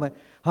 6 کتابیں.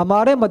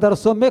 ہمارے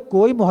مدرسوں میں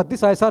کوئی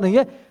محدث ایسا نہیں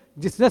ہے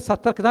جس نے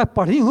 70 کتابیں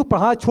پڑھی ہوں،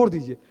 پڑھا چھوڑ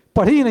دیجئے،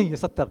 پڑھی ہی نہیں ہے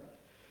 70.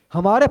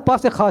 ہمارے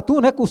پاس ایک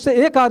خاتون ہے کہ اس سے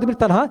ایک آدمی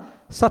تنہا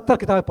 70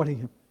 کتابیں پڑھی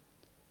ہیں.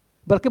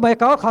 بلکہ میں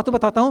ایک اور خاتون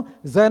بتاتا ہوں،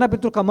 زینب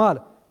بنت الکمال،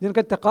 جن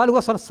کا انتقال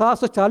ہوا سن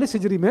 740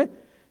 ہجری میں،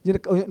 جن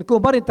کی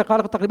عمر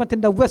انتقال کو تقریباً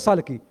 90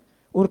 سال کی.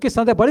 ان کی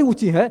سندیں بڑی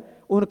اونچی ہیں.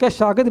 ان کے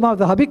شاگرد امام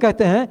ذہبی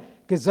کہتے ہیں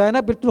کہ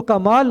زینب بنت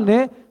الکمال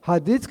نے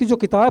حدیث کی جو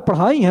کتابیں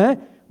پڑھائی ہیں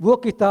وہ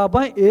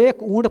کتابیں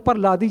ایک اونٹ پر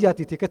لادی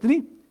جاتی تھی. کتنی؟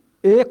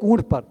 ایک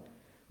اونٹ پر.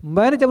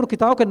 میں نے جب ان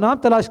کتابوں کے نام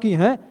تلاش کیے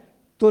ہیں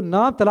تو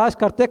نام تلاش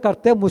کرتے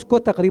کرتے مجھ کو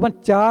تقریباً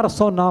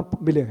 400 نام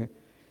ملے ہیں.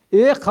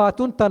 ایک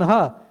خاتون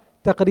تنہا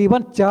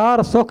تقریباً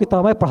 400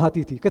 کتابیں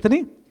پڑھاتی تھی.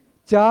 کتنی؟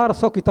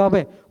 400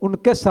 کتابیں. ان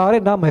کے سارے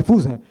نام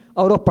محفوظ ہیں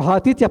اور وہ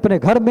پڑھاتی تھی اپنے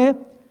گھر میں،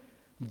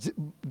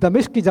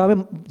 دمشق کی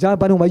جامع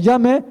بنو امیہ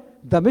میں،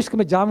 دمشق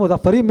میں جامع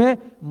مظفری میں،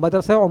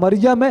 مدرسہ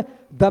عمریہ میں.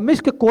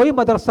 دمشق کوئی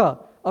مدرسہ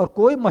اور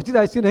کوئی مسجد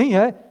ایسی نہیں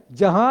ہے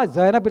جہاں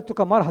زینب بنت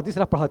الکمال حدیث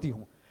نہ پڑھاتی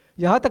ہوں.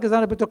 یہاں تک کہ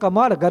زینب بنت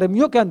الکمال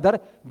گرمیوں کے اندر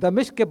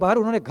دمشق کے باہر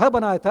انہوں نے گھر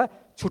بنایا تھا،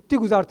 چھٹی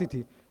گزارتی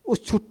تھی.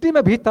 اس چھٹی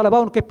میں بھی طلبہ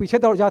ان کے پیچھے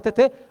دوڑ جاتے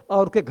تھے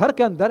اور ان کے گھر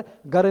کے اندر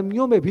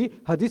گرمیوں میں بھی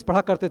حدیث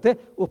پڑھا کرتے تھے.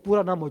 وہ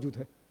پورا نام موجود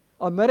ہے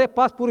اور میرے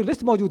پاس پوری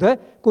لسٹ موجود ہے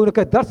کہ ان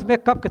کے درس میں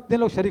کب کتنے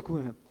لوگ شریک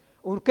ہوئے ہیں.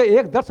 ان کے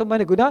ایک درس میں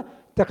نے گنا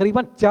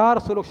تقریباً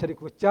 400 لوگ شریک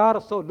ہوئے.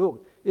 400 لوگ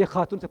ایک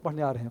خاتون سے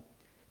پڑھنے آ رہے ہیں.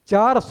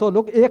 400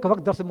 لوگ ایک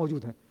وقت درس میں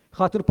موجود ہیں،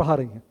 خاتون پڑھا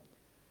رہی ہیں.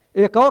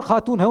 ایک اور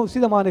خاتون ہے اسی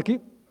زمانے کی،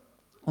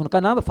 ان کا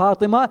نام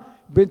فاطمہ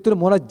بنت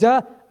المنجہ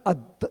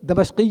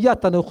دمشقیہ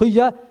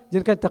تنوخیہ،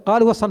 جن کا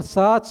انتقال ہوا سن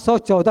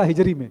 714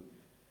 ہجری میں.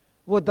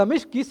 وہ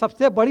دمشق کی سب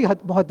سے بڑی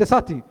محدثہ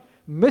تھی.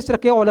 مصر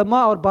کے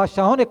علماء اور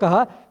بادشاہوں نے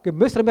کہا کہ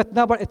مصر میں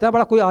اتنا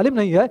بڑا کوئی عالم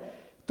نہیں ہے،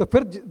 تو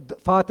پھر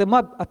فاطمہ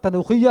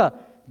تنوخیہ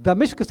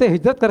دمشق سے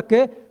ہجرت کر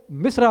کے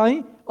مصر آئیں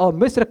اور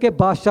مصر کے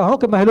بادشاہوں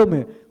کے محلوں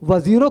میں،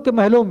 وزیروں کے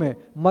محلوں میں،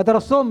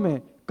 مدرسوں میں،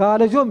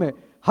 کالجوں میں،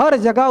 ہر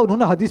جگہ انہوں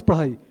نے حدیث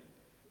پڑھائی.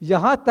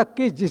 یہاں تک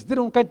کہ جس دن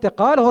ان کا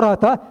انتقال ہو رہا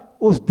تھا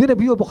اس دن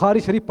بھی وہ بخاری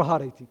شریف پڑھا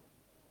رہی تھی.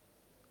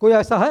 کوئی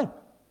ایسا ہے؟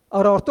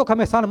 اور عورتوں کا ہم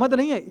احسان مند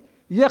نہیں ہے.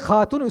 یہ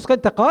خاتون اس کا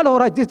انتقال ہو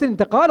رہا ہے، جس دن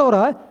انتقال ہو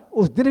رہا ہے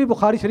اس دن بھی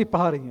بخاری شریف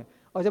پڑھا رہی ہیں.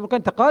 اور جب ان کا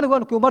انتقال ہوا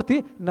ان کی عمر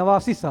تھی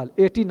 89 سال،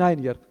 89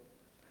 ایئر.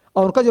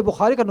 اور ان کا جو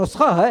بخاری کا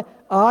نسخہ ہے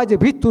آج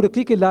بھی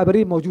ترکی کی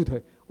لائبریری موجود ہے.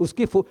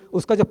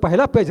 اس کا جو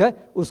پہلا پیج ہے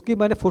اس کی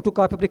میں نے فوٹو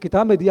کاپی اپنی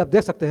کتاب میں دی، آپ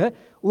دیکھ سکتے ہیں.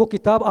 وہ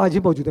کتاب آج ہی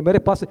موجود ہے میرے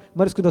پاس. میں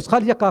نے اس کی نسخہ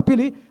لیا، کاپی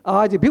لی،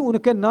 آج بھی ان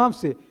کے نام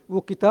سے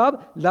وہ کتاب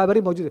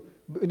لائبریری موجود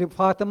ہے.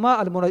 فاطمہ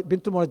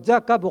بنت المنجہ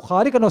کا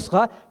بخاری کا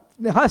نسخہ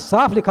یہاں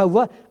صاف لکھا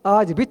ہوا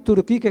آج بھی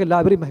ترکی کے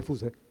لائبریری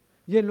محفوظ ہے.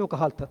 یہ ان لوگوں کا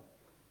حال تھا.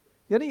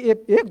 یعنی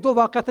ایک دو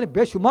واقعات ہیں،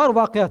 بے شمار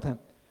واقعات ہیں.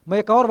 میں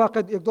ایک اور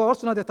واقعہ ایک دو اور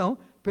سنا دیتا ہوں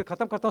پھر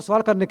ختم کرتا ہوں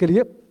سوال کرنے کے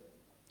لیے.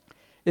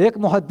 ایک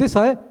محدث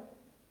ہے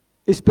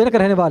اسپین کے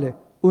رہنے والے،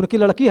 ان کی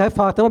لڑکی ہے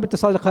فاطمہ بنت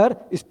سعد الخیر،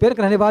 اسپین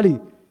کے رہنے والی.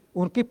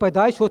 ان کی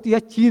پیدائش ہوتی ہے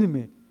چین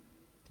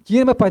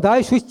میں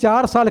پیدائش ہوئی،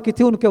 4 سال کی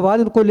تھی. ان کے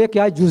والد ان کو لے کے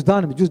آئے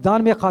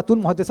جزدان میں ایک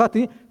خاتون محدثہ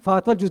تھی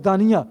فاطمہ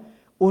الجزدانیہ.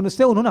 ان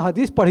سے انہوں نے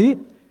حدیث پڑھی.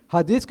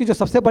 حدیث کی جو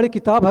سب سے بڑی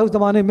کتاب ہے اس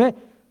زمانے میں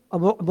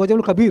معجم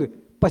الکبیر،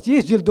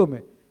 25 جلدوں میں.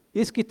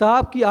 اس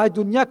کتاب کی آج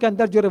دنیا کے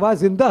اندر جو روایت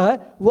زندہ ہے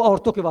وہ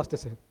عورتوں کے واسطے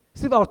سے ہے،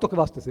 صرف عورتوں کے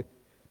واسطے سے.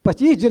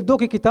 25 جلدوں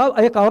کی کتاب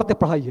ایک عورت نے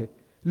پڑھائی ہے.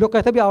 لوگ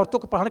کہتے ہیں بھی عورتوں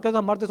کو پڑھانے کے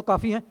مرد تو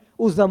کافی ہیں.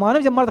 اس زمانے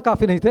میں جب مرد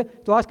کافی نہیں تھے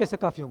تو آج کیسے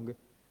کافی ہوں گے؟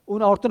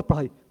 ان عورتوں نے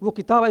پڑھائی، وہ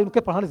کتاب ان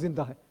کے پڑھانے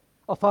زندہ ہے.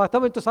 اور فاطمہ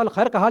بنت سعد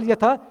الخیر کا حال یہ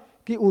تھا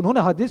کہ انہوں نے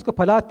حدیث کو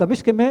پھیلایا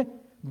دمشق میں،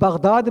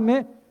 بغداد میں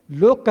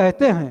لوگ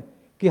کہتے ہیں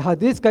کہ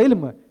حدیث کا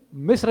علم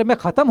مصر میں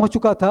ختم ہو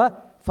چکا تھا.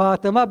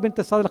 فاطمہ بنت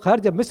سعد الخیر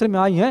جب مصر میں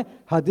آئی ہیں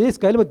حدیث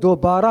کا علم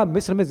دوبارہ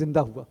مصر میں زندہ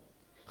ہوا,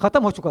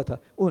 ختم ہو چکا تھا.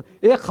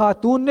 ایک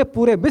خاتون نے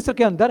پورے مصر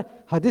کے اندر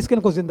حدیث کے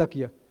علم کو زندہ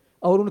کیا,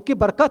 اور ان کی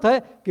برکت ہے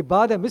کہ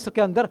بعد مصر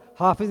کے اندر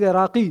حافظ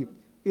عراقی,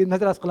 ابن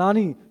حجر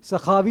عسقلانی,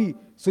 سخاوی,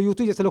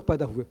 سیوطی جیسے لوگ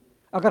پیدا ہوئے.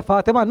 اگر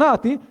فاطمہ نہ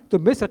آتی تو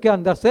مصر کے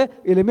اندر سے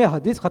علم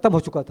حدیث ختم ہو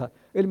چکا تھا.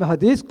 علم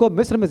حدیث کو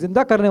مصر میں زندہ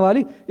کرنے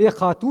والی ایک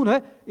خاتون ہے,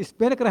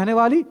 اسپین کے رہنے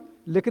والی,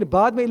 لیکن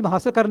بعد میں علم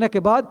حاصل کرنے کے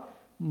بعد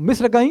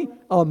مصر گئیں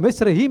اور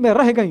مصر ہی میں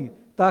رہ گئیں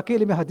تاکہ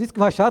علم حدیث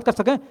کی اشاعت کر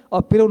سکیں,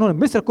 اور پھر انہوں نے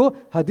مصر کو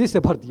حدیث سے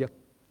بھر دیا.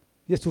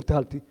 یہ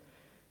صورتحال تھی.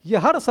 یہ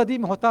ہر صدی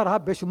میں ہوتا رہا.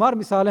 بے شمار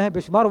مثالیں ہیں, بے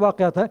شمار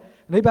واقعات ہیں,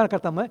 نہیں بیان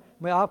کرتا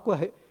میں آپ کو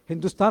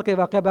ہندوستان کے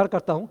واقعہ بیان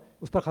کرتا ہوں,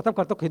 اس پر ختم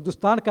کرتا ہوں کہ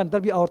ہندوستان کے اندر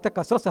بھی عورتیں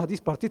کثرت سے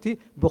حدیث پڑھتی تھی,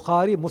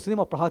 بخاری مسلم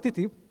اور پڑھاتی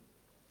تھی.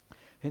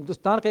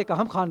 ہندوستان کا ایک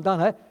اہم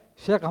خاندان ہے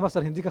شیخ احمد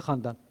سرہندی کا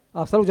خاندان,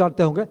 آپ سب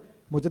جانتے ہوں گے,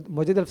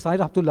 مجد الفسانی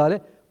رحمۃ اللہ علیہ.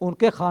 ان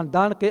کے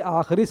خاندان کے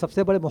آخری سب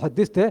سے بڑے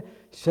محدث تھے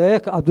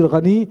شیخ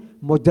عبدالغنی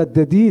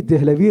مجددی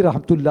دہلوی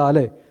رحمۃ اللہ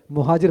علیہ,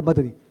 مہاجر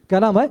مدنی. کیا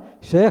نام ہے؟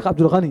 شیخ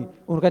عبدالغنی.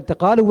 ان کا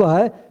انتقال ہوا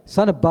ہے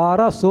سن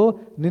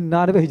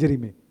 1299 ہجری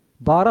میں.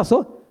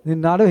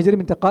 1299 ہجری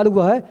میں انتقال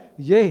ہوا ہے.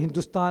 یہ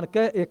ہندوستان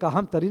کے ایک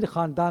اہم ترین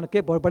خاندان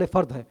کے بہت بڑے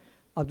فرد ہیں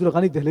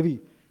عبدالغنی دہلوی.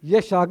 یہ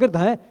شاگرد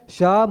ہیں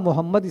شاہ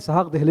محمد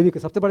اسحاق دہلوی کے.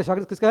 سب سے بڑے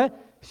شاگرد کس کا ہے؟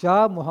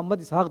 شاہ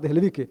محمد اسحاق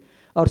دہلوی کے.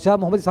 اور شاہ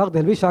محمد اسحاق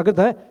دہلوی شاگرد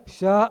ہیں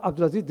شاہ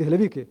عبدالعزیز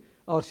دہلوی کے,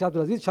 اور شاہ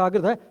عبدالعزیز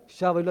شاگرد ہیں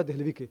شاہ ولی اللہ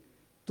دہلوی کے.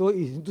 تو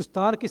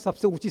ہندوستان کی سب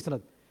سے اونچی سند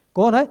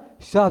کون ہے؟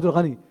 شاہ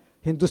عبدالغنی.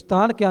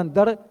 ہندوستان کے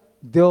اندر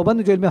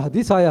دیوبند جو علم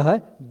حدیث آیا ہے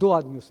دو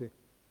آدمیوں سے,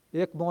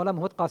 ایک مولانا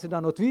محمد قاسم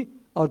نانوتوی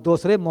اور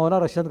دوسرے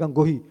مولانا رشید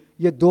گنگوہی.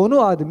 یہ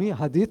دونوں آدمی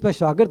حدیث میں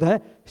شاگرد ہیں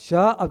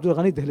شاہ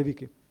عبدالغنی دہلوی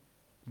کے.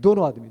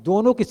 دونوں آدمی,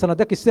 دونوں کی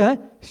سندیں کس سے ہیں؟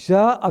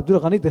 شاہ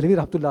عبدالغنی دہلوی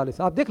رحمۃ اللہ علیہ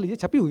سے. آپ دیکھ لیجیے,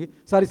 چھپی ہوئی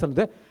ساری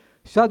سندیں.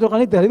 شاہ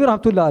عبدالغنی دہلوی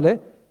رحمۃ اللہ علیہ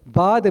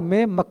بعد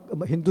میں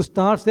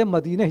ہندوستان سے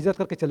مدینہ ہجرت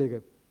کر کے چلے گئے.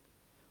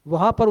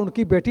 وہاں پر ان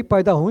کی بیٹی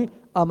پیدا ہوئی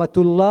امۃ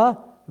اللہ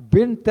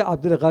بنت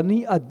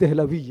عبدالغنی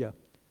الدہلویہ.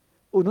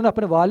 انہوں نے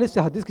اپنے والد سے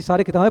حدیث کی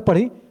ساری کتابیں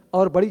پڑھی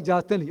اور بڑی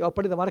اجازتیں لی اور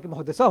بڑے زمانے کی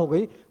محدثہ ہو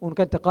گئی. ان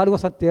کا انتقال ہوا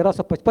سن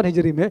 1355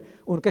 ہجری میں.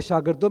 ان کے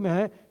شاگردوں میں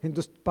ہیں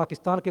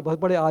پاکستان کے بہت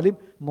بڑے عالم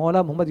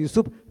مولانا محمد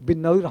یوسف بن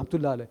نوری رحمۃ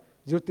اللہ علیہ,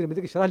 جو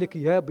ترمذی کی شرح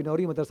لکھی ہے,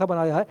 بنوری مدرسہ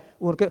بنایا ہے.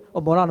 ان کے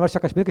مولانا انور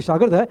شاہ کشمیر کے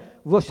شاگرد ہیں.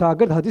 وہ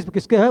شاگرد حدیث میں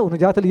کس کے ہیں؟ انہوں نے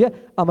اجازت لی ہے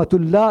امۃ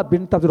اللہ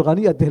بنت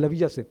عبدالغنی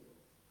الدہلویہ سے.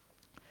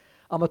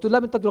 امۃ اللہ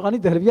بنت عبدالغنی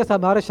دہلویہ سے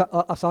ہمارے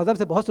اساتذہ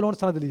سے بہت سے لوگوں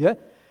نے سند لی ہے.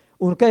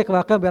 ان کا ایک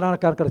واقعہ بیان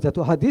کرنا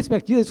چاہتا ہوں. حدیث میں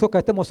ایک چیز اس کو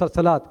کہتے ہیں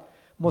مسلسلات.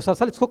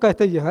 مسلسل اس کو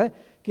کہتے یہ ہے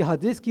کہ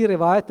حدیث کی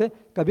روایت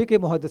کبھی کہ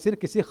محدثین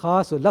کسی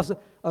خاص لفظ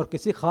اور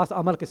کسی خاص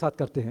عمل کے ساتھ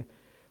کرتے ہیں.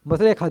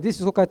 مثلا ایک حدیث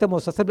اس کو کہتے ہیں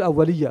مسلسل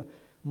بالاولیہ.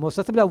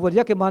 مسلسل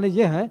بالاولیہ کے معنی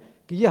یہ ہیں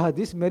کہ یہ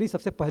حدیث میری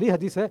سب سے پہلی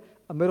حدیث ہے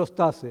میرے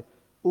استاد سے,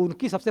 ان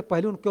کی سب سے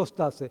پہلی ان کے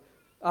استاد سے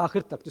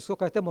آخر تک, جس کو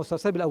کہتے ہیں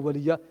مسلسل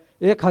بالاولیہ.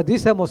 ایک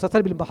حدیث ہے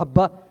مسلسل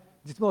بالمحبہ,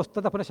 جس میں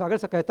استاد اپنے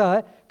شاگرد سے کہتا ہے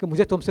کہ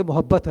مجھے تم سے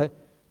محبت ہے.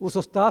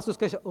 اس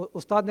کے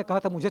استاد نے کہا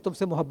تھا مجھے تم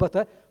سے محبت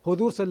ہے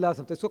حضور صلی اللہ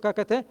علیہ وسلم. اس کو کیا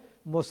کہتے ہیں؟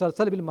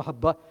 مسلسل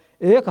بالمحبہ.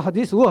 ایک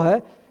حدیث وہ ہے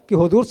کہ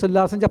حضور صلی اللہ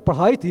علیہ وسلم جب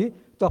پڑھائی تھی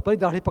تو اپنی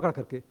داڑھی پکڑ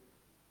کر کے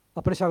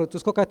اپنے شاگرد,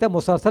 اس کو کہتے ہیں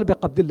مسلسل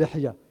بقبض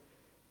اللحیہ.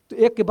 تو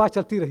ایک کے بعد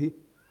چلتی رہی.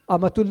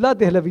 امۃ اللہ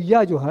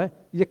دہلویہ جو ہے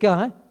یہ کیا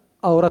ہیں؟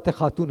 عورت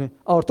خاتون ہیں.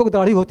 عورتوں کی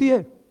داڑھی ہوتی ہے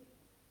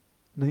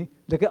نہیں,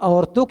 لیکن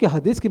عورتوں کی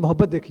حدیث کی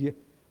محبت دیکھیے.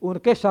 ان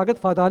کے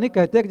شاگرد فادانی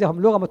کہتے ہیں کہ جب ہم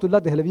لوگ امۃ اللہ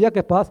دہلویہ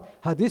کے پاس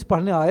حدیث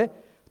پڑھنے آئے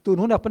تو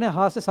انہوں نے اپنے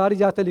ہاتھ سے ساری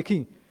اجازتیں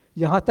لکھیں,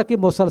 یہاں تک کہ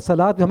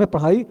مسلسلات بھی ہمیں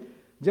پڑھائی.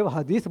 جب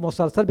حدیث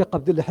مسلسل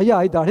بقبض اللحیہ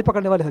آئی, داڑھی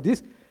پکڑنے والی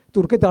حدیث,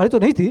 تو ان کی داڑھی تو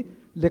نہیں تھی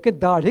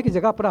لیکن داڑھی کی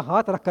جگہ اپنا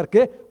ہاتھ رکھ کر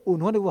کے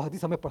انہوں نے وہ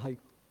حدیث ہمیں پڑھائی.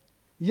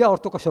 یہ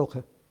عورتوں کا شوق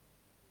ہے,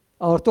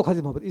 عورتوں کا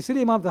حدیث محبت. اسی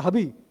لیے امام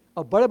ذہبی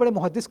اور بڑے بڑے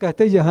محدث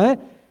کہتے یہ ہیں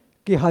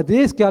کہ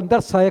حدیث کے اندر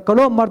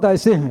سینکڑوں مرد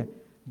ایسے ہیں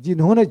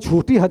جنہوں نے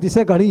جھوٹی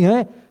حدیثیں گڑھی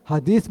ہیں,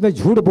 حدیث میں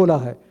جھوٹ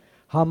بولا ہے.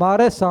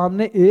 ہمارے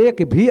سامنے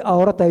ایک بھی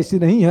عورت ایسی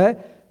نہیں ہے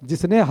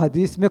جس نے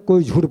حدیث میں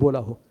کوئی جھوٹ بولا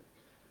ہو.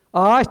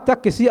 آج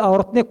تک کسی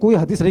عورت نے کوئی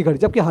حدیث نہیں گھڑی,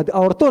 جبکہ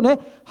عورتوں نے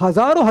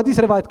ہزاروں حدیث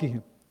روایت کی ہیں.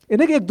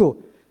 انہیں کہ ایک دو,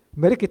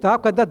 میری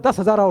کتاب کے اندر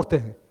 10,000 عورتیں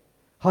ہیں,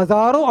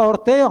 ہزاروں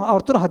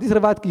عورتوں نے حدیث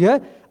روایت کی ہے.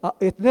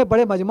 اتنے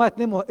بڑے مجمع,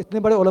 اتنے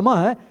بڑے علماء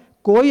ہیں,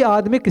 کوئی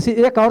آدمی کسی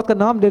ایک عورت کا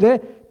نام لے لے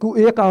کہ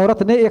ایک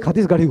عورت نے ایک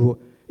حدیث گھڑی ہو.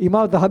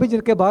 امام ذہبی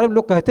جن کے بارے میں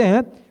لوگ کہتے ہیں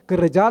کہ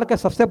رجال کے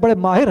سب سے بڑے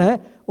ماہر ہیں,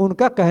 ان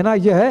کا کہنا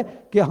یہ ہے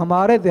کہ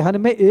ہمارے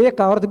ذہن میں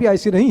ایک عورت بھی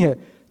ایسی نہیں ہے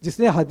جس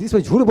نے حدیث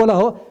میں جھوٹ بولا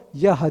ہو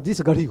یا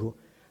حدیث گڑھی ہو.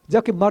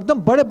 جبکہ مردم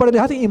بڑے بڑے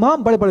لحاظ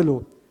امام, بڑے بڑے لوگ,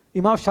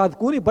 امام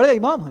شادکونی بڑے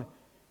امام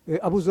ہیں,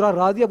 ابو زرع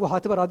رازی, ابو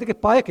حاتم رازی کے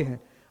پائے کے ہیں.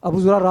 ابو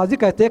زرع رازی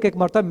کہتے ہیں کہ ایک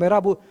مرتبہ میرا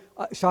ابو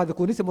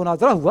شادکونی سے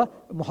مناظرہ ہوا,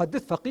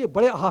 محدث فقیہ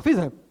بڑے حافظ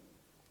ہیں.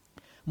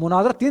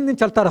 مناظرہ 3 دن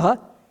چلتا رہا,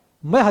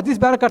 میں حدیث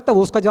بیان کرتا,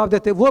 وہ اس کا جواب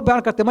دیتے, وہ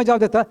بیان کرتے, میں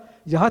جواب دیتا,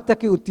 یہاں تک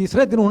کہ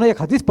تیسرے دن انہوں نے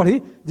ایک حدیث پڑھی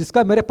جس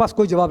کا میرے پاس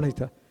کوئی جواب نہیں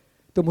تھا.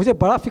 تو مجھے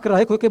بڑا فکر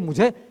ہے کیونکہ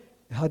مجھے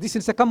حدیث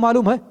ان سے کم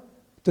معلوم ہے.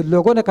 تو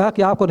لوگوں نے کہا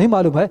کہ آپ کو نہیں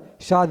معلوم ہے,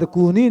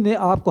 شادکونی نے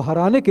آپ کو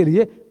ہرانے کے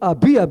لیے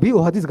ابھی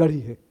وہ حدیث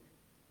گڑھی ہے.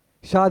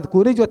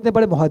 शादकुरी जो इतने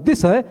बड़े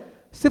मुहद्दिस हैं,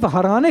 सिर्फ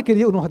हराने के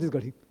लिए उन्होंने हदीस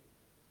गढ़ी।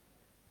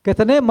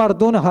 कितने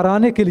मर्दों ने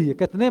हराने के लिए,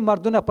 कितने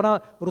मर्दों ने अपना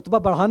रुतबा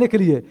बढ़ाने के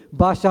लिए,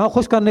 बादशाह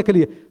खुश करने के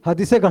लिए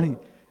हदीसें गढ़ी।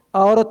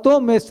 औरतों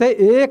में से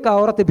एक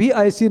औरत भी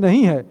ऐसी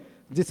नहीं है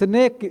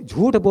जिसने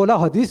झूठ बोला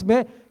हदीस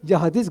में या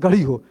हदीस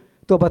गढ़ी हो।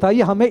 तो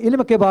बताइए हमें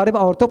इल्म के बारे में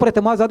औरतों पर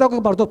एतमाद ज़्यादा होगा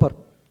कि मर्दों पर?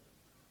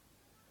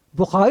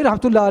 बुखारी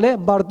रहमतुल्लाह अलैह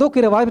मर्दों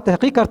की रवायत में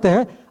तहकीक करते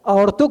हैं,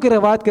 औरतों की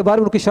रवायत के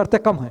बारे में उनकी शर्तें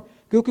कम हैं,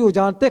 क्योंकि वो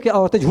जानते हैं कि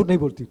औरतें झूठ नहीं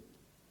बोलती।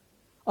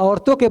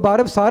 औरतों के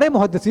बारे में सारे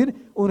मुहद्दिसीन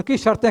उनकी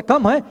शर्तें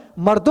कम हैं,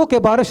 मर्दों के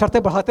बारे में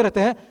शर्तें बढ़ाते रहते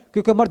हैं,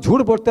 क्योंकि मर्द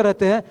झूठ बोलते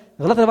रहते हैं,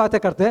 गलत रवायतें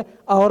करते हैं।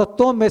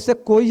 औरतों में से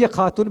कोई ये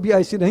खातून भी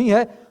ऐसी नहीं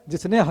है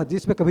जिसने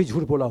हदीस में कभी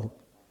झूठ बोला हो।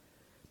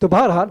 तो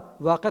बहरहाल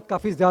वाक़त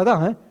काफ़ी ज़्यादा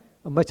हैं।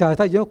 मैं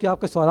चाहता ये हूँ कि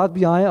आपके सवालात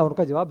भी आएँ और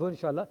उनका जवाब हो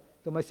इंशाअल्लाह।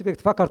 तो मैं इसी पर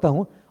इत्तफाक़ करता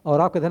हूँ,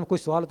 और आपके ध्यान में कोई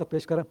सवाल तो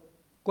पेश करें।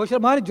 कोई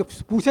शर्मा नहीं, जो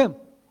पूछें,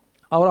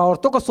 और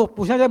औरतों को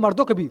पूछना जाए,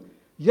 मर्दों के भी।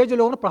 ये जो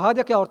लोगों ने पढ़ा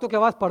दिया कि औरतों की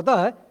आवाज़ पर्दा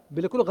है,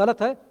 बिल्कुल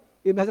गलत है।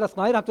 इब्न हज़र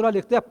अस्माई रहमतुल्लाह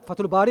लिखते हैं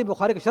फतहुल बारी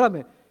बुखारी की शरह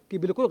में कि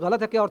बिल्कुल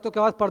गलत है कि औरतों की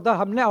आवाज़ पर्दा।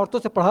 हमने औरतों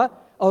से पढ़ा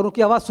और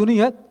उनकी आवाज़ सुनी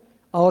है,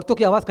 औरतों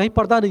की आवाज़ कहीं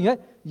पर्दा नहीं है।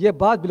 ये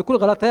बात बिल्कुल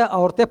गलत है।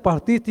 औरतें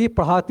पढ़ती थी,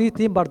 पढ़ाती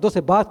थी, मर्दों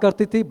से बात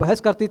करती थी,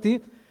 बहस करती थी।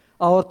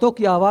 औरतों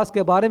की आवाज़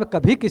के बारे में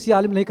कभी किसी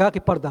आलिम ने नहीं कहा कि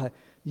पर्दा है।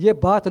 ये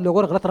बात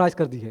लोगों ने गलत राज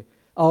कर दी है।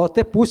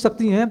 औरतें पूछ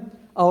सकती हैं,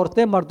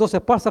 औरतें मर्दों से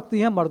पढ़ सकती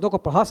हैं, मर्दों को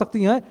पढ़ा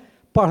सकती हैं।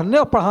 पढ़ने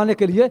और पढ़ाने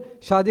के लिए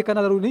शादी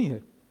करना ज़रूरी नहीं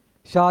है।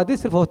 शादी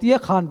सिर्फ होती है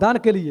ख़ानदान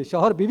के लिए,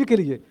 शौहर बीवी के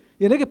लिए।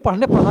 ये नहीं कि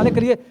पढ़ने पढ़ाने के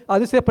लिए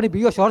आदमी सिर्फ अपनी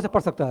बीवी और शौहर से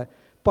पढ़ सकता है।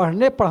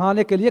 पढ़ने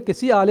पढ़ाने के लिए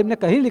किसी आलिम ने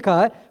कहीं लिखा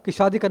है कि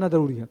शादी करना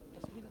ज़रूरी है।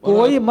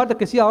 कोई मर्द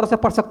किसी औरत से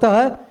पढ़ सकता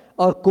है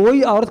और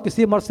कोई औरत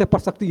किसी मर्द से पढ़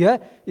सकती है।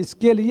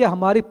 इसके लिए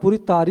हमारी पूरी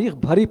तारीख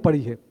भरी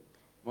पड़ी है।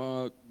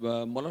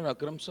 मौलाना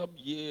अकरम साहब,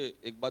 ये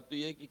एक बात तो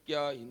ये है कि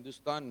क्या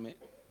हिंदुस्तान में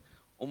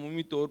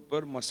उमूमी तौर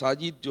पर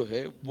मसाजिद जो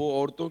है वो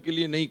औरतों के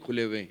लिए नहीं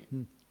खुले हुए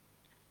हैं,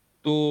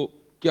 तो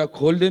क्या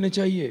खोल देने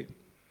चाहिए?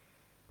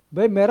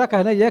 भाई मेरा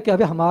कहना यह है कि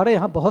अभी हमारे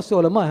यहाँ बहुत से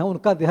उलमा हैं,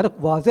 उनका ज़हन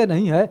वाज़ेह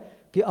नहीं है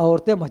कि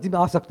औरतें मस्जिद में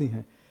आ सकती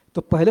हैं।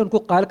 तो पहले उनको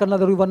कायल करना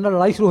ज़रूरी, वरना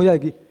लड़ाई शुरू हो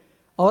जाएगी।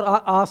 और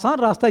आसान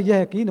रास्ता यह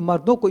है कि इन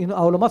मर्दों को, इन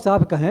उलमा से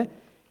आप कहें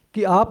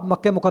कि आप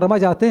मक्के मुकर्रमा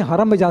जाते हैं,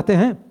 हरम में जाते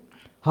हैं,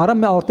 हरम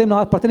में औरतें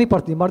नमाज़ पढ़ते नहीं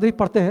पढ़ती, मर्द भी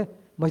पढ़ते हैं,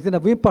 मस्जिद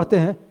नबवी में पढ़ते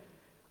हैं।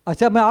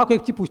 अच्छा, मैं आपको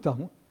एक चीज़ पूछता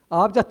हूँ,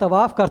 आप जब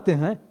तवाफ़ करते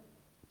हैं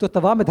तो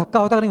तवाफ़ में धक्का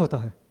होता नहीं होता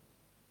है?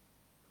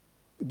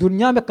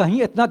 दुनिया में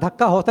कहीं इतना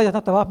धक्का होता है जितना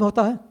तवाफ़ में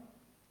होता है?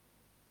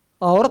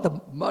 औरत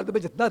मर्द में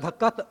जितना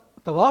धक्का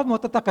तवाफ़ में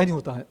होता है कहीं नहीं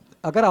होता है।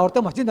 अगर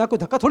औरतें मस्जिद में कोई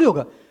धक्का थोड़ी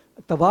होगा।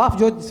 तवाफ़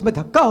जो जिसमें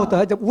धक्का होता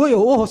है, जब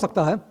वो हो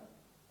सकता है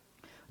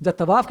जब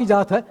तवाफ़ की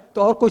जात है,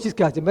 तो और कोई चीज़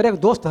क्या है। मेरे एक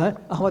दोस्त हैं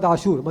अहमद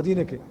आशूर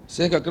मदीने के।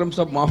 शेख अकरम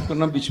साहब, माफ़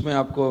करना बीच में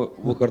आपको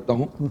वो करता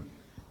हूँ,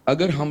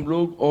 अगर हम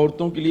लोग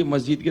औरतों के लिए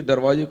मस्जिद के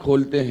दरवाजे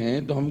खोलते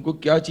हैं तो हमको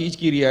क्या चीज़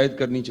की रियायत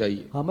करनी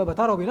चाहिए? हाँ, मैं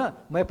बता रहा हूँ ना,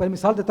 मैं पहले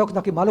मिसाल देता हूँ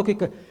ताकि मालूम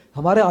कि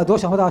हमारे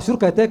आदोश अहमद आशूर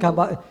कहते हैं कि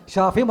हम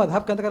शाफी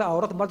मजहब के अंदर अगर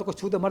औरत मर्द को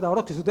छू दे, मर्द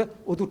औरत को छू दे,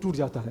 वुज़ू टूट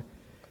जाता है।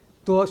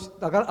 तो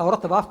अगर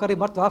औरत तवाफ़ करे,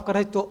 मर्द तवाफ़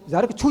करे, तो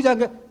ज़ाहिर कि छू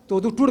जाएंगे तो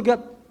वुज़ू टूट गया।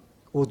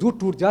 वुज़ू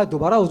टूट जाए,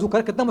 दोबारा वुज़ू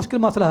करे, कितना मुश्किल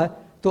मसला है।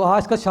 तो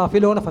आजकल शाफी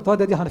लोगों ने फतवा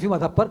दे दिया हनफी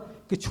मजहब पर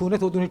कि छूने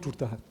से वुज़ू नहीं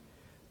टूटता है।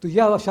 तो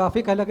यह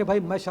शाफी कहला कि भाई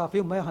मैं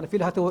शाफी, मैं हनफी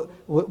लिहाज से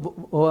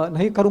वो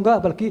नहीं करूँगा,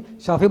 बल्कि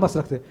शाफी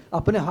मसलक से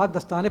अपने हाथ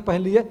दस्ताने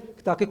पहन लिए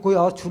ताकि कोई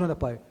और छूने न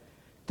पाए।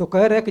 तो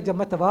कह रहे कि जब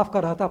मैं तवाफ़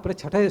कर रहा था, अपने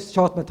छठे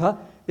शौत में था,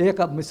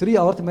 एक मिस्री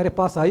औरत मेरे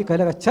पास आई,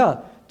 कहने लगा अच्छा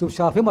तुम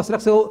शाफी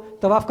मसलक से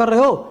तवाफ़ कर रहे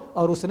हो,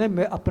 और उसने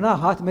अपना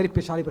हाथ मेरी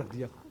पेशानी पर रख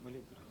दिया।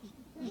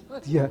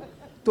 यह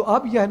तो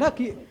अब यह है ना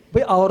कि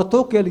भाई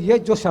औरतों के लिए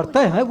जो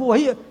शर्तें हैं वो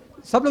वही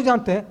सब लोग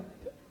जानते हैं।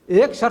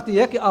 एक शर्त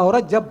यह है कि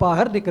औरत जब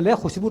बाहर निकले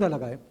खुशबू ना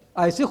लगाए,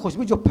 ऐसी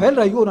खुशबू जो फैल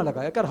रही हो ना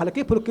लगाए। अगर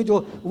हल्की फुल्की जो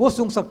वो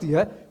सूंघ सकती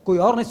है, कोई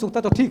और नहीं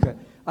सूंघता तो ठीक है,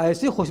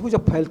 ऐसी खुशबू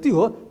जब फैलती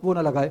हो वो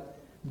ना लगाए।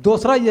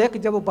 दूसरा यह है कि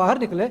जब वो बाहर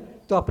निकले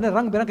तो अपने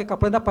रंग बिरंग के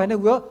कपड़े ना पहने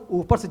हुए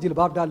ऊपर से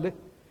जिलबाब डाल ले।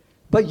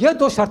 भाई ये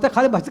दो शर्तें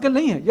खाली मस्जिद के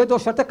नहीं है, ये दो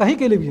शर्तें कहीं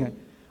के लिए भी हैं।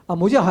 अब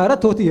मुझे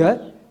हैरत होती है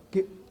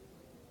कि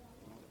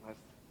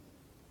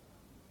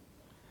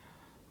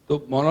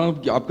तो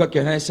मौलाना आपका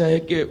कहना ऐसा है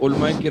कि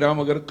उलमाए किराम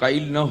अगर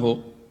कायल ना हो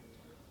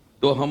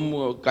तो हम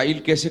कायल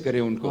कैसे करें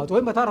उनको? तो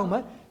वही बता रहा हूँ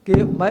मैं कि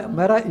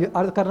मेरा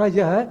अर्ज करना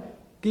यह है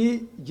कि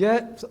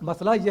यह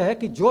मसला यह है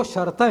कि जो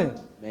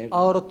शर्तें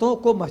औरतों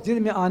को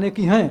मस्जिद में आने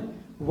की हैं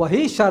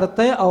वही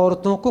शर्तें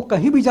औरतों को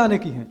कहीं भी जाने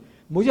की हैं।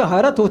 मुझे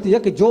हैरत होती है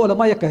कि जो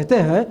उलमा ये कहते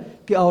हैं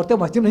कि औरतें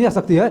मस्जिद में नहीं आ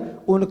सकती है,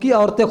 उनकी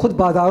औरतें खुद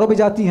बाज़ारों में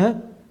जाती हैं,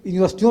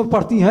 यूनिवर्सिटियों में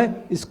पढ़ती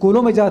हैं,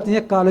 स्कूलों में जाती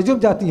हैं, कॉलेजों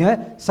में जाती हैं,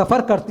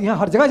 सफ़र करती हैं,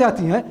 हर जगह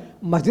जाती हैं,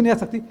 मस्जिद नहीं आ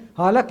सकती।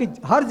 हालांकि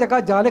हर जगह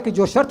जाने की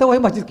जो शर्त है वही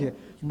मस्जिद की है।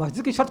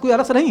 मस्जिद की शर्त कोई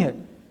अलग से नहीं है।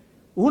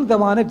 उन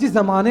ज़माने जिस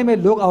ज़माने में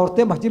लोग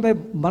औरतें मस्जिद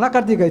में मना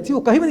कर दी गई थी, वो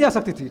कहीं भी नहीं जा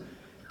सकती थी।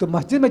 तो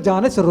मस्जिद में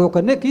जाने से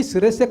रोकने की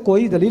सिरे से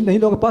कोई दलील नहीं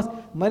लोगों के पास।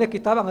 मैंने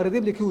किताब अंग्रेजी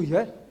में लिखी हुई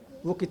है,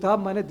 वो किताब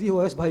मैंने दी हुई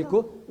है उस भाई को,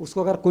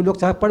 उसको अगर कोई लोग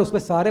चाहे पढ़े, उसमें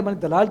सारे मैंने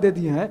दलाल दे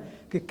दिए हैं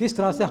कि किस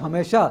तरह से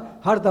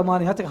हमेशा हर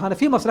ज़माने, यहाँ तक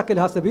हनफी मसलक के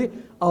लिहाज से भी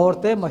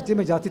औरतें मस्जिद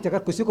में जाती थी। अगर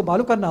किसी को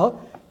मालूम करना हो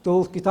تو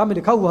اس کتاب میں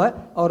لکھا ہوا ہے،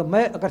 اور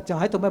میں اگر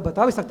چاہیں تو میں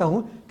بتا بھی سکتا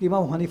ہوں کہ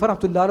امام حنیفہ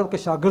رحمۃ اللہ علیہ کے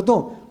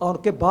شاگردوں اور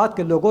ان کے بعد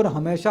کے لوگوں نے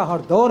ہمیشہ ہر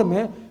دور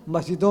میں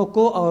مسجدوں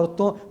کو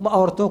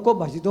عورتوں کو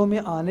مسجدوں میں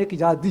آنے کی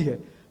اجازت دی ہے.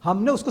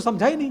 ہم نے اس کو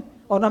سمجھا ہی نہیں،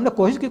 اور نہ ہم نے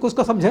کوشش کی کہ اس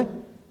کو سمجھیں.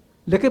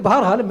 لیکن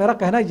بہرحال میرا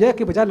کہنا یہ ہے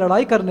کہ بجائے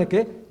لڑائی کرنے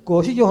کے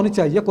کوشش یہ ہونی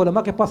چاہیے کہ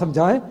علماء کے پاس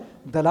سمجھائیں،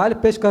 دلائل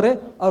پیش کریں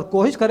اور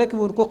کوشش کریں کہ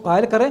وہ ان کو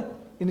قائل کریں.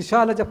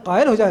 انشاءاللہ جب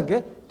قائل ہو جائیں گے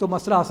تو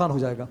مسئلہ آسان ہو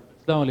جائے گا.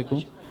 السلام علیکم.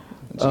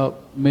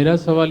 میرا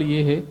سوال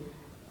یہ ہے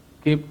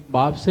کہ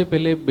باپ سے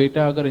پہلے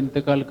بیٹا اگر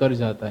انتقال کر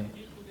جاتا ہے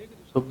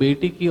تو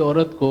بیٹی کی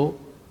عورت کو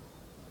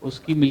اس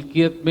کی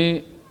ملکیت میں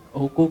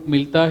حقوق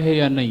ملتا ہے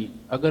یا نہیں؟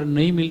 اگر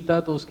نہیں ملتا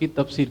تو اس کی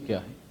تفسیر کیا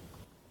ہے؟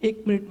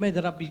 1 منٹ میں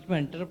ذرا بیچ میں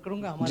انٹرپٹ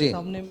کروں گا. ہمارے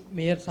سامنے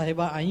میئر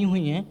صاحبہ آئی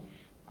ہوئی ہیں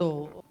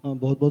تو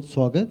بہت بہت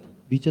سواگت.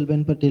 بیچل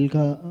بہن پٹیل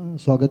کا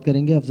سواگت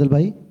کریں گے افضل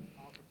بھائی.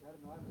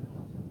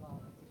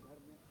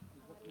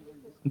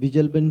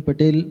 بیچل بہن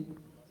پٹیل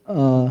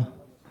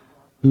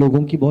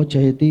لوگوں کی بہت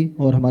چہیتی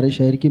اور ہمارے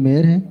شہر کی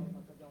میئر ہیں.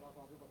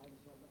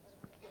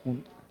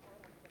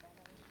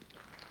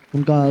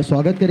 ان کا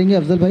سواگت کریں گے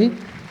افضل بھائی.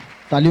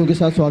 تالیوں کے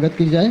ساتھ سواگت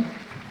کی جائے.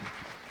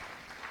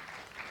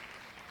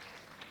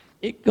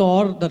 ایک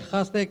اور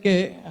درخواست ہے کہ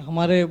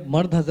ہمارے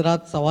مرد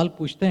حضرات سوال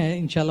پوچھتے ہیں،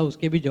 انشاءاللہ اس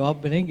کے بھی جواب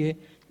ملیں گے،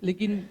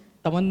 لیکن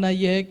تمنا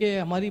یہ ہے کہ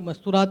ہماری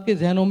مستورات کے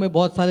ذہنوں میں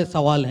بہت سارے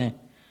سوال ہیں،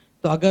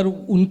 تو اگر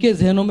ان کے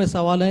ذہنوں میں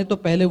سوال ہیں تو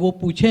پہلے وہ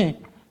پوچھیں،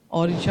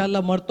 اور انشاءاللہ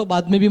مرد تو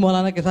بعد میں بھی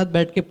مولانا کے ساتھ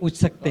بیٹھ کے پوچھ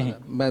سکتے ہیں.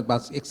 میں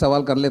بس ایک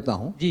سوال کر لیتا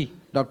ہوں. جی.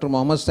 ڈاکٹر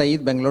محمد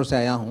سعید بنگلور سے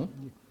آیا ہوں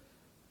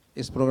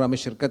اس پروگرام میں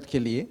شرکت کے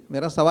لیے.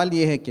 میرا سوال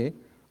یہ ہے کہ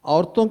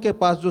عورتوں کے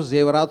پاس جو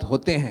زیورات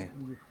ہوتے ہیں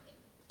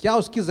کیا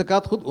اس کی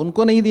زکوٰۃ خود ان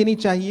کو نہیں دینی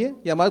چاہیے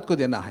یا مرد کو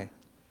دینا ہے؟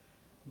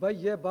 بھائی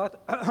یہ بات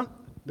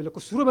بالکل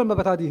شروع میں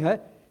بتا دی ہے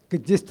کہ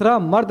جس طرح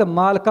مرد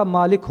مال کا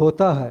مالک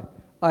ہوتا ہے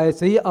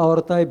ایسے ہی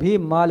عورتیں بھی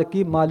مال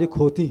کی مالک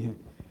ہوتی ہیں.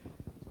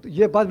 تو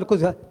یہ بات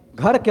بالکل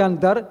گھر کے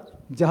اندر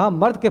جہاں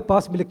مرد کے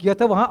پاس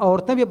ملکیت ہے وہاں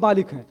عورتیں بھی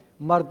مالک ہیں.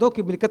 مردوں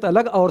کی ملکیت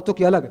الگ، عورتوں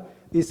کی الگ.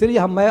 اس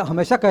لیے میں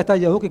ہمیشہ کہتا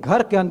یہ ہوں کہ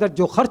گھر کے اندر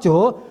جو خرچ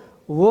ہو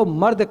وہ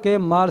مرد کے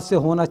مال سے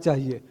ہونا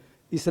چاہیے.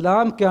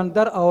 اسلام کے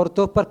اندر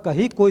عورتوں پر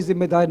کہیں کوئی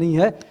ذمہ داری نہیں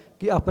ہے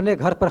کہ اپنے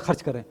گھر پر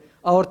خرچ کریں.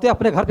 عورتیں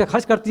اپنے گھر پہ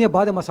خرچ کرتی ہیں،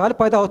 بعد میں مسائل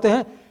پیدا ہوتے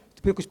ہیں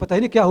تو پھر کچھ پتہ ہی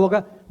نہیں کیا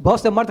ہوگا. بہت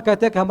سے مرد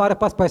کہتے ہیں کہ ہمارے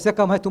پاس پیسے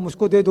کم ہیں تم مجھ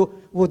کو دے دو،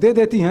 وہ دے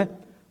دیتی ہیں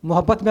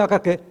محبت میں آ کر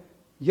کے.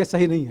 یہ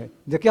صحیح نہیں ہے.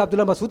 دیکھیے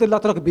عبداللہ مسعود اللہ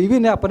تعالیٰ کی بیوی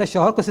نے اپنے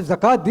شوہر کو صرف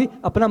زکوٰۃ دی،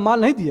 اپنا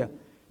مال نہیں دیا.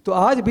 تو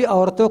آج بھی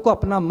عورتوں کو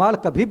اپنا مال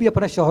کبھی بھی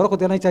اپنے شوہر کو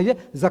دینا ہی چاہیے.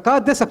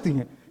 زکوٰۃ دے سکتی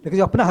ہیں لیکن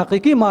جو اپنا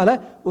حقیقی مال ہے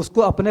اس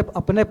کو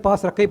اپنے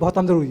پاس رکھے بہت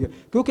ہم ضروری ہے،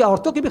 کیونکہ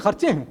عورتوں کے بھی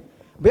خرچے ہیں.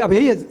 اب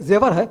یہی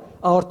زیور ہے،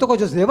 عورتوں کو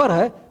جو زیور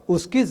ہے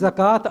اس کی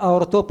زکوٰۃ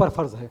عورتوں پر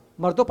فرض ہے،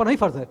 مردوں پر نہیں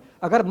فرض ہے.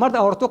 اگر مرد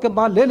عورتوں کے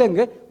مال لے لیں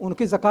گے ان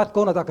کی زکوٰۃ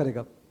کون ادا کرے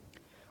گا؟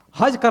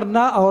 حج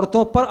کرنا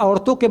عورتوں پر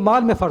عورتوں کے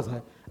مال میں فرض ہے.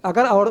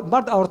 اگر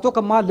مرد عورتوں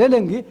کا مال لے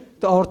لیں گی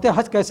تو عورتیں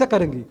حج کیسے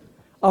کریں گی؟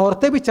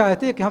 عورتیں بھی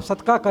چاہتی ہیں کہ ہم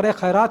صدقہ کریں،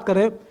 خیرات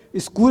کریں،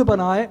 اسکول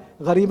بنائیں،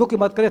 غریبوں کی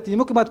مدد کریں،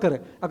 یتیموں کی مدد کریں.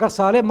 اگر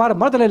سارے مال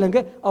مرد لے لیں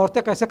گے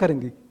عورتیں کیسے کریں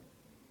گی؟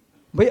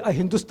 بھئی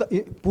ہندوستان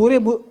پورے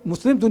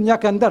مسلم دنیا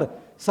کے اندر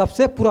سب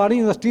سے پرانی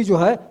یونیورسٹی جو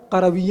ہے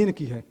قرویین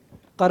کی ہے.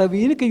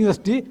 قرویین کی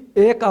یونیورسٹی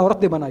ایک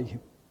عورت نے بنائی ہے.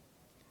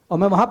 اور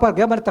میں وہاں پر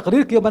گیا، میں نے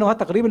تقریر کی، میں نے وہاں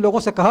تقریر میں لوگوں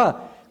سے کہا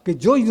کہ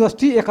جو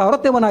یونیورسٹی ایک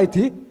عورت نے بنائی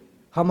تھی،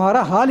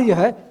 ہمارا حال یہ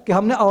ہے کہ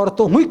ہم نے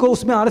عورتوں ہی کو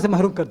اس میں آنے سے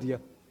محروم کر دیا.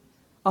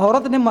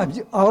 عورت نے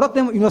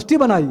یونیورسٹی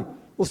بنائی،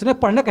 اس نے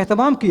پڑھنے کا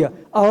اہتمام کیا،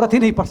 عورت ہی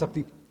نہیں پڑھ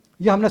سکتی.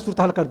 یہ ہم نے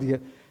صورتحال کر دی ہے.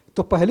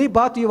 تو پہلی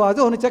بات یہ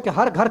واضح ہونی چاہیے کہ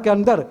ہر گھر کے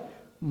اندر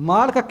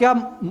مال کا کیا،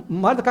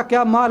 مرد کا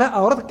کیا مال ہے،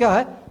 عورت کیا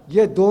ہے،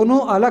 یہ دونوں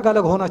الگ الگ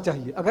ہونا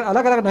چاہیے. اگر الگ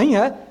الگ نہیں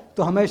ہے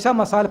تو ہمیشہ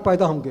مسائل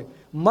پیدا ہوں گے.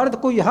 مرد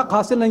کو یہ حق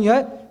حاصل نہیں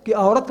ہے کہ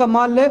عورت کا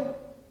مال لے،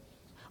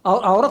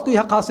 اور عورت کو یہ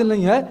حق حاصل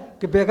نہیں ہے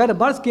کہ بغیر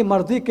مرد کی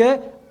مرضی کے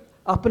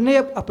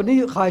اپنی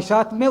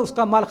خواہشات میں اس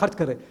کا مال خرچ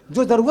کرے.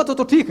 جو ضرورت ہو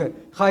تو ٹھیک ہے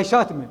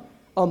خواہشات میں،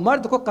 اور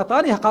مرد کو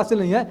قطعی حق حاصل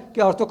نہیں ہے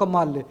کہ عورتوں کا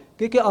مال لے،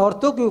 کیونکہ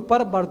عورتوں کے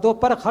اوپر مردوں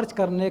پر خرچ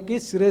کرنے کی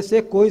سرے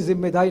سے کوئی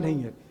ذمہ داری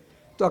نہیں ہے.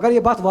 تو اگر یہ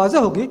بات واضح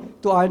ہوگی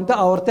تو آئندہ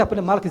عورتیں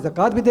اپنے مال کی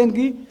زکوٰۃ بھی دیں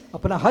گی،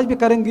 اپنا حج بھی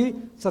کریں گی،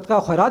 صدقہ و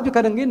خیرات بھی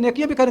کریں گی،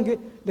 نیکیاں بھی کریں گی.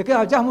 لیکن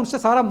جب ہم ان سے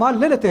سارا مال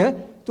لے لیتے ہیں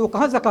تو وہ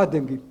کہاں زکوٰۃ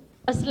دیں گی؟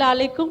 السلام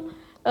علیکم.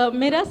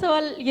 میرا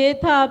سوال یہ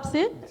تھا آپ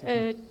سے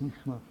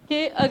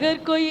کہ اگر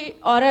کوئی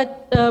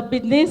عورت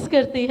بزنس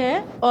کرتی ہے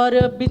اور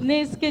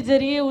بزنس کے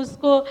ذریعے اس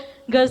کو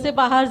گھر سے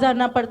باہر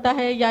جانا پڑتا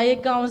ہے یا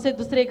ایک گاؤں سے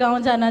دوسرے گاؤں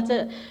جانا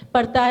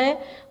پڑتا ہے،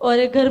 اور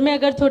گھر میں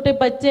اگر چھوٹے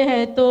بچے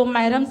ہیں تو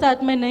محرم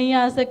ساتھ میں نہیں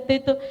آ سکتے،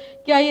 تو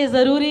کیا یہ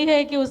ضروری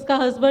ہے کہ اس کا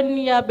ہسبینڈ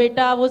یا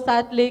بیٹا وہ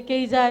ساتھ لے کے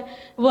ہی جائے؟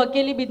 وہ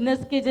اکیلی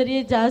بزنس کے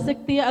ذریعے جا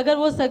سکتی ہے؟ اگر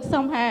وہ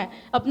سکسم ہے،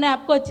 اپنے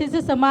آپ کو اچھے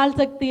سے سنبھال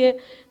سکتی ہے،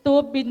 تو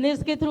وہ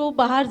بزنس کے تھرو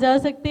باہر جا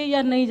سکتی ہے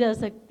یا نہیں جا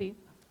سکتی؟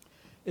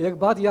 ایک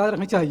بات یاد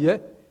رکھنی چاہیے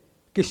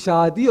کہ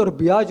شادی اور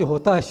بیاہ جو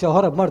ہوتا ہے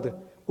شوہر اور مرد،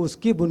 اس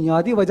کی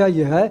بنیادی وجہ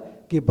یہ ہے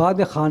کہ بعد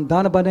میں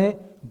خاندان بنے،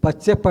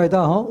 بچے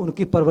پیدا ہوں، ان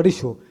کی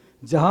پرورش ہو.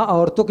 جہاں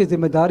عورتوں کی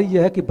ذمہ داری یہ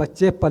ہے کہ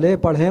بچے پلے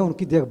پڑھیں، ان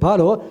کی دیکھ بھال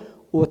ہو،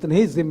 اتنی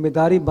ہی ذمہ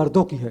داری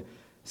مردوں کی ہے.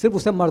 صرف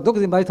اسے مردوں کی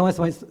ذمہ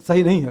داری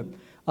صحیح نہیں ہے.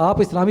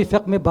 آپ اسلامی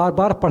فقہ میں بار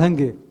بار پڑھیں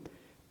گے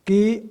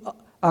کہ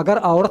اگر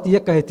عورت یہ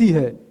کہتی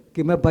ہے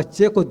کہ میں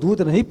بچے کو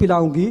دودھ نہیں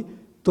پلاؤں گی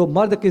تو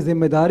مرد کی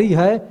ذمہ داری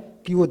ہے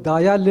کہ وہ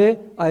دایا لے،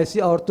 ایسی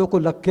عورتوں کو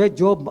رکھے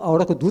جو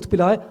عورت کو دودھ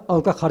پلائے اور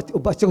ان کا خرچ،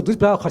 بچے کو دودھ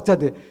پلائے اور خرچہ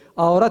دے۔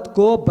 عورت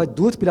کو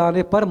دودھ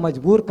پلانے پر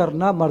مجبور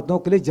کرنا مردوں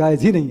کے لیے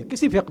جائز ہی نہیں ہے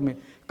کسی فقہ میں،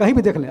 کہیں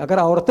بھی دیکھ لیں۔ اگر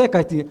عورتیں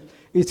کہتی ہیں،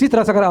 اسی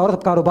طرح سے اگر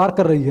عورت کاروبار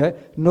کر رہی ہے،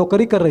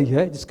 نوکری کر رہی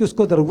ہے، جس کی اس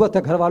کو ضرورت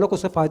ہے، گھر والوں کو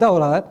اس سے فائدہ ہو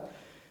رہا ہے،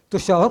 تو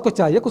شوہر کو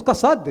چاہیے کہ اس کا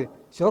ساتھ دے۔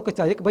 شوہر کو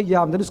چاہیے کہ بھائی یہ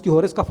آمدنی اس کی ہو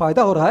رہی ہے، اس کا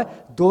فائدہ ہو رہا ہے،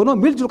 دونوں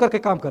مل جل کر کے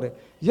کام کریں۔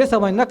 یہ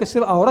سمجھنا کہ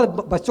صرف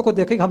عورت بچوں کو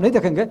دیکھے گی، ہم نہیں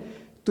دیکھیں گے،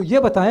 تو یہ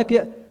بتائیں کہ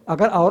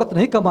اگر عورت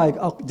نہیں کمائے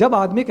گی، جب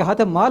آدمی کے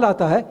ہاتھ میں مال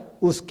آتا ہے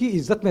اس کی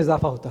عزت میں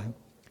اضافہ ہوتا ہے۔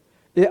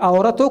 یہ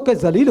عورتوں کے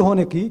ذلیل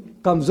ہونے کی،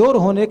 کمزور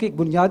ہونے کی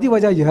بنیادی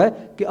وجہ یہ ہے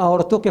کہ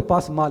عورتوں کے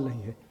پاس مال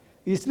نہیں ہے۔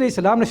 اس لیے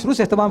اسلام نے شروع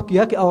سے اہتمام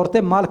کیا کہ عورتیں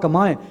مال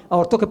کمائیں،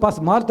 عورتوں کے پاس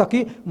مال،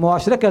 تاکہ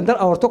معاشرے کے اندر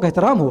عورتوں کا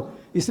احترام ہو۔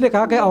 اس لیے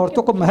کہا کہ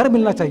عورتوں کو مہر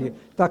ملنا چاہیے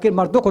تاکہ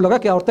مردوں کو لگا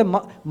کہ عورتیں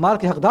مال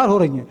کے حقدار ہو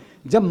رہی ہیں۔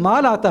 جب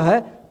مال آتا ہے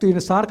تو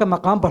انسان کا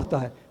مقام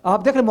بڑھتا ہے۔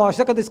 آپ دیکھ رہے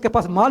معاشرے کا، جس کے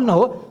پاس مال نہ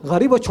ہو،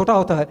 غریب و چھوٹا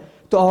ہوتا ہے۔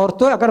 تو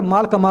عورتیں اگر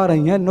مال کما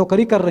رہی ہیں،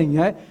 نوکری کر رہی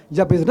ہیں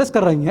یا بزنس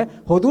کر رہی ہیں،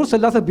 حضور صلی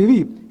اللہ علیہ وسلم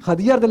بیوی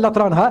خدیجہ رضی اللہ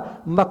تعالیٰ عنہا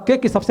مکے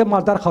کی سب سے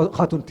مالدار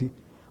خاتون تھی،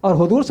 اور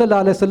حضور صلی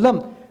اللہ علیہ وسلم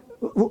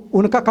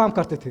ان کا کام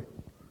کرتے تھے،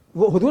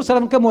 وہ حضور صلی اللہ علیہ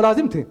وسلم کے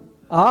ملازم تھے،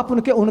 آپ ان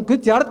کی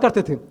تجارت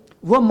کرتے تھے،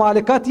 وہ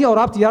مالکہ تھی اور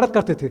آپ تجارت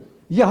کرتے تھے۔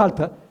 یہ حال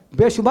تھا۔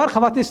 بے شمار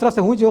خواتین اس طرح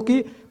سے ہوں جو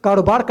کہ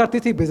کاروبار کرتی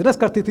تھی، بزنس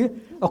کرتی تھی،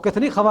 اور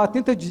کتنی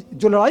خواتین تھیں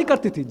جو لڑائی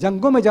کرتی تھی،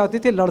 جنگوں میں جاتی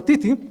تھی، لڑتی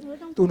تھی،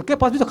 تو ان کے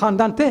پاس بھی تو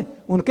خاندان تھے،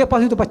 ان کے پاس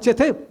بھی تو بچے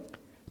تھے۔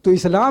 تو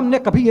اسلام نے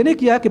کبھی یہ نہیں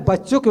کیا کہ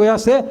بچوں کی وجہ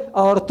سے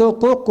عورتوں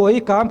کو کوئی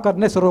کام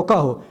کرنے سے روکا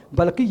ہو،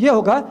 بلکہ یہ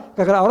ہوگا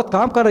کہ اگر عورت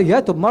کام کر رہی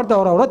ہے تو مرد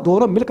اور عورت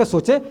دونوں مل کر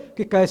سوچے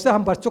کہ کیسے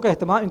ہم بچوں کا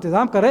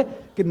انتظام کریں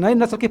کہ نئی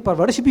نسل کی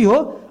پرورش بھی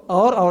ہو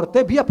اور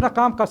عورتیں بھی اپنا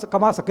کام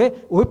کما سکے،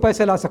 وہی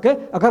پیسے لا سکے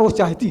اگر وہ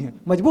چاہتی ہیں۔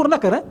 مجبور نہ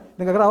کریں،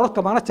 لیکن اگر عورت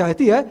کمانا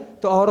چاہتی ہے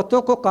تو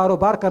عورتوں کو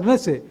کاروبار کرنے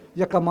سے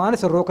یا کمانے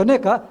سے روکنے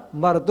کا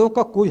مردوں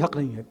کا کوئی حق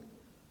نہیں ہے۔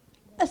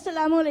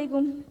 السلام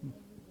علیکم۔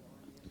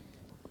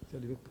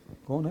 چلیے،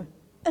 کون ہے؟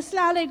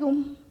 السلام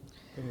علیکم۔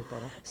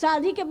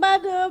 شادی کے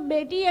بعد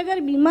بیٹی اگر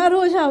بیمار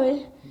ہو جاوے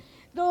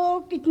تو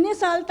کتنے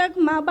سال تک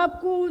ماں باپ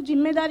کو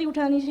ذمہ داری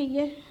اٹھانی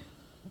چاہیے؟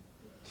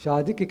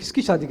 شادی کی، کس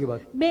کی شادی کے بعد؟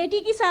 بیٹی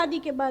کی شادی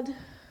کے بعد۔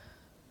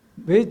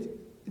 بھائی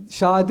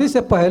شادی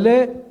سے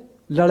پہلے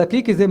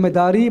لڑکی کی ذمہ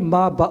داری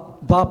ماں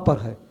باپ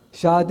پر ہے،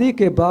 شادی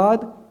کے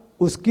بعد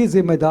اس کی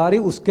ذمہ داری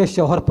اس کے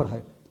شوہر پر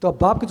ہے۔ تو اب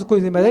باپ کی تو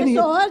کوئی ذمہ داری نہیں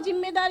ہے۔ شوہر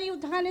ذمہ داری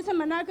اٹھانے سے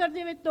منع کر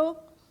دے تو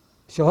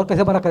شوہر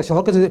کیسے منع کرے؟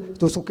 شوہر کے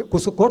تو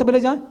اس کو کورٹ میں لے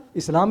جائیں۔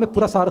 اسلام میں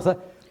پورا سارا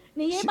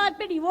نہیں، یہ بات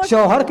پہ ڈیورس۔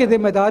 شوہر کی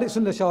ذمہ داری،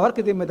 سن لے، شوہر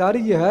کی ذمہ داری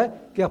یہ ہے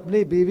کہ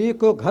اپنی بیوی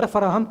کو گھر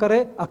فراہم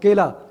کرے،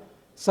 اکیلا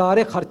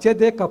سارے خرچے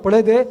دے،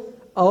 کپڑے دے،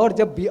 اور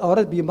جب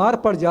عورت بیمار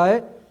پڑ جائے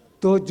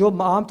تو جو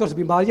عام طور سے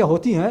بیماریاں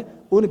ہوتی ہیں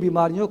ان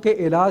بیماریوں کے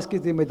علاج کی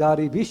ذمہ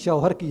داری بھی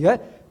شوہر کی ہے۔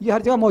 یہ ہر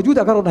جگہ موجود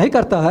ہے۔ اگر وہ نہیں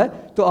کرتا ہے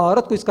تو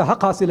عورت کو اس کا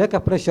حق حاصل ہے کہ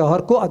اپنے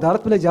شوہر کو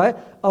عدالت میں لے جائے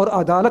اور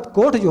عدالت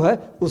کورٹ جو ہے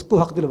اس کو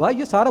حق دلوائے۔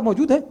 یہ سارا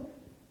موجود ہے۔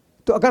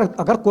 تو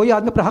اگر کوئی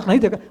آدمی اپنا حق نہیں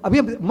دے گا، ابھی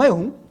میں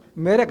ہوں،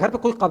 میرے گھر پہ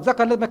کوئی قبضہ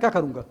کر لے، میں کیا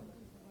کروں گا؟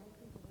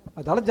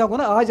 عدالت جاؤں گا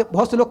نا۔ آج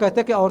بہت سے لوگ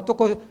کہتے ہیں کہ عورتوں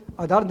کو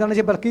عدالت جانا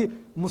چاہیے، بلکہ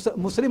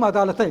مسلم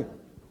عدالتیں۔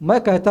 میں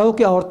کہتا ہوں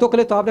کہ عورتوں کے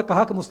لیے تو آپ نے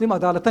کہا کہ مسلم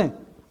عدالتیں،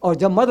 اور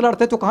جب مرد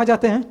لڑتے تو کہاں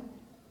جاتے ہیں؟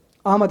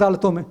 عام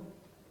عدالتوں میں۔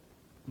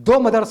 دو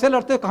مدرسے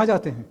لڑتے کہاں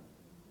جاتے ہیں؟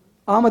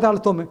 عام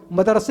عدالتوں میں۔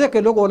 مدرسے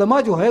کے لوگ، علماء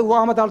جو ہے وہ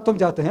عام عدالتوں میں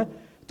جاتے ہیں،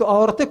 تو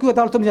عورتیں کیوں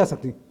عدالتوں میں جا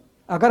سکتی؟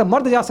 اگر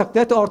مرد جا سکتے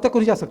ہیں تو عورتیں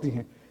کیوں نہیں جا سکتی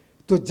ہیں؟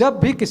 تو جب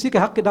بھی کسی کے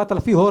حق کی نا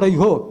تلفی ہو رہی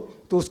ہو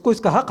تو اس کو اس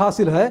کا حق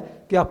حاصل ہے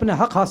کہ اپنے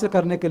حق حاصل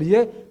کرنے کے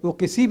لیے وہ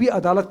کسی بھی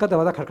عدالت کا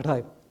دروازہ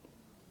کھٹکھٹائے۔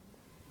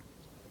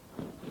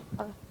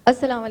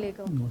 السلام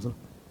علیکم۔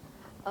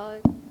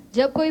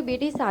 جب کوئی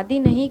بیٹی شادی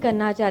نہیں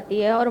کرنا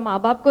چاہتی ہے اور ماں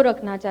باپ کو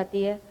رکھنا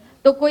چاہتی ہے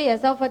تو کوئی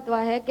ایسا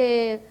فتویٰ ہے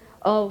کہ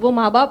وہ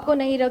ماں باپ کو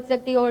نہیں رکھ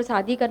سکتی اور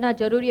شادی کرنا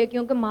ضروری ہے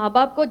کیونکہ ماں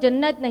باپ کو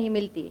جنت نہیں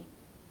ملتی،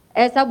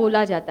 ایسا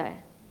بولا جاتا ہے؟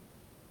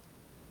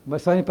 میں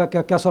سمجھ پا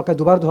کیا سوال کا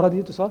دوبارہ دہرا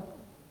دیجیے تو سوال۔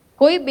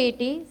 کوئی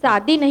بیٹی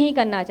شادی نہیں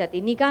کرنا چاہتی،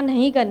 نکاح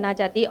نہیں کرنا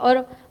چاہتی اور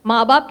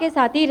ماں باپ کے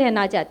ساتھ ہی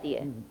رہنا چاہتی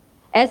ہے،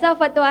 ایسا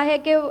فتویٰ ہے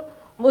کہ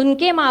ان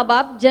کے ماں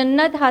باپ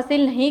جنت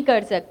حاصل نہیں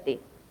کر سکتے۔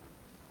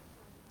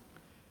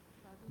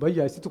 بھائی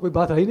ایسی تو کوئی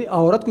بات رہی نہیں۔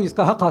 عورت کو اس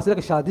کا حق حاصل ہے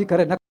کہ شادی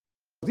کرے نہ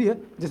کرے، ہے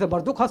جیسے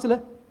مردوں کو حاصل ہے۔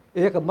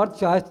 ایک مرد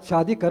چاہے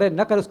شادی کرے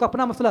نہ کرے اس کا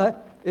اپنا مسئلہ ہے،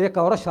 ایک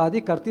عورت شادی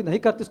کرتی نہیں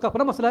کرتی اس کا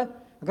اپنا مسئلہ ہے۔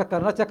 اگر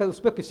کرنا چاہے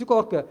اس پہ کسی کو،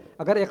 اور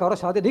اگر ایک عورت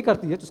شادی نہیں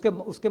کرتی ہے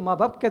تو اس کے ماں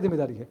باپ کی کیا ذمہ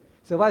داری ہے،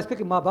 سوائے اس کے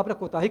کہ ماں باپ نے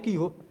کوتاہی کی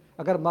ہو۔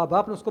 اگر ماں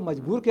باپ نے اس کو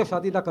مجبور کیا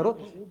شادی نہ کرو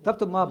تب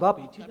تو ماں باپ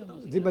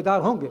ذمہ دار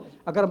ہوں گے۔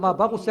 اگر ماں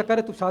باپ اس سے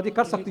کہے تو شادی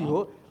کر سکتی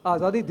ہو،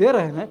 آزادی دے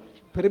رہے ہیں،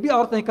 پھر بھی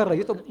عورت نہیں کر رہی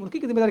ہے تو ان کی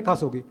ذمہ داری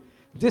خاص ہوگی۔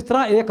 جس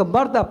طرح ایک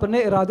مرد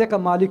اپنے ارادے کا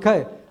مالک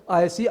ہے،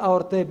 ایسی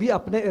عورتیں بھی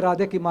اپنے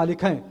ارادے کی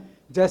مالک ہیں۔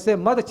 جیسے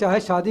مرد چاہے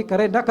شادی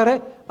کرے نہ کرے،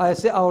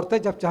 ایسے عورتیں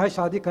جب چاہے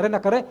شادی کرے نہ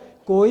کرے،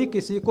 کوئی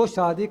کسی کو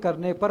شادی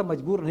کرنے پر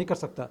مجبور نہیں کر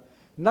سکتا،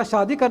 نہ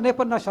شادی کرنے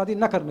پر نہ شادی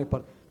نہ کرنے پر،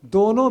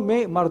 دونوں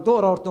میں مردوں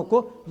اور عورتوں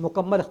کو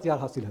مکمل اختیار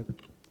حاصل ہے۔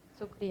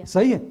 شکریہ.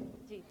 صحیح ہے.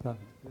 جی.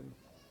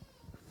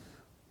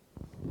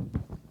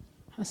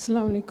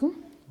 السلام علیکم.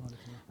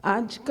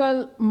 آج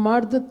کل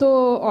مرد تو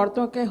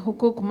عورتوں کے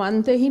حقوق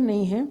مانتے ہی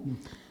نہیں ہیں,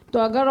 تو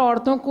اگر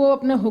عورتوں کو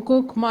اپنے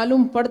حقوق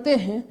معلوم پڑتے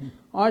ہیں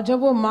اور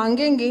جب وہ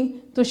مانگیں گی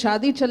تو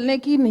شادی چلنے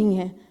کی نہیں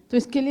ہے, تو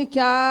اس کے لیے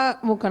کیا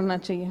وہ کرنا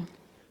چاہیے؟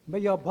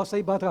 بھائی یہ بہت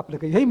صحیح بات آپ نے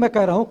کہی. یہی میں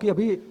کہہ رہا ہوں کہ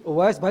ابھی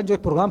اویس بھائی جو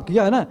پروگرام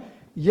کیا ہے نا,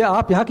 یہ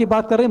آپ یہاں کی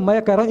بات کر رہے ہیں, میں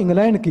کہہ رہا ہوں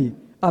انگلینڈ کی,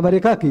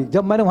 امریکہ کی.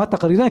 جب میں نے وہاں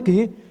تقریریں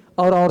کی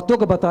اور عورتوں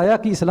کو بتایا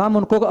کہ اسلام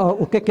ان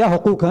کے کیا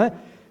حقوق ہیں,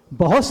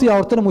 بہت سی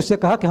عورتوں نے مجھ سے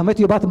کہا کہ ہمیں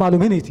تو یہ بات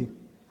معلوم ہی نہیں تھی,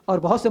 اور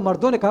بہت سے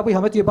مردوں نے کہا بھائی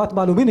ہمیں تو یہ بات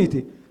معلوم ہی نہیں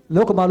تھی.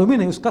 لوگوں کو معلوم ہی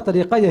نہیں. اس کا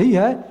طریقہ یہی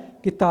ہے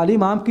کہ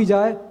تعلیم عام کی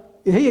جائے.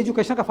 یہی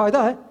ایجوکیشن کا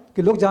فائدہ ہے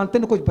کہ لوگ جانتے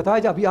ہیں, کچھ بتایا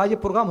جائے. ابھی آج یہ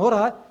پروگرام ہو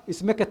رہا ہے,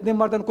 اس میں کتنے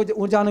مرد ان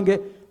کو جانیں گے,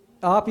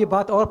 آپ یہ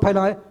بات اور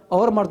پھیلائیں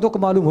اور مردوں کو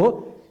معلوم ہو,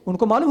 ان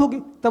کو معلوم ہوگی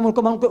تب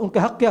ان کے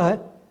حق کیا ہے.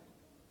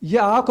 یہ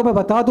آپ کو میں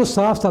بتا دوں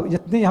صاف صاف,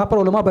 جتنے یہاں پر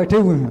علماء بیٹھے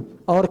ہوئے ہیں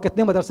اور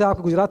کتنے مدرسے آپ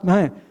کے گجرات میں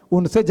ہیں,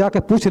 ان سے جا کے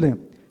پوچھ لیں.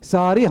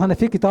 ساری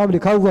حنفی کتاب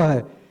لکھا ہوا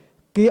ہے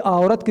کہ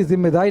عورت کی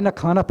ذمہ داری نہ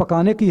کھانا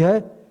پکانے کی ہے,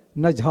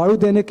 نہ جھاڑو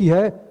دینے کی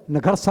ہے, نہ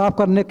گھر صاف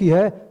کرنے کی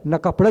ہے, نہ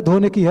کپڑے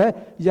دھونے کی ہے,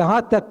 یہاں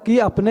تک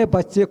کہ اپنے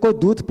بچے کو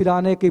دودھ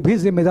پلانے کی بھی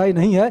ذمہ داری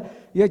نہیں ہے.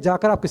 یہ جا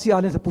کر آپ کسی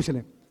عالم سے پوچھ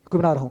لیں,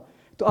 کوئی بنا رہا ہوں.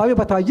 تو آپ یہ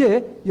بتائیے,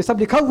 یہ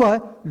سب لکھا ہوا ہے,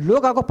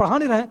 لوگ آپ کو پڑھا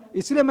نہیں رہے.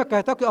 اس لیے میں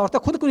کہتا ہوں کہ عورتیں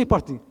خود کو نہیں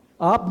پڑھتی.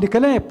 آپ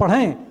نکلیں,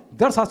 پڑھیں,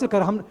 درس حاصل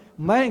کریں.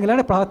 میں انگلینڈ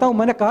میں پڑھاتا ہوں,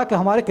 میں نے کہا کہ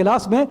ہمارے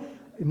کلاس میں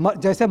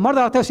جیسے مرد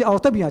آتے ہیں ویسے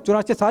عورتیں بھی ہیں.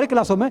 چنانچہ ساری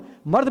کلاسوں میں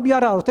مرد بھی آ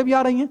رہا ہے, عورتیں بھی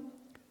آ رہی ہیں.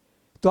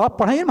 تو آپ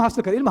پڑھیں, علم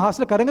حاصل کریں. علم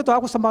حاصل کریں گے تو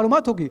آپ کو سب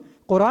معلومات ہوگی,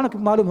 قرآن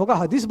معلوم ہوگا,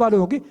 حدیث معلوم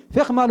ہوگی,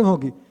 فقہ معلوم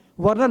ہوگی.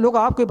 ورنہ لوگ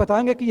آپ کو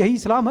بتائیں گے کہ یہی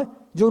اسلام ہے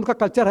جو ان کا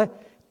کلچر ہے.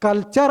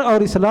 کلچر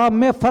اور اسلام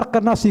میں فرق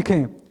کرنا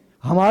سیکھیں.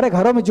 ہمارے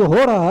گھروں میں جو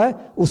ہو رہا ہے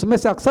اس میں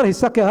سے اکثر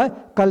حصہ کیا ہے,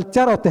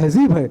 کلچر اور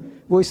تہذیب ہے.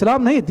 وہ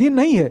اسلام نہیں, دین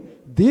نہیں ہے.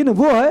 دین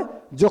وہ ہے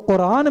جو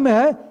قرآن میں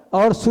ہے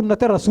اور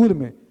سنت رسول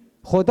میں.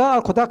 خدا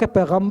اور خدا کے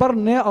پیغمبر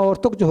نے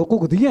عورتوں کو جو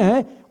حقوق دیے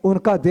ہیں ان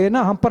کا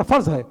دینا ہم پر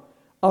فرض ہے,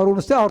 اور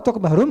ان سے عورتوں کو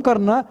محروم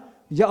کرنا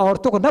یا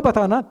عورتوں کو نہ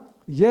بتانا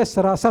یہ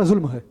سراسر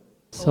ظلم ہے.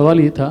 سوال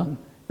یہ تھا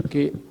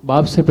کہ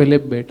باپ سے پہلے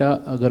بیٹا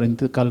اگر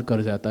انتقال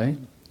کر جاتا ہے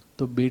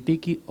تو بیٹی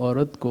کی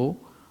عورت کو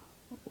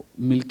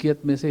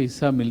ملکیت میں سے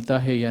حصہ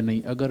ملتا ہے یا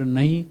نہیں, اگر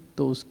نہیں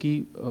تو اس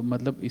کی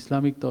مطلب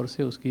اسلامک طور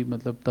سے اس کی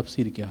مطلب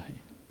تفسیر کیا ہے؟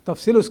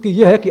 تفصیل اس کی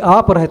یہ ہے کہ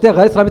آپ رہتے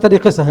غیر اسلامی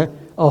طریقے سے ہیں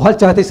اور حل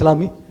چاہتے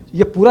اسلامی.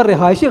 یہ پورا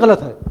رہائشی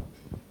غلط ہے.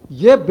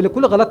 یہ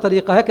بالکل غلط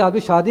طریقہ ہے کہ آدمی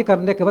شادی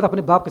کرنے کے بعد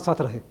اپنے باپ کے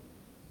ساتھ رہے.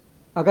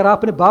 اگر آپ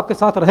اپنے باپ کے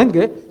ساتھ رہیں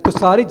گے تو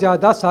ساری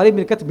جائیداد ساری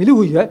ملکت ملی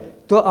ہوئی ہے,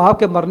 تو آپ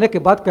کے مرنے کے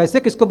بعد کیسے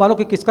کس کو معلوم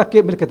کہ کس کا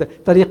کیا ملکت ہے؟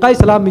 طریقہ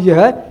اسلام میں یہ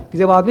ہے کہ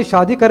جب آدمی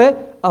شادی کرے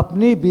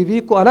اپنی بیوی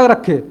کو الگ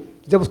رکھے,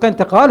 جب اس کا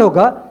انتقال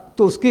ہوگا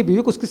تو اس کی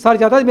بیوی کو اس کی ساری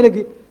جائیداد ملے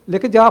گی.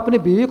 لیکن جب آپ اپنی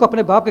بیوی کو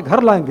اپنے باپ کے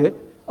گھر لائیں گے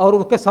اور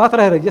ان کے ساتھ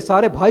رہ رہے, یہ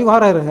سارے بھائی وہاں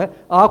رہ رہے ہیں,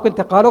 آپ کے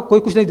انتقال ہو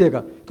کوئی کچھ نہیں دے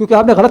گا, کیونکہ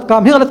آپ نے غلط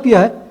کام ہی غلط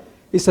کیا ہے.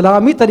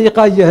 اسلامی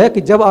طریقہ یہ ہے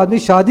کہ جب آدمی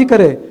شادی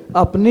کرے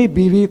اپنی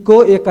بیوی کو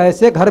ایک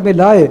ایسے گھر میں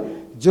لائے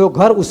جو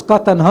گھر اس کا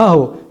تنہا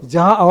ہو,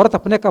 جہاں عورت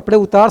اپنے کپڑے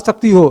اتار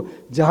سکتی ہو,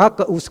 جہاں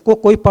اس کو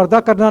کوئی پردہ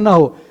کرنا نہ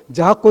ہو,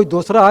 جہاں کوئی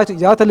دوسرا آئے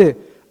اجازت لے.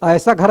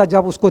 ایسا گھر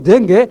جب اس کو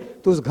دیں گے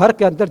تو اس گھر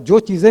کے اندر جو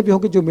چیزیں بھی ہوں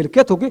گی, جو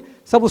ملکیت ہوگی,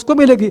 سب اس کو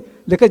ملے گی.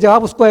 لیکن جب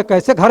آپ اس کو ایک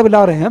ایسے گھر میں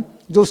لا رہے ہیں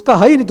جو اس کا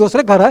ہے ہی نہیں,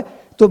 دوسرے گھر ہے,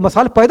 تو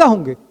مسائل پیدا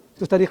ہوں گے.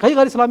 تو طریقہ ہی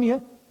غیر اسلامی ہے.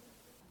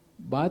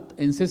 بات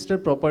انسیسٹر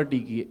پراپرٹی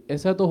کی,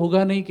 ایسا تو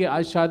ہوگا نہیں کہ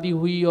آج شادی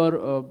ہوئی اور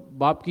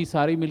باپ کی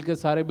ساری ملکیت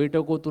سارے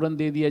بیٹوں کو ترنت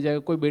دے دیا جائے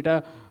گا. کوئی بیٹا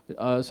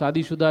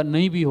شادی شدہ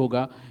نہیں بھی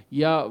ہوگا,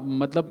 یا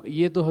مطلب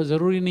یہ تو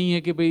ضروری نہیں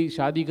ہے کہ بھئی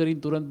شادی کریں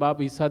ترنت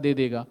باپ حصہ دے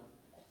دے گا.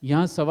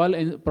 یہاں سوال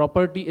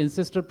پراپرٹی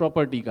انسیسٹر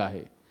پراپرٹی کا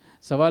ہے.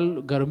 سوال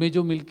گھر میں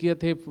جو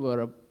ملکیت ہے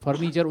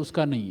فرنیچر اس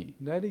کا نہیں ہے.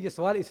 نہیں, یہ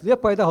سوال اس لیے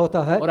پیدا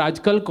ہوتا ہے, اور آج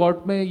کل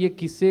کورٹ میں یہ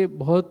قصے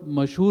بہت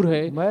مشہور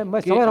ہے.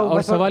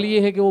 اور سوال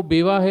یہ ہے کہ وہ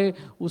بیوہ ہے,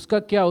 اس کا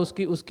کیا,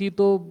 اس کی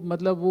تو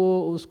مطلب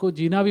وہ اس کو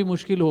جینا بھی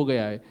مشکل ہو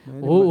گیا ہے,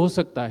 ہو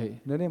سکتا ہے.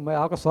 نہیں, میں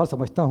آپ کا سوال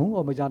سمجھتا ہوں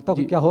اور میں جانتا ہوں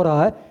کہ کیا ہو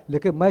رہا ہے,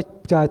 لیکن میں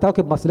چاہتا ہوں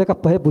کہ مسئلے کا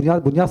پہلے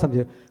بنیاد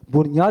سمجھے.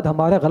 بنیاد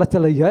ہمارے غلط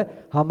چل رہی ہے.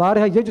 ہمارے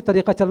یہاں یہ جو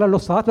طریقہ چل رہا ہے, لوگ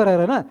ساتھ میں رہ رہے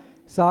ہیں نا,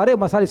 سارے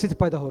مسائل اسی سے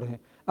پیدا ہو رہے ہیں.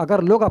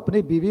 اگر لوگ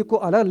اپنی بیوی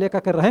کو الگ لے کر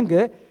کے رہیں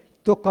گے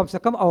تو کم سے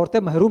کم عورتیں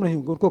محروم نہیں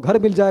ہوں گی, ان کو گھر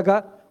مل جائے گا,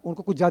 ان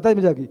کو کچھ جائیداد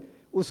مل جائے گی.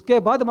 اس کے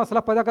بعد مسئلہ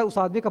پیدا کر اس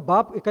آدمی کا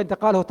باپ کا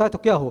انتقال ہوتا ہے تو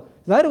کیا ہو,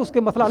 ظاہر ہے اس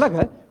کے مسئلہ الگ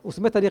ہے. اس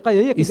میں طریقہ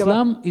یہی ہے کہ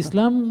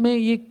اسلام میں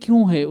یہ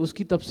کیوں ہے, اس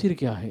کی تفسیر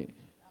کیا ہے؟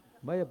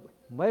 میں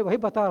وہی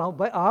بتا رہا ہوں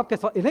بھائی, آپ کے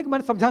سوال انہیں کہ میں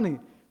نے سمجھا نہیں,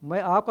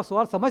 میں آپ کا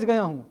سوال سمجھ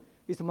گیا ہوں.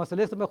 اس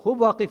مسئلے سے میں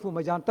خوب واقف ہوں,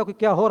 میں جانتا ہوں کہ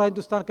کیا ہو رہا ہے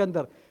ہندوستان کے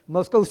اندر,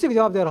 میں اس کا اسی کا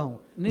جواب دے رہا ہوں.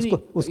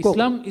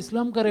 نہیں,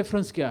 اسلام کا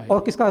ریفرنس کیا ہے اور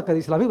کس کا کرے,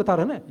 اسلامی بتا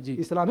رہے ہیں نا,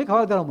 اسلامی کا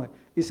حوالہ دے رہا ہوں میں.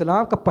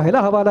 اسلام کا پہلا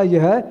حوالہ یہ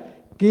ہے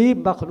کہ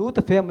مخلوط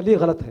فیملی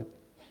غلط ہے,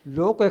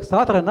 لوگوں کو ایک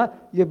ساتھ رہنا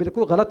یہ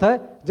بالکل غلط ہے.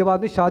 جب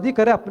آدمی شادی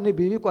کرے اپنی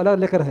بیوی کو الگ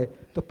لے کر رہے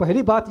تو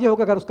پہلی بات یہ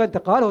ہوگا اگر اس کا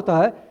انتقال ہوتا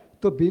ہے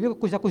تو بیوی کو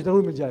کچھ نہ کچھ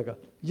ضرور مل جائے گا,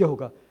 یہ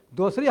ہوگا.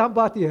 دوسری اہم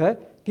بات یہ ہے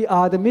کہ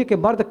آدمی کے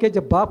مرد کے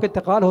جب باپ کا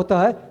انتقال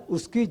ہوتا ہے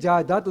اس کی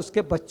جائیداد اس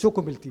کے بچوں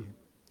کو ملتی ہے,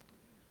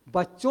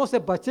 بچوں سے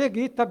بچے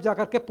گی تب جا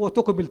کر کے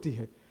پوتوں کو ملتی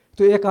ہے.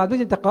 تو ایک آدمی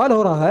انتقال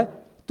ہو رہا ہے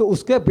تو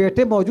اس کے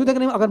بیٹے موجود ہیں کہ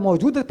نہیں؟ اگر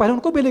موجود ہے پہلے ان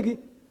کو ملے گی،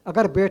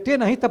 اگر بیٹے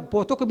نہیں تب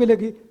پوتوں کو ملے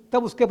گی،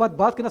 تب اس کے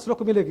بعد کی نسلوں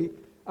کو ملے گی۔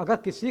 اگر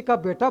کسی کا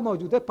بیٹا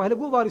موجود ہے پہلے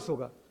وہ وارث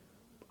ہوگا،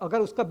 اگر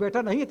اس کا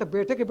بیٹا نہیں ہے تو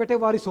بیٹے کے بیٹے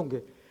وارث ہوں گے۔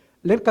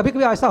 لیکن کبھی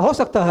کبھی ایسا ہو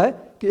سکتا ہے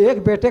کہ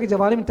ایک بیٹے کے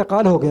جوانی میں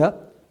انتقال ہو گیا،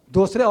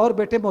 دوسرے اور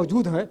بیٹے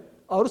موجود ہیں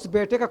اور اس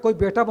بیٹے کا کوئی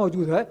بیٹا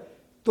موجود ہے،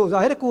 تو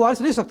ظاہر ہے کوئی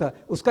وارث نہیں سکتا۔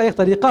 اس کا ایک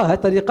طریقہ ہے،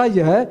 طریقہ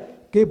یہ ہے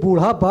کہ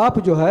بوڑھا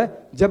باپ جو ہے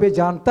جب یہ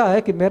جانتا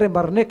ہے کہ میرے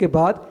مرنے کے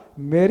بعد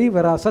میری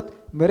وراثت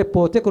میرے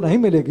پوتے کو نہیں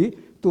ملے گی،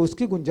 تو اس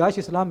کی گنجائش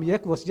اسلام یہ ہے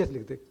کہ وصیت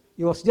لکھ دے،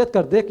 یہ وصیت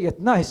کر دے کہ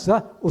اتنا حصہ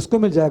اس کو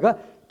مل جائے گا،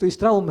 تو اس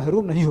طرح وہ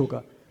محروم نہیں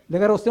ہوگا۔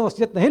 لیکن اگر اس نے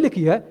وصیت نہیں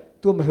لکھی ہے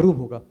تو وہ محروم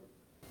ہوگا۔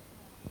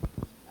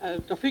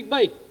 رفیق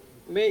بھائی،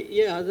 میں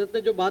یہ حضرت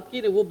نے جو بات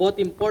کی نا وہ بہت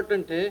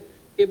امپورٹنٹ ہے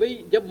کہ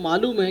بھئی جب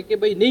معلوم ہے کہ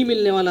بھئی نہیں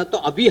ملنے والا تو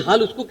ابھی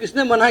حال اس کو کس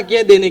نے منع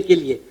کیا دینے کے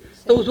لیے،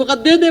 تو اس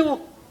وقت دے دے وہ۔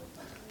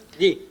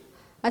 جی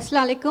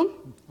السلام علیکم۔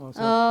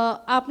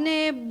 آپ نے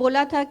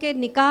بولا تھا کہ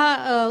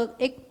نکاح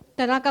ایک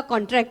طرح کا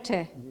کانٹریکٹ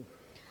ہے،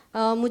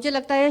 مجھے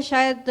لگتا ہے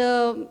شاید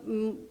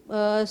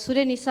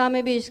سورہ نساء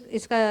میں بھی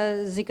اس کا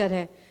ذکر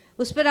ہے،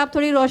 اس پر آپ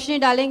تھوڑی روشنی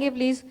ڈالیں گے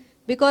پلیز؟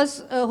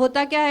 بیکاز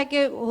ہوتا کیا ہے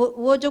کہ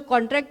وہ جو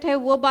کانٹریکٹ ہے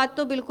وہ بات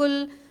تو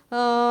بالکل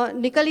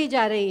نکل ہی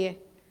جا رہی ہے،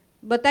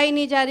 بتائی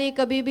نہیں جا رہی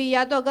کبھی بھی،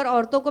 یا تو اگر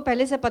عورتوں کو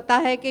پہلے سے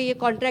پتہ ہے کہ یہ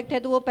کانٹریکٹ ہے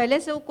تو وہ پہلے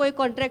سے کوئی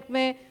کانٹریکٹ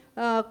میں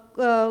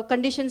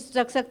کنڈیشنز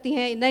رکھ سکتی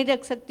ہیں، نہیں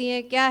رکھ سکتی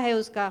ہیں، کیا ہے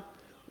اس کا؟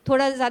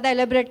 تھوڑا زیادہ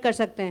ایلیبریٹ کر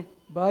سکتے ہیں؟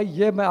 بھائی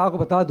یہ میں آپ کو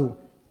بتا دوں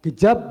کہ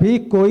جب بھی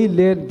کوئی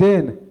لین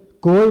دین،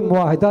 کوئی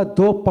معاہدہ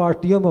دو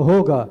پارٹیوں میں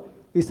ہوگا،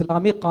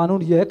 اسلامی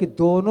قانون یہ ہے کہ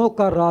دونوں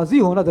کا راضی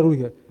ہونا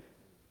ضروری ہے۔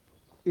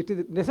 It is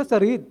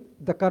necessary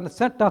the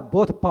consent of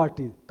both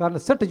parties,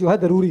 consent جو ہے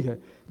ضروری ہے۔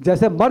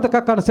 جیسے مرد کا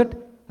کنسنٹ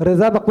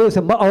رضا بقول سے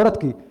عورت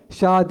کی،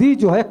 شادی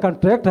جو ہے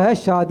کنٹریکٹ ہے،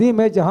 شادی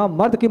میں جہاں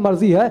مرد کی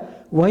مرضی ہے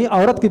وہیں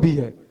عورت کی بھی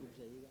ہے،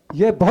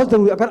 یہ بہت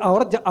ضروری ہے۔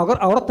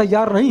 اگر عورت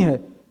تیار نہیں ہے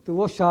تو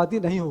وہ شادی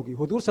نہیں ہوگی۔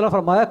 حضور صلی اللہ علیہ وسلم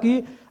فرمایا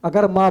کہ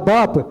اگر ماں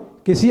باپ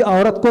کسی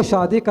عورت کو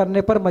شادی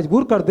کرنے پر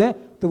مجبور کر دیں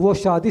تو وہ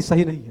شادی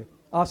صحیح نہیں ہے،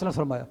 آپ صلی اللہ علیہ وسلم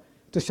فرمایا۔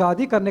 تو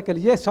شادی کرنے کے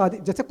لیے شادی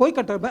جیسے کوئی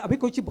کنٹریکٹ، میں ابھی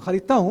کوئی چیز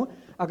خریدتا ہوں،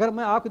 اگر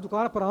میں آپ کی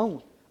دکان پر آؤں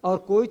اور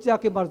کوئی چیز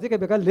آپ کی مرضی کے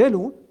بغیر لے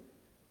لوں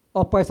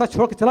اور پیسہ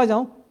چھوڑ کے چلا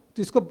جاؤں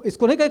تو اس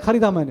کو نہیں کہ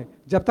خریدا میں نے،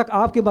 جب تک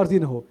آپ کی مرضی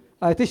نہ ہو۔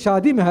 ایسی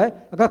شادی میں ہے،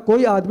 اگر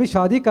کوئی آدمی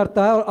شادی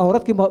کرتا ہے اور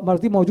عورت کی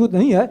مرضی موجود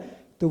نہیں ہے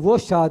تو وہ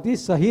شادی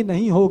صحیح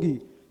نہیں ہوگی،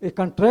 ایک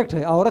کنٹریکٹ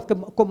ہے۔ عورت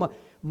کو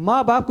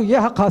ماں باپ کو یہ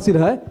حق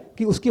حاصل ہے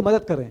کہ اس کی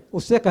مدد کریں،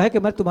 اس سے کہیں کہ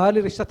میں تمہارے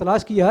لیے رشتہ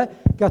تلاش کیا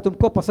ہے، کیا تم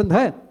کو پسند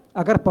ہے؟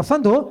 اگر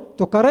پسند ہو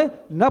تو کریں،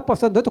 نہ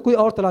پسند ہو تو کوئی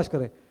اور تلاش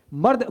کریں۔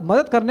 مرد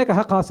مدد کرنے کا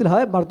حق حاصل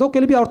ہے، مردوں کے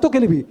لیے بھی عورتوں کے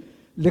لیے بھی،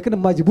 لیکن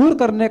مجبور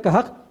کرنے کا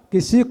حق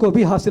کسی کو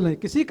بھی حاصل نہیں۔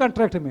 کسی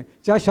کنٹریکٹ میں،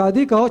 چاہے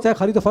شادی کا ہو چاہے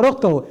خرید و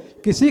فروخت کا ہو،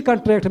 کسی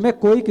کنٹریکٹ میں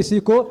کوئی کسی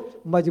کو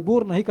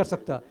مجبور نہیں کر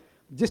سکتا۔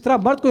 جس طرح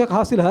مرد کو ایک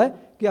حاصل ہے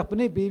کہ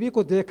اپنی بیوی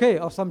کو دیکھے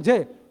اور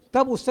سمجھے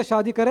تب اس سے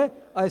شادی کرے،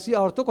 ایسی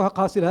عورتوں کو حق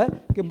حاصل ہے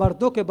کہ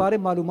مردوں کے بارے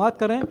میں معلومات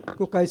کریں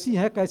کہ کیسی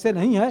ہیں کیسے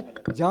نہیں ہیں،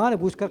 جان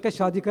بوجھ کر کے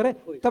شادی کریں،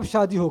 تب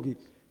شادی ہوگی۔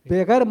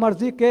 بغیر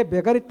مرضی کے،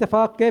 بغیر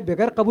اتفاق کے،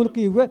 بغیر قبول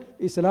کیے ہوئے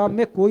اسلام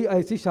میں کوئی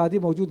ایسی شادی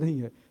موجود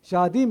نہیں ہے۔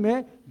 شادی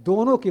میں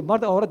دونوں کی،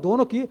 مرد عورت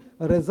دونوں کی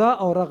رضا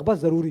اور رغبت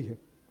ضروری ہے۔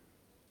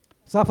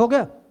 صاف ہو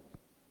گیا؟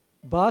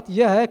 بات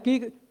یہ ہے کہ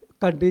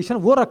کنڈیشن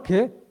وہ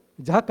رکھے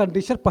جہاں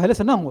کنڈیشن پہلے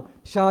سے نہ ہو۔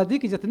 شادی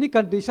کی جتنی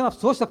کنڈیشن آپ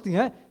سوچ سکتی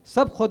ہیں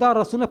سب خدا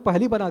رسول نے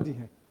پہلی بنا دی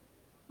ہیں۔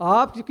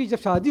 آپ کی جب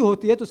شادی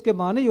ہوتی ہے تو اس کے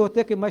معنی یہ ہوتے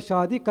ہیں کہ میں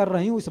شادی کر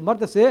رہی ہوں اس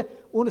مرد سے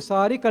ان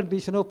ساری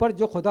کنڈیشنوں پر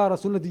جو خدا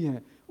رسول نے دی ہیں۔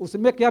 اس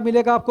میں کیا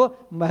ملے گا آپ کو؟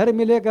 مہر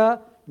ملے گا،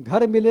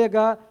 گھر ملے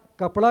گا،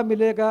 کپڑا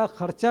ملے گا،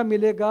 خرچہ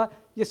ملے گا،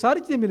 یہ ساری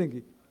چیزیں ملیں گی۔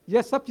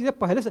 یہ سب چیزیں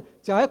پہلے سے،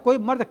 چاہے کوئی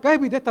مرد کہہ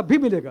بھی دے تب بھی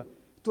ملے گا۔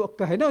 تو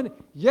کہنے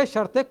یہ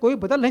شرطیں کوئی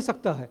بدل نہیں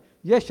سکتا ہے،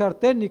 یہ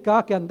شرطیں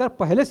نکاح کے اندر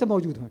پہلے سے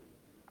موجود ہیں۔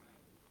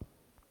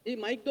 جی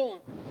مائک دو۔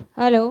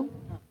 ہلو،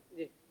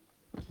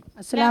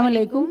 السلام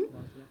علیکم۔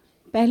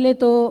 پہلے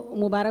تو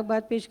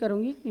مبارکباد پیش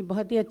کروں گی،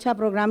 بہت ہی اچھا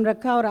پروگرام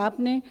رکھا اور آپ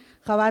نے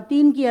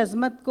خواتین کی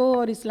عظمت کو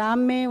اور اسلام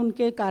میں ان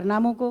کے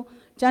کارناموں کو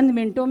چند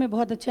منٹوں میں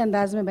بہت اچھے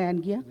انداز میں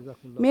بیان کیا۔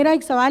 میرا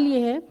ایک سوال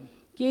یہ ہے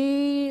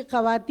کہ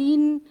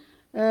خواتین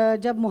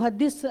جب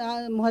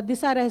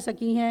محدثہ رہ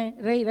سکی ہیں،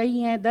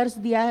 رہی ہیں، درس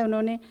دیا ہے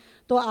انہوں نے،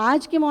 تو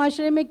آج کے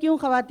معاشرے میں کیوں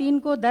خواتین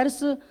کو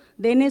درس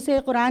دینے سے،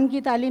 قرآن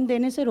کی تعلیم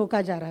دینے سے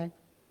روکا جا رہا ہے؟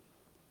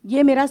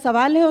 یہ میرا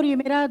سوال ہے اور یہ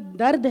میرا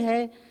درد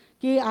ہے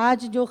کہ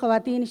آج جو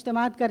خواتین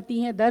اجتماعات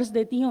کرتی ہیں، درس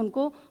دیتی ہیں، ان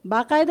کو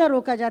باقاعدہ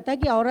روکا جاتا ہے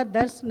کہ عورت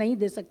درس نہیں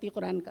دے سکتی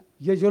قرآن کا۔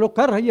 یہ جو لوگ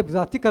کر رہے ہیں یہ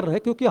ذاتی کر رہے ہیں،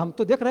 کیونکہ ہم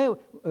تو دیکھ رہے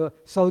ہیں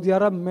سعودی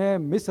عرب میں،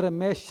 مصر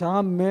میں،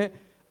 شام میں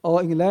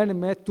اور انگلینڈ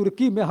میں،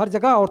 ترکی میں، ہر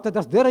جگہ عورتیں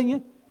درس دے رہی ہیں۔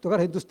 تو اگر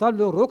ہندوستان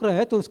لوگ روک رہے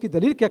ہیں تو اس کی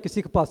دلیل کیا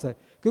کسی کے پاس ہے؟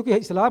 کیونکہ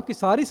اسلام کی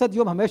ساری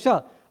صدیوں میں ہمیشہ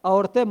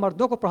عورتیں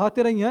مردوں کو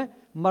پڑھاتے رہی ہیں،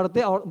 مرد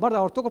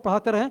عورتوں کو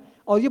پڑھاتے رہے ہیں،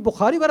 اور یہ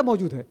بخاری وغیرہ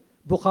موجود ہے۔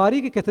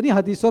 بخاری کی کتنی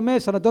حدیثوں میں،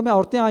 سندوں میں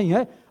عورتیں آئی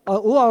ہیں اور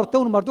وہ عورتیں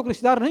ان مردوں کے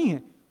رشتہ دار نہیں ہیں،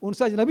 ان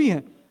سے اجنبی ہیں،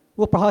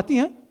 وہ پڑھاتی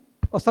ہیں۔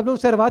 اور سب لوگ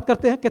اسے روایت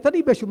کرتے ہیں.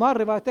 کتنی بے شمار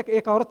روایتیں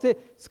ایک عورت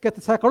سے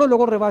سینکڑوں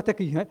لوگوں نے روایتیں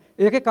کی ہیں.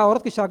 ایک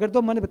عورت کے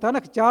شاگردوں میں نے بتایا نا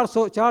کہ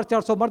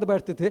 400 مرد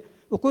بیٹھتے تھے.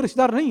 وہ کوئی رشتہ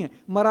دار نہیں ہے.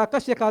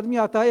 مراکش ایک آدمی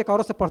آتا ہے, ایک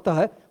عورت سے پڑھتا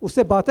ہے, اس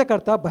سے باتیں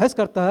کرتا ہے, بحث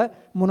کرتا ہے,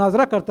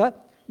 مناظرہ کرتا ہے.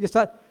 یہ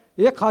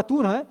ایک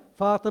خاتون ہے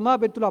فاطمہ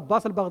بنت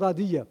العباس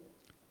البغدادیہ,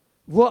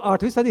 وہ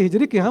 8ویں صدی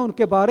ہجری کے ہیں. ان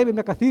کے بارے میں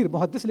ابن کثیر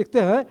محدث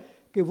لکھتے ہیں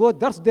کہ وہ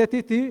درس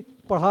دیتی تھی,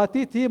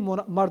 پڑھاتی تھی,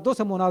 مردوں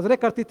سے مناظرے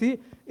کرتی تھی,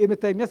 ابن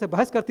تیمیہ سے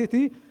بحث کرتی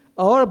تھی,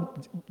 اور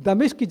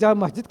دمشق کی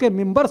جامع مسجد کے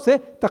ممبر سے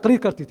تقریر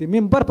کرتی تھی,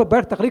 ممبر پر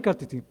بیٹھ تقریر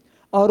کرتی تھی.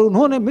 اور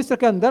انہوں نے مصر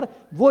کے اندر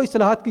وہ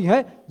اصلاحات کی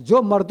ہیں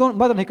جو مرد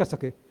نہیں کر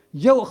سکے.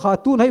 یہ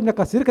خاتون ہے ابن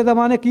کثیر کے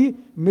زمانے کی,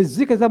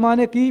 مزی کے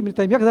زمانے کی, ابن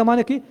تیمیہ کے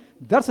زمانے کی,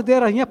 درس دے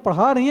رہی ہیں,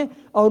 پڑھا رہی ہیں,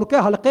 اور ان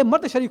کے حلقے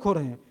مرد شریک ہو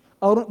رہے ہیں,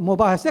 اور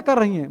مباحثے کر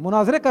رہی ہیں,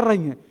 مناظرے کر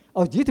رہی ہیں,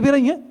 اور جیت بھی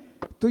رہی ہیں.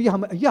 تو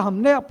یہ ہم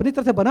نے اپنی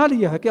طرف سے بنا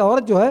لیا ہے کہ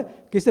عورت جو ہے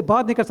کسی سے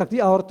بات نہیں کر سکتی.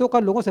 عورتوں کا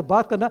لوگوں سے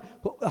بات کرنا,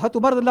 حضرت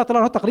عمر رضی اللہ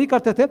تعالیٰ عنہ تقریر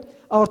کرتے تھے,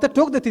 عورتیں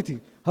ٹوک دیتی تھی.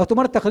 حضرت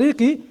عمر نے تقریر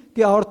کی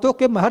کہ عورتوں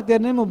کے مہر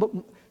دینے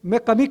میں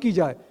کمی کی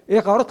جائے.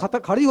 ایک عورت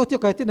کھڑی ہوتی ہے,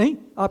 کہتی نہیں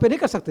آپ یہ نہیں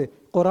کر سکتے.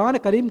 قرآن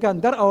کریم کے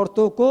اندر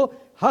عورتوں کو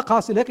حق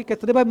حاصل ہے کہ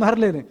کتنے بھائی مہر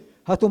لے لیں.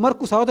 حضرت عمر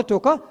کو عورت نے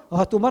ٹوکا,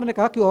 حضرت عمر نے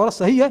کہا کہ عورت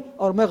صحیح ہے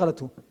اور میں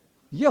غلط ہوں.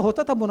 یہ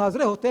ہوتا تھا,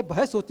 مناظرے ہوتے,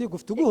 بحث ہوتی,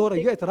 گفتگو ہو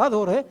رہی ہے, اعتراض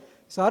ہو رہے,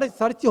 ساری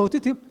چیزیں ہوتی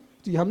تھی.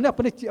 تو ہم نے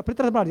اپنی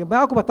طرح بنا لیا. میں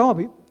آپ کو بتاؤں,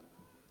 ابھی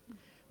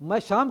میں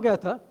شام گیا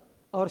تھا,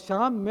 اور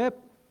شام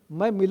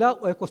میں ملا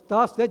ایک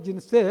استاد سے جن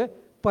سے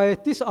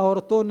 35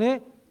 عورتوں نے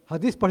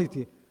حدیث پڑھی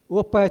تھی.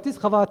 وہ 35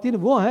 خواتین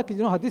وہ ہیں کہ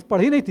جنہوں نے حدیث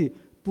پڑھی نہیں تھی,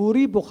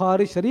 پوری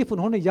بخاری شریف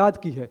انہوں نے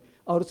یاد کی ہے.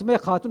 اور اس میں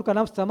خاتون کا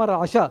نام سمر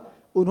عائشہ,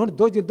 انہوں نے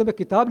 2 جلدوں میں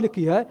کتاب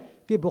لکھی ہے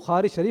کہ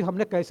بخاری شریف ہم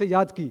نے کیسے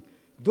یاد کی,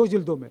 2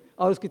 جلدوں میں.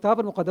 اور اس کتاب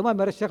پر مقدمہ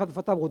میرے شیخ عبد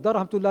الفتاح غدار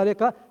رحمۃ اللہ علیہ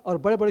کا اور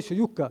بڑے بڑے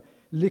شیوخ کا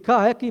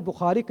لکھا ہے کہ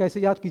بخاری کیسے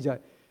یاد کی جائے.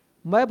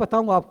 میں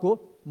بتاؤں آپ کو,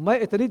 میں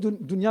اتنی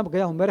دنیا میں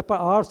گیا ہوں, میرے پاس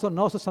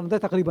 800-900 سندیں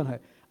تقریباً ہے.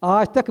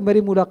 آج تک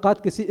میری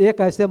ملاقات کسی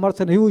ایک ایسے مرد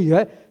سے نہیں ہوئی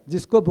ہے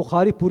جس کو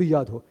بخاری پوری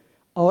یاد ہو.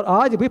 اور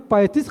آج بھی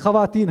 35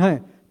 خواتین ہیں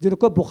جن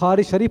کو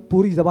بخاری شریف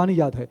پوری زبانی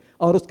یاد ہے.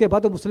 اور اس کے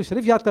بعد وہ مسلم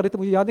شریف یاد کر رہے تھے,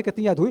 مجھے یاد نہیں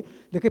کتنی یاد ہوئی,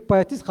 لیکن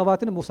 35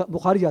 خواتین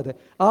بخاری یاد ہے.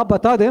 آپ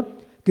بتا دیں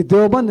کہ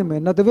دیوبند میں,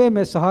 ندوے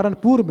میں,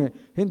 سہارنپور میں,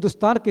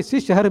 ہندوستان کے کسی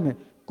شہر میں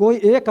کوئی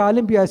ایک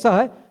عالم بھی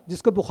ایسا ہے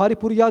جس کو بخاری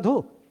پوری یاد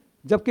ہو,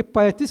 جبکہ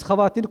 35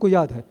 خواتین کو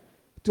یاد ہے.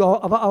 تو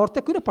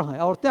عورتیں کیوں نہ پڑھائیں؟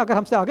 عورتیں اگر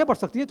ہم سے آگے بڑھ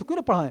سکتی ہیں تو کیوں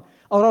نہ پڑھائیں؟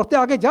 اور عورتیں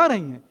آگے جا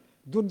رہی ہیں,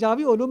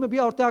 دنیاوی علوم میں بھی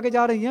عورتیں آگے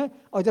جا رہی ہیں,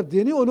 اور جب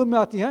دینی علوم میں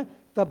آتی ہیں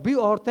تب بھی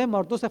عورتیں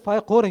مردوں سے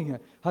فائق ہو رہی ہیں.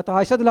 حضرت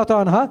عائشہ رضی اللہ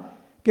تعالیٰ عنہا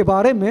کے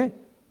بارے میں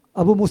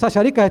ابو موسیٰ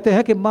اشعری کہتے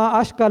ہیں کہ ما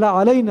اشکل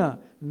علینا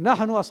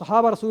نحن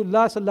اصحاب رسول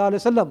اللہ صلی اللہ علیہ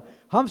وسلم,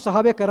 ہم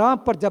صحابہ کرام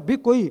پر جب بھی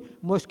کوئی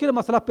مشکل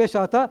مسئلہ پیش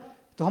آتا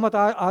تو ہم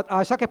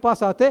عائشہ کے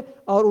پاس آتے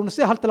اور ان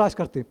سے حل تلاش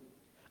کرتے.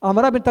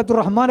 عمرہ بنت عبد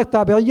الرحمن ایک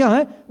تابعیہ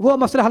ہیں, وہ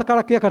مسئلہ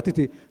حل کیا کرتی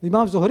تھی.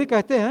 امام زہری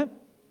کہتے ہیں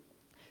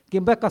کہ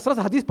میں کثرت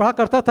سے حدیث پڑھا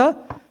کرتا تھا,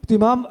 تو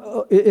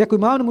ایک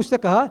امام نے مجھ سے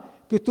کہا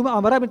کہ تم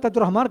عمرہ بنت عبد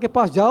الرحمن کے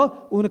پاس جاؤ,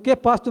 ان کے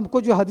پاس تم کو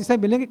جو حدیثیں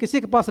ملیں گی کسی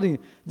کے پاس نہیں.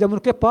 جب ان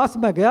کے پاس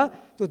میں گیا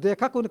تو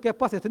دیکھا کہ ان کے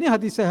پاس اتنی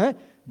حدیثیں ہیں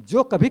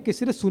جو کبھی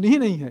کسی نے سنی ہی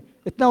نہیں ہے,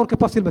 اتنا ان کے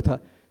پاس علم تھا.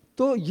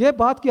 تو یہ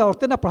بات کہ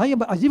عورتیں نہ پڑھائیں,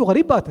 یہ عجیب و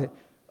غریب بات ہے.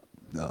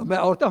 میں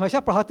عورتیں ہمیشہ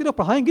پڑھاتی رہوں,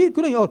 پڑھائیں گی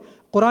کیوں نہیں؟ اور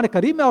قرآن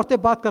کریم میں عورتیں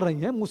بات کر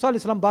رہی ہیں, موسیٰ علیہ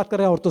السلام بات کر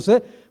رہے ہیں عورتوں سے,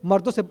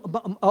 مردوں سے,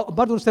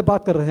 مرد ان سے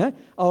بات کر رہے ہیں.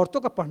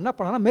 عورتوں کا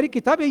پڑھانا میری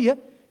کتاب یہی ہے.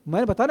 میں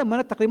نے بتایا, میں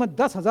نے تقریباً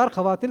 10,000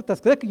 خواتین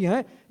تذکرے کیے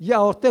ہیں. یہ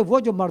عورتیں وہ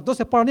جو مردوں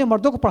سے پڑھ رہی ہیں,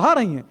 مردوں کو پڑھا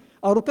رہی ہیں,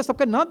 اور ان کے سب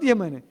کے نام دیے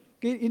میں نے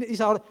کہ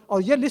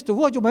اور یہ لسٹ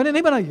وہ جو میں نے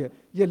نہیں بنائی ہے,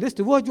 یہ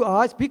لسٹ وہ جو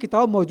آج بھی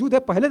کتاب موجود ہے,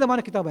 پہلے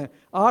زمانے کی کتابیں ہیں,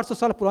 800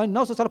 سال پرانی,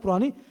 900 سال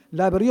پرانی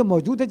لائبریریوں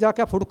موجود ہے, جا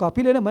کے آپ فوٹو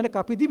کاپی لے لیں, میں نے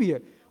کاپی دی بھی ہے,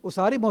 وہ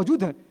ساری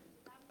موجود ہیں.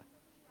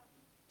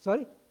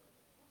 سوری,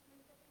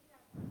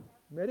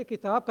 میری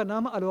کتاب کا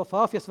نام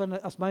الوفاء فی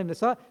اسماء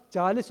النساء,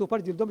 40 اوپر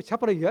جلدوں میں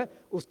چھپ رہی ہے.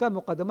 اس کا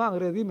مقدمہ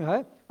انگریزی میں ہے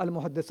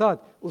المحدثات,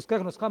 اس کا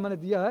ایک نسخہ میں نے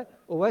دیا ہے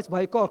اویس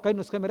بھائی کو, اور کئی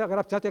نسخے میرے, اگر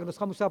آپ چاہتے ہیں ایک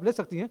نسخہ مجھ سے آپ لے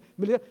سکتی ہیں,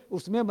 ملیے.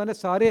 اس میں میں نے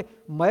سارے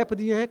میپ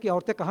دیے ہیں کہ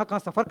عورتیں کہاں کہاں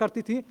سفر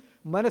کرتی تھیں.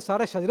 میں نے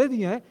سارے شجرے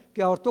دیے ہیں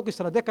کہ عورتوں کی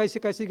سندیں کیسی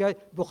کیسی گئے,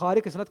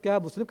 بخاری کی سند کیا ہے,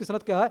 مسلم کی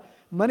سند کیا ہے.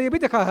 میں نے یہ بھی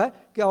دیکھا ہے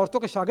کہ عورتوں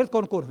کے شاگرد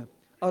کون کون ہیں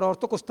اور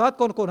عورتوں کے استاد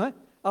کون کون ہیں.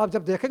 آپ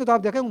جب دیکھیں گے تو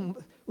آپ دیکھیں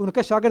ان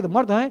کے شاگرد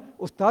مرد ہیں,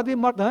 استاد بھی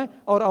مرد ہیں,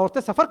 اور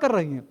عورتیں سفر کر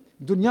رہی ہیں,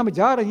 دنیا میں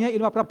جا رہی ہیں,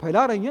 علم اپنا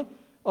پھیلا رہی ہیں,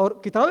 اور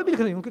کتابیں بھی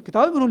لکھ رہی ہیں. ان کی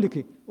کتابیں بھی انہوں نے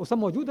لکھی, وہ سب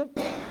موجود ہے.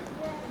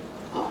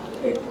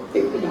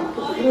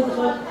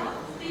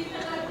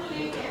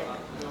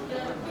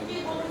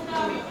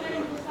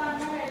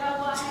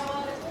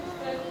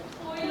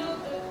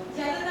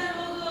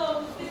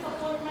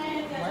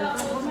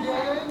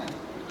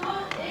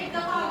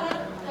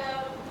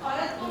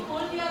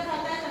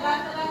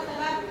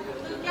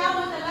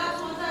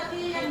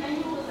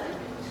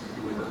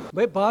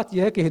 بھائی بات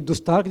یہ ہے کہ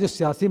ہندوستان کے جو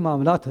سیاسی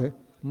معاملات ہے,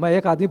 میں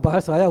ایک آدمی باہر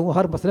سے آیا ہوں,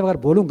 ہر مسئلے میں اگر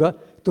بولوں گا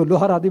تو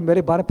ہر آدمی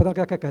میرے بارے میں پتہ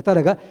کیا کہتا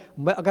رہے گا.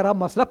 میں اگر آپ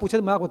مسئلہ پوچھیں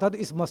تو میں آپ کو بتا دوں,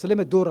 اس مسئلے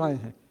میں 2 رائے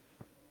ہیں.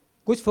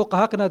 کچھ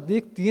فقہا کے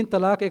نزدیک 3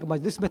 طلاق, ایک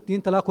مجلس میں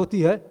 3 طلاق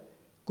ہوتی ہے.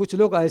 کچھ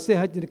لوگ ایسے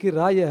ہیں جن کی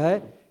رائے یہ ہے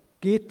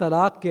کہ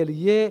طلاق کے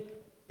لیے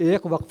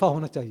ایک وقفہ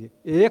ہونا چاہیے,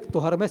 ایک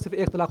طہر میں صرف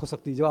 1 طلاق ہو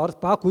سکتی ہے, جب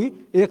عورت پاک ہوئی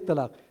 1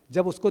 طلاق.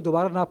 جب اس کو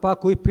دوبارہ ناپاک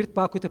ہوئی پھر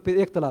پاک ہوئی تو پھر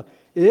ایک طلاق.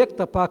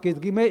 ایک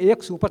پاکیزگی میں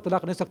ایک سے اوپر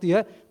طلاق نہیں سکتی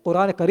ہے.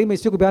 قرآن کریم میں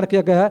اسی کو بیان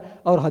کیا گیا ہے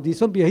اور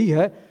حدیثوں میں بھی یہی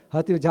ہے.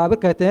 حضرت جابر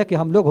کہتے ہیں کہ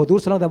ہم لوگ حضور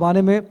صلی اللہ علیہ وسلم کے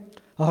زمانے میں،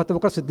 حضرت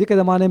بکر صدیق کے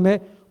زمانے میں،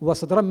 و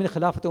صدر من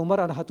خلافت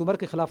عمر، حضرت عمر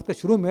کی خلافت کے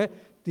شروع میں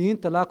 3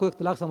 طلاق کو 1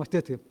 طلاق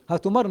سمجھتے تھے.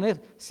 حضرت عمر نے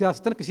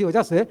سیاستاً کسی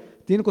وجہ سے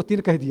 3 کو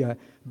 3 کہہ دیا ہے.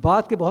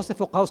 بعد کے بہت سے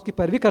فقہاء اس کی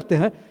پیروی کرتے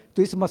ہیں.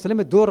 تو اس مسئلے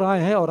میں 2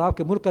 رائے ہیں اور آپ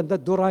کے ملک کے اندر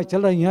 2 رائے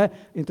چل رہی ہیں،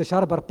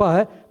 انتشار برپا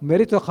ہے.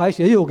 میری تو خواہش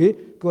یہی ہوگی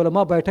کہ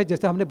علماء بیٹھے،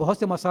 جیسے ہم نے بہت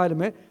سے مسائل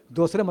میں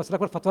دوسرے مسئلہ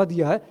پر فتویٰ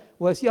دیا ہے،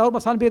 ویسے اور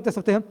مسائل بھی دے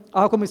سکتے ہیں.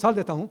 آپ کو مثال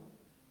دیتا ہوں.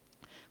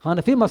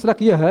 حنفی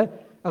مسلک یہ ہے،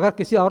 اگر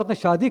کسی عورت نے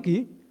شادی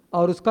کی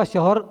اور اس کا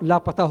شوہر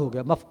لاپتہ ہو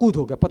گیا، مفقود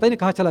ہو گیا، پتہ ہی نہیں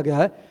کہاں چلا گیا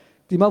ہے،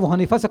 تو امام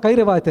حنیفہ سے کئی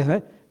روایتیں ہیں.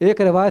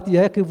 ایک روایت یہ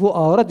ہے کہ وہ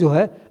عورت جو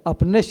ہے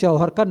اپنے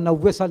شوہر کا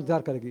 90 سال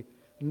انتظار کرے گی.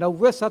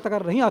 90 سال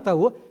اگر نہیں آتا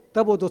وہ،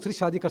 تب وہ دوسری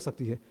شادی کر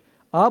سکتی ہے.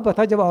 آپ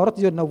بتائیں، جب عورت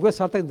جو 90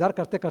 سال تک انتظار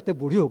کرتے کرتے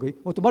بوڑھی ہو گئی،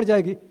 وہ تو مر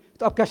جائے گی،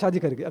 تو اب کیا شادی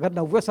کرے گی اگر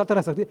 90 سال تک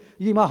رہ سکتی ہے؟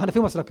 یہ امام حنفی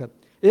مسلک ہے.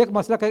 ایک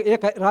مسلک ہے،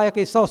 ایک رائے ہے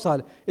کہ 100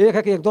 سال، ایک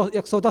ہے کہ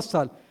 110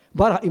 سال.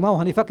 بار امام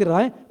حنیفہ کی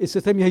رائے اس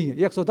سلسلے میں یہی ہے،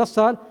 110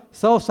 سال،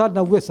 100 سال،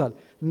 90 سال.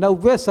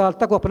 90 سال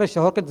تک وہ اپنے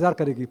شوہر کا انتظار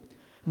کرے گی.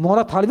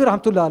 مولانا تھانوی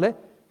رحمۃ اللہ علیہ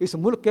اس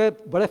ملک کے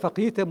بڑے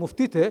فقیہ تھے،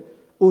 مفتی تھے.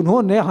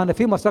 انہوں نے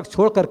حنفی مسلک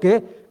چھوڑ کر کے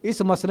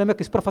اس مسئلے میں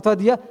کس پر فتویٰ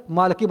دیا؟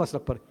 مالکی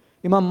مسلک پر.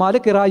 امام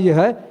مالک کی رائے یہ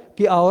ہے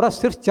کہ عورت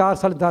صرف 4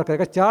 سال انتظار کرے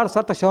گا. 4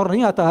 سال تک شوہر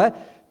نہیں آتا ہے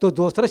تو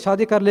دوسرے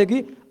شادی کر لے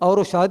گی اور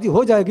وہ شادی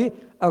ہو جائے گی.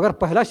 اگر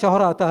پہلا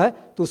شوہر آتا ہے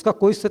تو اس کا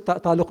کوئی اس سے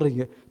تعلق نہیں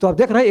ہے. تو اب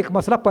دیکھ رہے ہیں ایک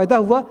مسئلہ پیدا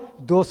ہوا،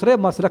 دوسرے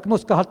مسلک میں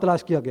اس کا حل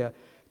تلاش کیا گیا.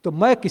 تو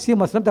میں کسی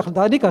مسئلے میں دخل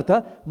اندازی نہیں کرتا،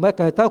 میں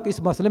کہتا ہوں کہ اس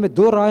مسئلے میں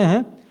 2 رائے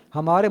ہیں.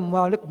 ہمارے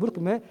ملک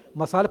میں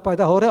مسائل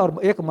پیدا ہو رہے ہیں اور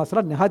ایک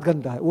مسئلہ نہایت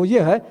گندہ ہے. وہ یہ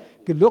ہے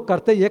کہ لوگ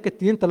کرتے یہ کہ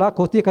 3 طلاق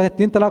ہوتی ہے، کہتے ہیں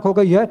 3 طلاق ہو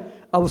گئی ہے،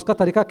 اب اس کا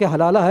طریقہ کیا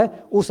حلالہ ہے.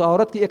 اس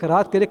عورت کی 1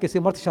 رات کے لیے کسی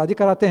مرد شادی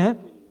کراتے ہیں،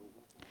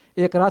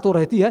 1 رات وہ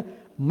رہتی ہے.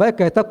 میں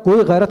کہتا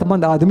کوئی غیرت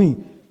مند آدمی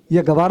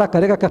یہ گوارا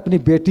کرے گا کہ اپنی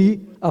بیٹی،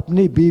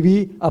 اپنی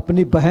بیوی،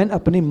 اپنی بہن،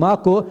 اپنی ماں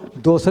کو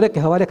دوسرے کے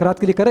حوالے 1 رات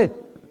کے لیے کرے؟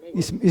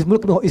 اس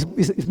ملک میں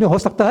اس میں ہو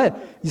سکتا ہے؟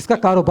 جس کا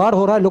کاروبار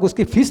ہو رہا ہے، لوگ اس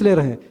کی فیس لے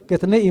رہے ہیں،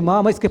 کتنے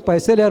امام اس کے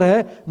پیسے لے رہے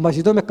ہیں،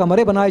 مسجدوں میں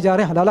کمرے بنائے جا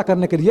رہے ہیں حلالہ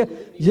کرنے کے لیے.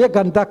 یہ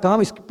گندا کام،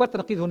 اس پر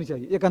تنقید ہونی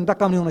چاہیے. یہ گندا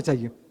کام نہیں ہونا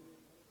چاہیے.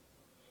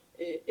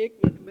 ایک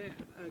منٹ میں،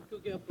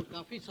 کیونکہ اب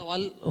کافی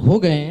سوال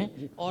ہو گئے ہیں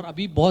اور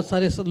ابھی بہت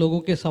سارے لوگوں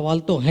کے سوال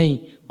تو ہیں ہی،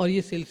 اور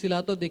یہ سلسلہ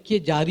تو دیکھیے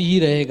جاری ہی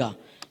رہے گا.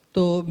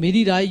 تو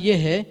میری رائے یہ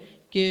ہے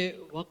کہ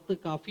وقت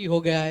کافی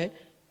ہو گیا ہے.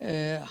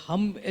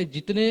 ہم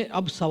جتنے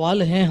اب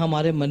سوال ہیں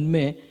ہمارے من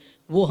میں،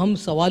 وہ ہم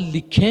سوال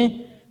لکھیں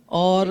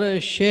اور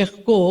شیخ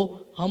کو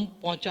ہم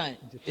پہنچائیں.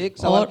 ایک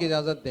سوال کی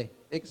اجازت دیں.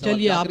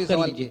 چلیے آپ کر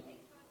لیجیے.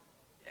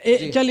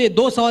 چلیے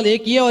 2 سوال،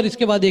 ایک یہ اور اس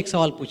کے بعد ایک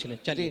سوال پوچھ لیں.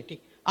 چلیے ٹھیک،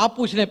 آپ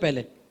پوچھ لیں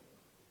پہلے،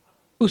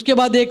 اس کے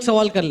بعد ایک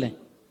سوال کر لیں.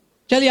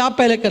 چلیے آپ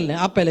پہلے کر لیں،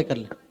 آپ پہلے کر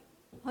لیں.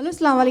 ہلو،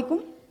 السلام علیکم.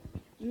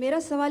 میرا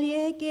سوال یہ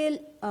ہے کہ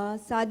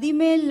شادی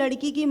میں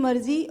لڑکی کی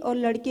مرضی اور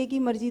لڑکے کی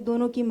مرضی،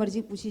 دونوں کی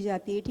مرضی پوچھی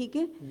جاتی ہے، ٹھیک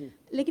ہے.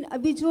 لیکن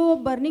ابھی جو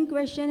برننگ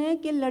کویشچن ہے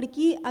کہ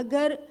لڑکی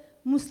اگر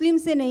مسلم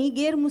سے نہیں،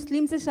 غیر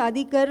مسلم سے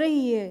شادی کر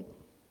رہی ہے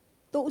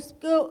تو اس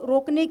کو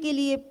روکنے کے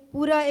لیے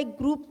پورا ایک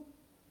گروپ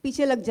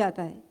پیچھے لگ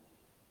جاتا ہے.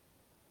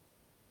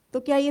 تو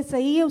کیا یہ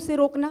صحیح ہے اسے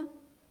روکنا؟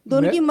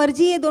 دونوں کی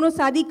مرضی ہے، دونوں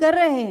شادی کر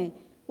رہے ہیں،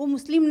 وہ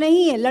مسلم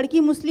نہیں ہے، لڑکی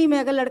مسلم ہے،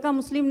 اگر لڑکا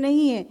مسلم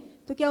نہیں ہے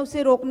تو کیا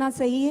اسے روکنا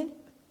صحیح ہے؟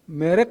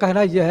 میرے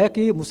کہنا یہ ہے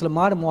کہ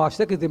مسلمان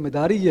معاشرے کی ذمہ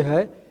داری یہ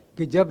ہے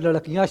کہ جب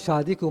لڑکیاں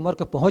شادی کی عمر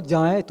کو پہنچ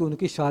جائیں تو ان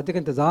کی شادی کا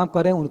انتظام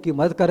کریں، ان کی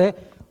مدد کریں،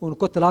 ان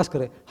کو تلاش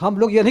کریں. ہم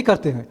لوگ یہ نہیں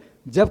کرتے ہیں.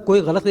 جب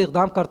کوئی غلط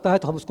اقدام کرتا ہے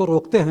تو ہم اس کو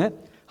روکتے ہیں.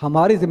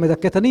 ہماری ذمہ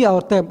داری. کتنی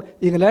عورتیں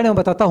انگلینڈ میں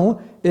بتاتا ہوں،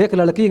 ایک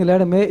لڑکی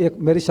انگلینڈ میں، ایک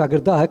میری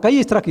شاگردہ ہے، کئی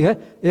اس طرح کی ہے،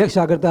 ایک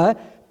شاگردہ ہے،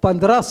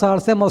 15 سال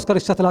سے میں اس کا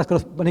رشتہ تلاش کر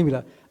نہیں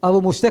ملا. اب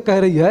وہ مجھ سے کہہ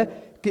رہی ہے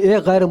کہ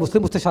ایک غیر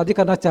مسلم مجھ سے شادی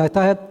کرنا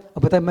چاہتا ہے.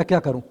 اب بتائیں میں کیا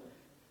کروں؟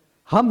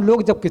 ہم لوگ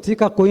جب کسی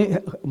کا کوئی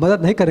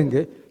مدد نہیں کریں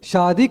گے،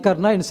 شادی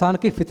کرنا انسان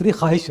کی فطری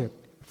خواہش ہے،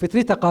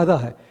 فطری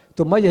تقاضا ہے.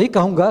 تو میں یہی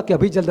کہوں گا کہ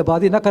ابھی جلد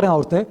بازی نہ کریں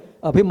عورتیں،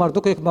 ابھی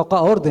مردوں کو ایک موقع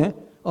اور دیں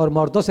اور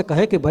مردوں سے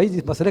کہیں کہ بھائی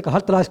اس مسئلے کا حل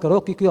تلاش کرو.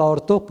 کیونکہ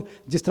عورتوں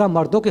جس طرح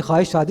مردوں کی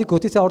خواہش شادی کی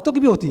ہوتی ہے، عورتوں کی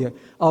بھی ہوتی ہے.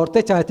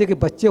 عورتیں چاہتی ہیں کہ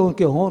بچے ان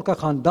کے ہوں، ان کا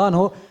خاندان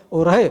ہو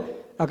اور رہے.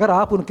 اگر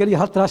آپ ان کے لیے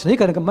حل تلاش نہیں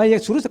کریں گے، میں یہ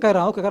شروع سے کہہ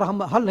رہا ہوں کہ اگر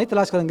ہم حل نہیں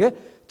تلاش کریں گے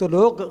تو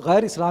لوگ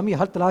غیر اسلامی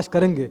حل تلاش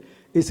کریں گے.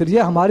 اس لیے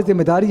ہماری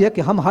ذمہ داری ہے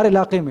کہ ہم ہر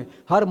علاقے میں،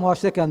 ہر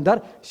معاشرے کے اندر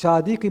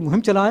شادی کی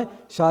مہم چلائیں،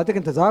 شادی کا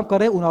انتظام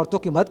کریں، ان عورتوں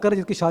کی مدد کریں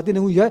جن کی شادی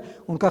نہیں ہوئی ہے،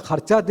 ان کا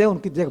خرچہ دیں، ان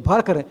کی دیکھ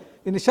بھال کریں.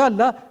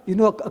 انشاءاللہ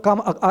انہوں کام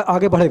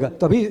آگے بڑھے گا.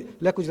 تو ابھی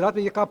گجرات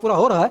میں یہ کام پورا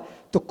ہو رہا ہے،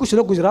 تو کچھ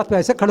لوگ گجرات میں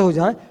ایسے کھڑے ہو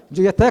جائیں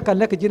جو یہ طے کر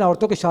لیں کہ جن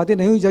عورتوں کی شادی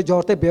نہیں ہوئی، جو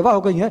عورتیں بیوہ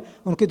ہو گئی ہیں،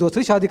 ان کی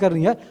دوسری شادی کر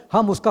رہی ہیں،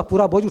 ہم اس کا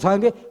پورا بوجھ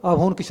اٹھائیں گے اور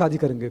ہم ان کی شادی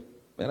کریں گے.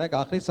 میرا ایک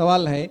آخری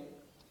سوال ہے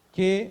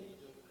کہ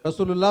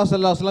رسول اللہ صلی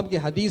اللہ علیہ وسلم کی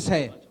حدیث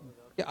ہے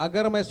کہ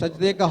اگر میں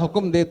سجدے کا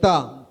حکم دیتا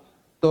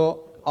تو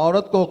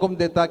عورت کو حکم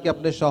دیتا کہ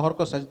اپنے شوہر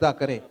کو سجدہ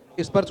کرے.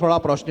 اس پر تھوڑا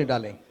آپ روشنی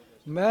ڈالیں.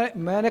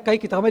 میں نے کئی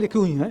کتابیں لکھی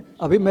ہوئی ہیں،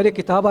 ابھی میری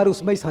کتاب آ رہی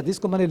اس میں اس حدیث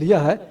کو میں نے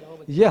لیا ہے.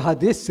 یہ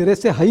حدیث سرے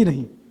سے ہے ہی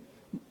نہیں.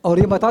 اور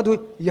یہ بتا دوں،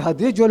 یہ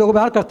حدیث جو لوگ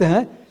بیان کرتے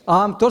ہیں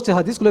عام طور سے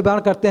حدیث کو لوگ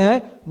بیان کرتے ہیں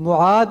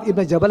معاذ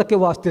ابن جبل کے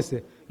واسطے سے.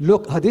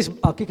 لوگ حدیث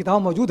کی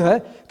کتاب موجود ہے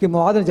کہ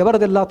معاذ بن جبل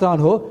رضی اللہ تعالیٰ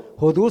عنہ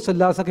حضور صلی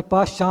اللہ علیہ وسلم کے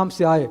پاس شام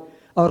سے آئے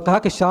اور کہا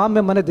کہ شام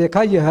میں نے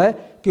دیکھا یہ ہے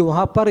کہ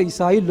وہاں پر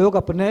عیسائی لوگ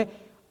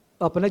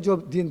اپنے جو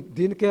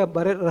دین کے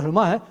بڑے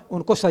رہنما ہیں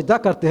ان کو سجدہ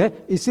کرتے ہیں,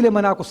 اسی لیے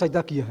میں نے آپ کو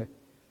سجدہ کیا ہے.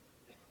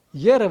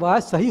 یہ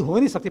روایت صحیح ہو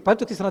نہیں سکتی.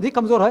 پہلے تو سند ہی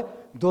کمزور ہے,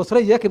 دوسرا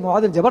یہ کہ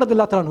معاذ بن جبل رضی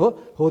اللہ تعالیٰ عنہ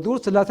حضور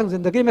صلی اللہ علیہ وسلم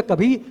زندگی میں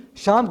کبھی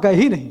شام گئے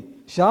ہی نہیں.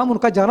 شام ان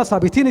کا جانا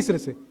ثابت ہی نہیں سرے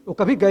سے, وہ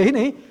کبھی گئے ہی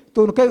نہیں,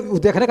 تو ان کے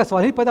دیکھنے کا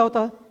سوال ہی پیدا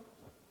ہوتا ہے.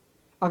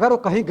 اگر وہ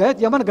کہیں گئے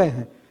تو یمن گئے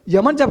ہیں,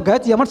 یمن جب گئے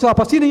تو یمن سے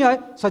واپس ہی نہیں آئے,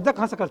 سجدہ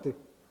کہاں سے کرتے؟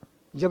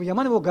 جب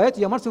یمن وہ گئے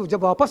تو یمن سے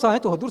جب واپس آئے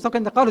تو حضور صلی اللہ علیہ وسلم کا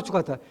انتقال ہو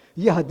چکا تھا.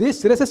 یہ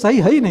حدیث سرے سے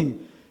صحیح ہے ہی نہیں.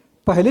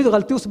 پہلی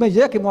غلطی اس میں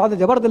یہ کہ معاذ بن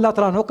جبل رضی اللہ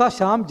تعالیٰ عنہ کا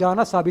شام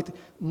جانا ثابت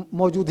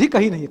موجود ہی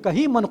کہیں نہیں,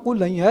 کہیں منقول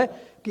نہیں ہے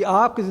کہ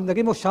آپ کی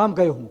زندگی میں وہ شام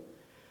گئے ہوں.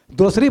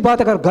 دوسری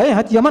بات, اگر گئے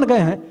ہیں تو یمن گئے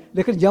ہیں,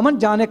 لیکن یمن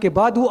جانے کے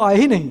بعد وہ آئے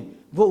ہی نہیں.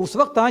 وہ اس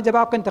وقت آئے جب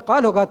آپ کا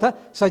انتقال ہو گیا تھا,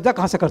 سجدہ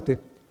کہاں سے کرتے؟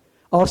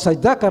 اور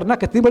سجدہ کرنا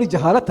کتنی بڑی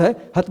جہالت ہے.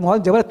 حضرت معاذ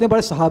بن جبل اتنے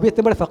بڑے صحابی,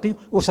 اتنے بڑے فقیہ,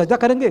 وہ سجدہ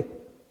کریں گے؟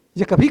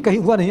 یہ کبھی کہیں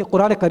ہوا نہیں.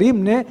 قرآن کریم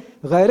نے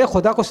غیر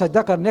خدا کو سجدہ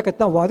کرنے کا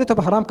اتنا واضح طور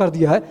پر حرام کر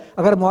دیا ہے.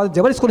 اگر معاذ بن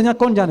جبل اس کو نہیں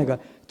کون جانے گا؟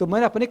 تو میں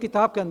نے اپنی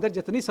کتاب کے اندر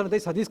جتنی سندیں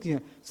اس حدیث کی ہیں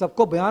سب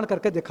کو بیان کر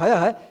کے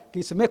دکھایا ہے کہ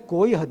اس میں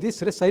کوئی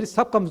حدیث صحیح,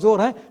 سب کمزور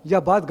ہیں یا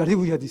بات گڑھی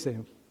ہوئی حدیثیں ہیں.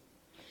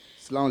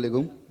 السلام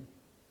علیکم.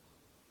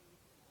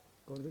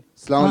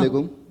 السلام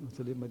علیکم.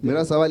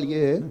 میرا سوال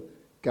یہ ہے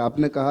کہ آپ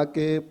نے کہا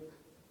کہ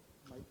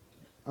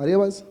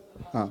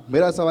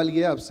میرا سوال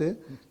یہ ہے آپ سے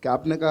کہ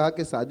آپ نے کہا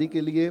کہ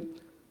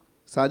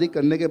شادی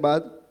کرنے کے بعد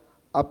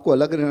آپ کو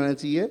الگ رہنا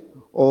چاہیے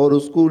اور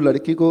اس کو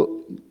لڑکی کو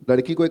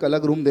ایک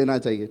الگ روم دینا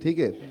چاہیے, ٹھیک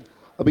ہے.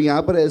 ابھی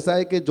یہاں پر ایسا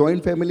ہے کہ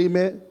جوائنٹ فیملی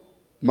میں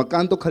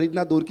مکان تو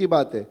خریدنا دور کی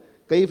بات ہے,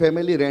 کئی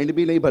فیملی رینٹ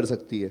بھی نہیں بھر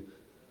سکتی ہے.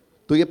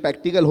 تو یہ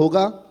پریکٹیکل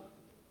ہوگا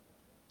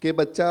کہ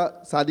بچہ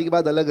شادی کے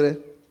بعد الگ رہے؟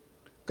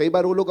 کئی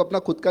بار وہ لوگ اپنا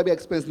خود کا بھی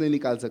ایکسپینس نہیں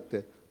نکال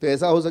سکتے, تو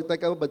ایسا ہو سکتا ہے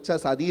کہ وہ بچہ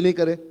شادی ہی نہیں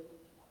کرے.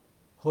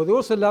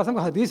 حضور صلی اللہ علیہ وسلم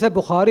کا حدیث ہے,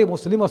 بخاری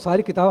مسلم اور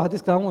ساری کتاب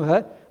حدیث کتابوں ہے.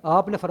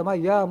 آپ نے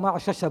فرمایا یا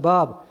معشر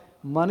الشباب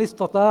من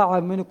استطاع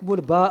منکم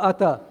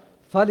الباءۃ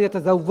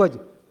فلیتزوج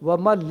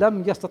ومن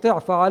لم یستطع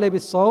فعلیہ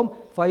بالصوم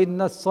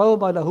فإن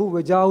الصوم له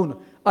وجاء.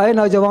 اے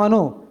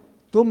نوجوانوں,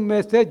 تم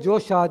میں سے جو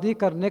شادی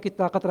کرنے کی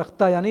طاقت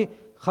رکھتا ہے, یعنی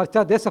خرچہ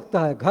دے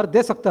سکتا ہے, گھر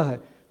دے سکتا ہے,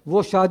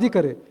 وہ شادی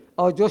کرے.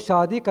 اور جو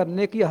شادی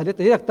کرنے کی اہلیت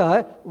نہیں رکھتا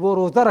ہے وہ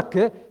روزہ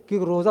رکھے,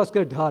 کیونکہ روزہ اس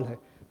کے ڈھال ہے.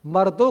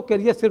 مردوں کے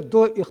لیے صرف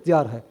دو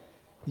اختیار ہے,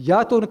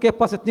 یا تو ان کے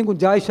پاس اتنی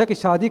گنجائش ہے کہ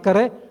شادی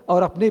کریں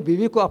اور اپنی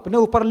بیوی کو اپنے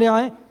اوپر لے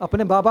آئیں,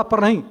 اپنے ماں باپ پر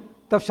نہیں,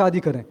 تب شادی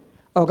کریں.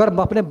 اگر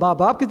اپنے ماں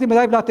باپ کی ذمہ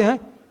داری لاتے ہیں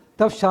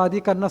تب شادی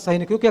کرنا صحیح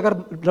نہیں, کیونکہ اگر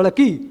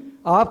لڑکی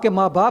آپ کے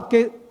ماں باپ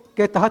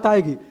کے تحت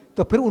آئے گی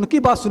تو پھر ان کی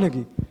بات سنے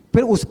گی,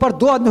 پھر اس پر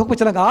دو آدمی حکم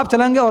چلیں گے, آپ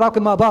چلائیں گے اور آپ کے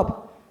ماں باپ,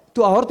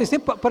 تو عورت اس سے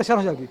پریشان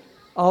ہو جائے گی.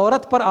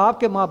 عورت پر آپ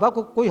کے ماں باپ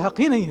کو کوئی حق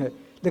ہی نہیں ہے.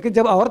 لیکن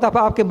جب عورت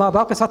آپ کے ماں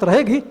باپ کے ساتھ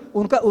رہے گی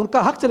ان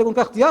کا حق چلے گا, ان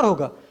کا اختیار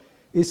ہوگا.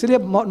 اس لیے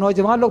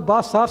نوجوان لوگ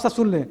بات صاف صاف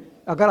سن لیں.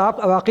 اگر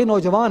آپ واقعی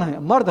نوجوان ہیں,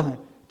 مرد ہیں,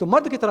 تو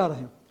مرد کی طرح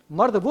رہیں.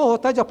 مرد وہ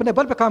ہوتا ہے جو اپنے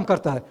بل پہ کام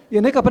کرتا ہے, یہ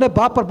نہیں کہ اپنے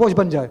باپ پر بوجھ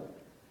بن جائے.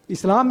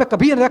 اسلام میں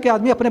کبھی نہیں کہ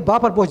آدمی اپنے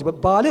باپ پر بوجھ.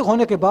 بالغ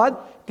ہونے کے بعد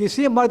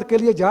کسی مرد کے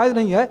لیے جائز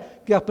نہیں ہے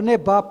کہ اپنے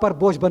باپ پر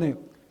بوجھ بنے.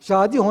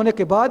 شادی ہونے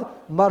کے بعد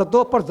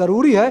مردوں پر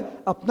ضروری ہے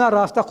اپنا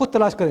راستہ خود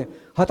تلاش کریں.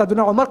 حضرت ابن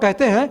عمر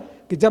کہتے ہیں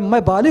کہ جب میں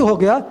بالغ ہو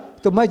گیا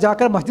تو میں جا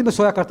کر مسجد میں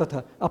سویا کرتا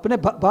تھا, اپنے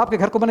باپ کے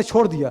گھر کو میں نے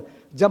چھوڑ دیا.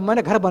 جب میں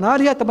نے گھر بنا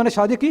لیا تب میں نے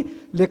شادی کی,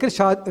 لیکن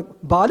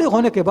بالغ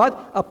ہونے کے بعد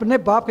اپنے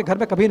باپ کے گھر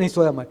میں کبھی نہیں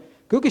سویا میں,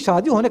 کیونکہ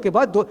شادی ہونے کے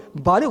بعد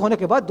بالغ ہونے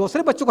کے بعد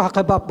دوسرے بچوں کا حق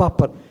ہے باپ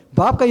پر.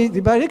 باپ کا یہ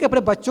ذمہ داری ہے کہ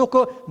اپنے بچوں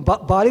کو,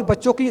 بالغ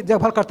بچوں کی دیکھ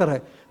بھال کرتا رہے.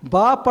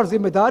 باپ پر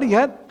ذمہ داری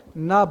ہے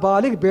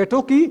نابالغ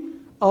بیٹوں کی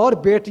اور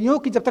بیٹیوں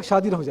کی جب تک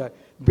شادی نہ ہو جائے.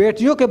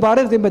 بیٹیوں کے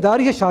بارے میں ذمہ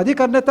داری ہے شادی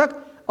کرنے تک,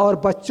 اور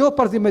بچوں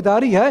پر ذمہ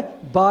داری ہے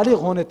بالغ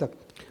ہونے تک.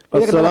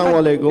 السلام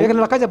علیکم. ایک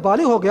لڑکا جب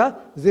بالغ ہو گیا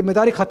ذمہ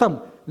داری ختم.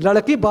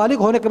 لڑکی بالغ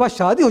ہونے کے بعد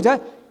شادی ہو جائے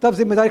تب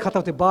ذمہ داری ختم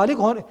ہوتی.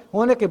 بالغ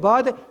ہونے کے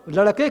بعد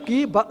لڑکے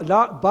کی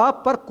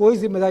باپ پر کوئی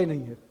ذمہ داری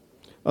نہیں ہے.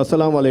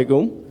 السلام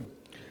علیکم.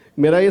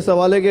 میرا یہ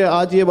سوال ہے کہ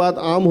آج یہ بات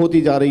عام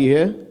ہوتی جا رہی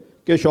ہے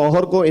کہ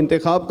شوہر کو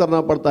انتخاب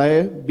کرنا پڑتا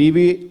ہے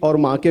بیوی اور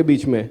ماں کے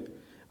بیچ میں.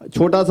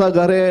 چھوٹا سا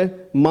گھر ہے,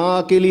 ماں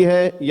اکیلی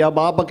ہے یا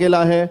باپ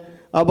اکیلا ہے.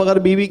 اب اگر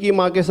بیوی کی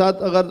ماں کے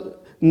ساتھ اگر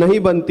نہیں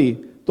بنتی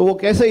تو وہ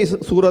کیسے اس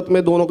صورت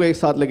میں دونوں کو ایک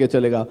ساتھ لے کے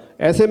چلے گا؟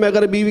 ایسے میں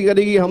اگر بیوی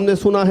کرے گی ہم نے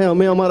سنا ہے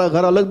ہمیں ہمارا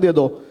گھر الگ دے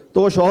دو,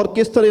 تو وہ شوہر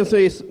کس طرح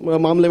سے اس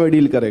معاملے میں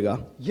ڈیل کرے گا؟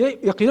 یہ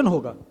یقیناً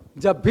ہوگا.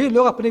 جب بھی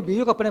لوگ اپنی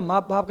بیوی کو اپنے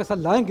ماں باپ کے ساتھ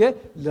لائیں گے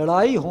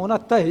لڑائی ہونا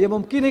طے ہے. یہ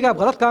ممکن ہے کہ آپ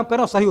غلط کام کریں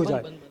اور صحیح ہو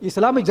جائے.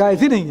 اسلام میں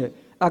جائز ہی نہیں ہے.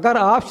 اگر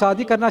آپ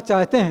شادی کرنا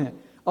چاہتے ہیں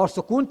اور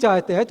سکون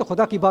چاہتے ہیں تو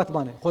خدا کی بات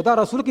مانیں. خدا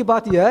رسول کی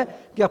بات یہ ہے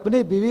کہ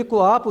اپنی بیوی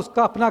کو آپ اس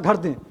کا اپنا گھر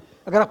دیں.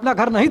 اگر اپنا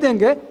گھر نہیں دیں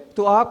گے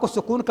تو آپ کو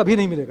سکون کبھی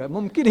نہیں ملے گا,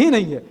 ممکن ہی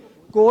نہیں ہے.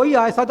 کوئی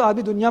ایسا تو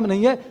آدمی دنیا میں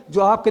نہیں ہے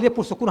جو آپ کے لیے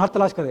پرسکون حل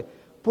تلاش کرے.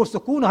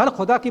 پرسکون حل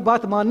خدا کی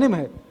بات ماننے میں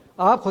ہے.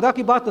 آپ خدا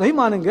کی بات نہیں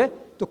مانیں گے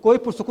تو کوئی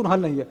پرسکون حل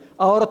نہیں ہے.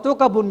 عورتوں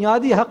کا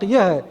بنیادی حق یہ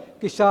ہے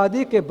کہ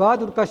شادی کے بعد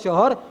ان کا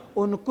شوہر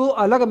ان کو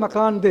الگ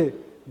مکان دے,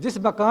 जिस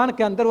मकान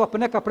के अंदर वो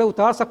अपने कपड़े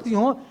उतार सकती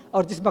हों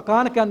और जिस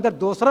मकान के अंदर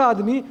दूसरा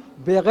आदमी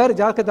बगैर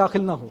इजाज़त के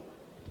दाखिल ना हो।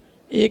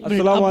 एक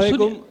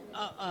मिनट,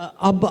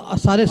 अब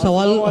सारे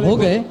सवाल हो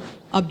गए।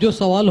 अब जो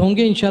सवाल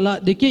होंगे इंशाल्लाह,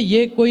 देखिए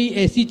ये कोई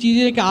ऐसी चीज़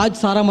है कि आज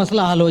सारा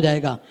मसला हल हो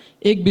जाएगा।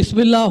 एक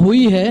बिस्मिल्लाह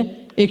हुई है,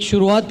 एक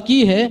शुरुआत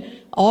की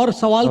है, और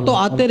सवाल तो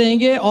आते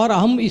रहेंगे और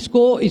हम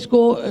इसको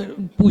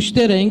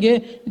पूछते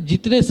रहेंगे।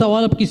 जितने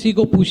सवाल अब किसी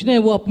को पूछने हैं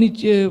वो अपनी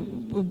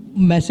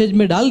मैसेज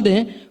में डाल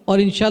दें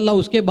और इंशाल्लाह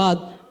उसके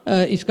बाद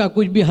इसका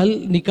कुछ भी हल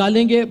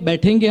निकालेंगे,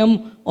 बैठेंगे हम,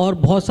 और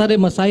बहुत सारे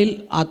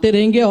मसाइल आते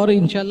रहेंगे और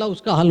इंशाल्लाह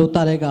उसका हल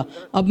होता रहेगा।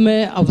 अब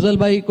मैं अफजल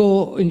भाई को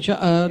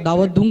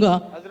दावत दूंगा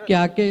कि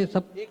आके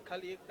सब। एक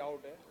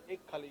डाउट है, एक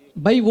खाली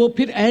भाई वो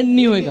फिर एंड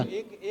नहीं होएगा।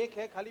 एक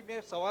है खाली,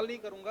 मैं सवाल नहीं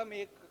करूंगा,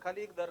 मैं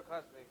खाली एक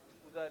दरखास्त है,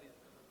 गुजारिश,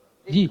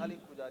 जी खाली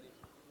गुजारिश।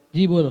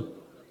 जी बोलो।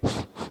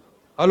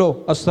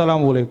 हेलो,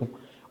 अस्सलाम वालेकुम।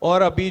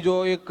 और अभी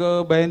जो एक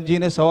बहन जी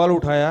ने सवाल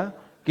उठाया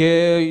कि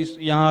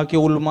यहाँ के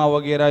उल्मा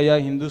वगैरह या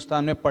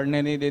हिंदुस्तान में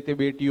पढ़ने नहीं देते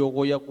बेटियों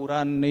को, या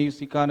कुरान नहीं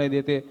सिखाने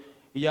देते,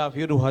 या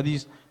फिर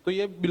हदीस, तो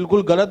ये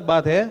बिल्कुल गलत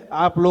बात है।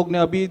 आप लोग ने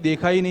अभी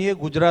देखा ही नहीं है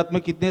गुजरात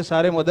में कितने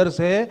सारे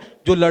मदरसे हैं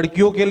जो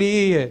लड़कियों के लिए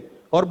ही है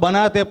और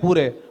बनाते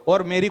पूरे।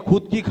 और मेरी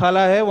खुद की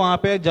खाला है, वहाँ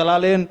पे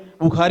जलालेन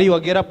बुखारी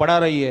वगैरह पढ़ा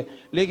रही है।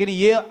 लेकिन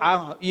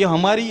ये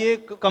हमारी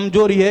एक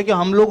कमजोरी है कि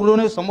हम लोगों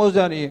ने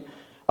समझा नहीं है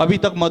अभी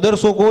तक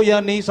मदरसों को, या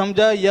नहीं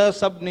समझा या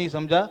सब नहीं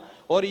समझा,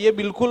 और ये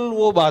बिल्कुल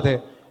वो बात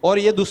है। और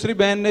ये दूसरी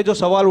बहन ने जो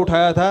सवाल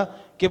उठाया था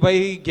कि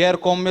भाई गैर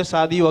कौम में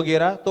शादी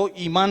वगैरह, तो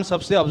ईमान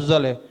सबसे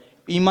अफजल है,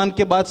 ईमान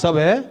के बाद सब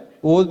है,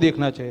 वो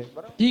देखना चाहिए।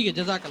 ठीक है,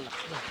 जज़ाकल्लाह।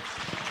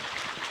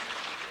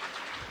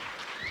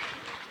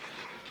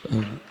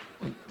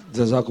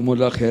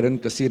 जज़ाकुमुल्लाह खैरन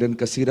कसीरन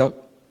कसीरा।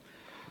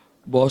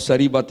 बहुत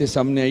सारी बातें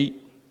सामने आई,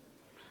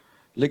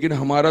 लेकिन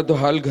हमारा तो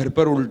हाल घर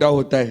पर उल्टा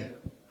होता है।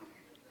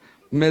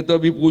 मैं तो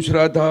अभी पूछ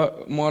रहा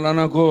था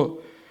मौलाना को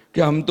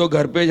कि हम तो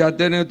घर पे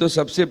जाते नहीं तो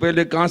सबसे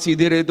पहले कहाँ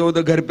सीधे रहते हो,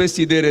 तो घर पे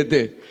सीधे रहते,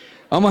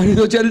 हमारी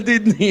तो चलती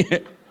नहीं है।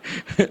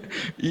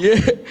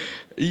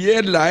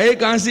 ये लाए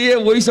कहाँ से है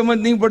वही समझ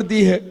नहीं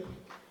पड़ती है।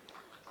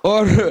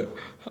 और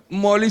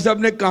मौलवी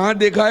साहब ने कहाँ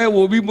देखा है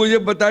वो भी मुझे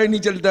पता ही नहीं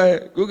चलता है,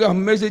 क्योंकि हम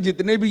में से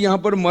जितने भी यहाँ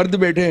पर मर्द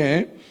बैठे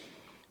हैं,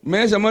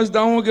 मैं समझता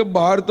हूँ कि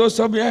बाहर तो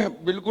सब है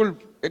बिल्कुल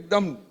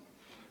एकदम,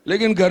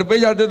 लेकिन घर पे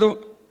जाते तो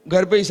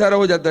घर पे इशारा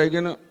हो जाता है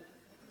कि ना।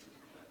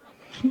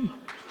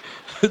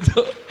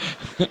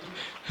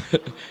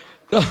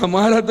 तो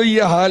हमारा तो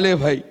ये हाल है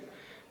भाई।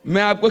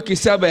 मैं आपको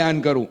किस्सा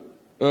बयान करूं,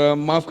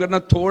 माफ करना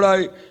थोड़ा,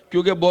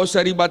 क्योंकि बहुत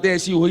सारी बातें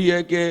ऐसी हुई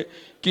है कि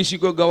किसी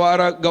को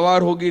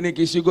गवार होगी ने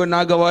किसी को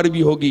ना गवार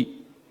भी होगी,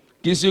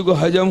 किसी को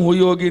हजम हुई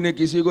होगी ने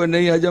किसी को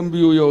नहीं हजम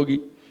भी हुई होगी।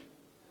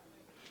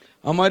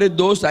 हमारे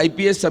दोस्त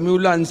आईपीएस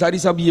समीउल्लाह अंसारी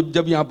साहब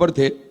जब यहाँ पर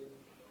थे,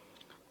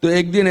 तो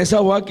एक दिन ऐसा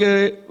हुआ कि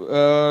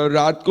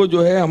रात को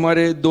जो है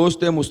हमारे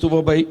दोस्त है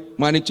मुस्तफ़ा भाई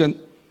मानिक चंद,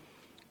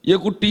 ये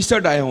कुछ टी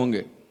शर्ट आए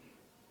होंगे,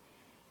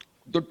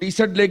 तो टी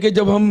शर्ट लेके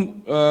जब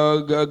हम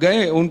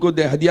गए उनको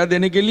हदिया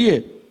देने के लिए,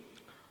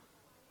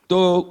 तो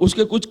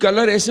उसके कुछ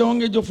कलर ऐसे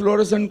होंगे जो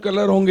फ्लोरेसेंट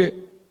कलर होंगे।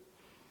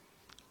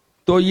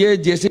 तो ये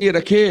जैसे ये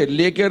रखे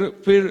लेकर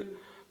फिर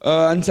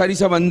अंसारी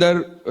साहब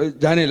अंदर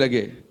जाने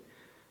लगे,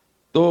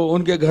 तो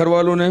उनके घर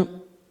वालों ने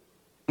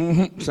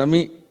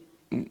समी,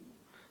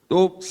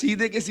 तो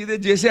सीधे के सीधे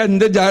जैसे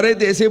अंदर जा रहे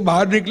थे ऐसे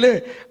बाहर निकले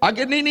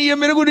आके, नहीं नहीं ये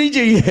मेरे को नहीं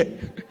चाहिए।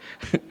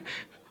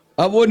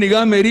 अब वो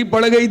निगाह मेरी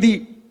पड़ गई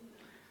थी।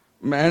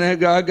 मैंने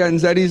कहा कि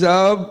अंसारी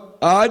साहब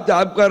आज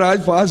आपका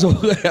राज फास हो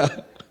गया।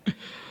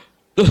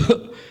 तो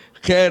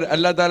खैर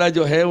अल्लाह ताला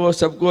जो है वो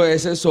सबको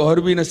ऐसे शोहर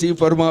भी नसीब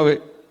फरमावे,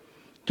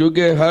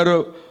 क्योंकि हर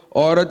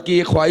औरत की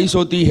एक ख्वाहिश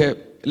होती है।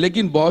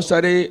 लेकिन बहुत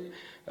सारे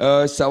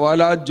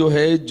सवालात जो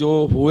है जो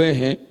हुए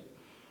हैं,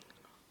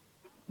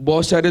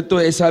 बहुत सारे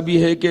तो ऐसा भी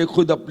है कि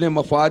खुद अपने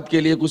मफाद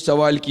के लिए कुछ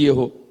सवाल किए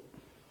हो,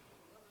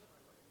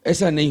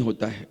 ऐसा नहीं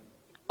होता है।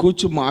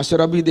 कुछ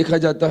माशरा भी देखा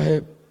जाता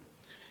है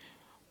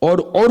और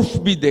उर्फ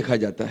भी देखा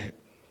जाता है,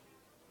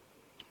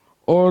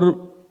 और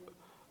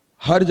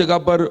हर जगह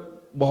पर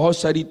बहुत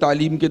सारी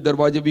तालीम के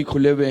दरवाजे भी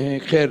खुले हुए हैं।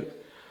 खैर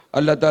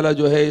अल्लाह ताला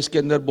जो है इसके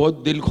अंदर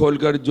बहुत दिल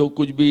खोलकर जो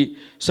कुछ भी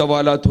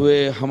सवालात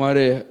हुए,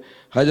 हमारे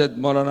हजरत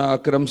मौलाना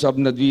अकरम साहब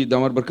नदवी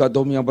दामर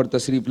बरकातहुम यहाँ पर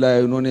तशरीफ़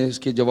लाए, उन्होंने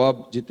इसके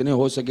जवाब जितने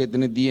हो सके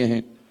इतने दिए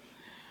हैं।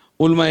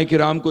 उलमाए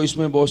किराम को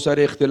इसमें बहुत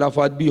सारे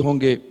इख्तिलाफात भी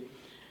होंगे,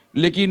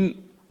 लेकिन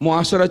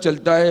मुआशरा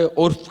चलता है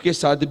उर्फ के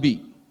साथ भी।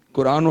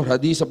 कुरान और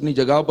हदीस अपनी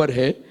जगह पर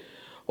है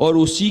और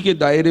उसी के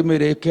दायरे में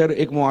रहकर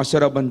एक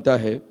मुआशरा बनता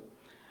है।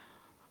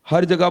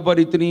 हर जगह पर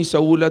इतनी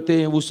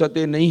सहूलतें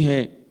वुसअतें नहीं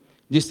हैं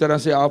जिस तरह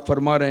से आप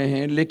फरमा रहे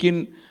हैं,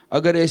 लेकिन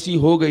अगर ऐसी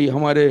हो गई,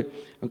 हमारे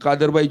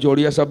कादर भाई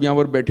जोड़िया साहब यहाँ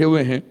पर बैठे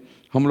हुए हैं,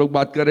 हम लोग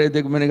बात कर रहे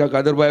थे, मैंने कहा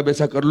कादर भाई अब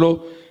ऐसा कर लो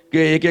कि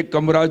एक एक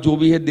कमरा जो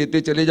भी है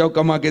देते चले जाओ,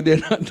 कमा के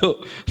देना, तो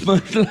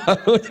मसला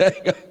हो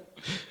जाएगा।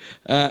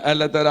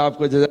 अल्लाह ताला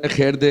आपको जज़ाए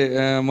खैर दे।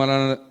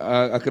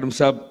 मौलाना अकरम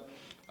साहब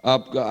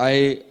आपका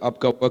आए,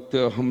 आपका वक्त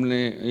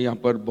हमने यहाँ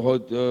पर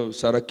बहुत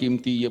सारा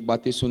कीमती ये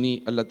बातें सुनी,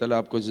 अल्लाह ताला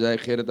आपको जज़ाए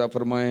खैर अता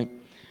फरमाएँ।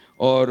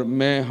 और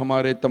मैं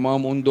हमारे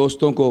तमाम उन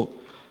दोस्तों को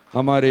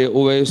ہمارے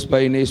اویس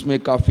بھائی نے اس میں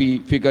کافی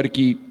فکر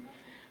کی،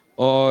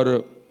 اور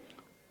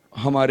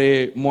ہمارے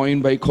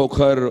معین بھائی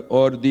کھوکھر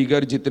اور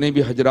دیگر جتنے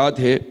بھی حضرات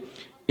ہیں،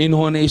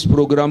 انہوں نے اس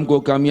پروگرام کو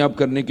کامیاب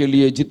کرنے کے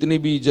لیے جتنی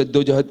بھی جد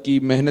و جہد کی،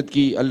 محنت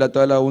کی، اللہ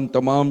تعالیٰ ان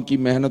تمام کی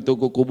محنتوں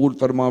کو قبول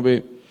فرماوے،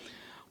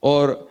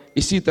 اور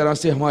اسی طرح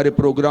سے ہمارے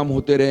پروگرام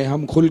ہوتے رہے،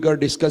 ہم کھل کر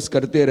ڈسکس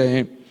کرتے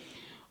رہیں،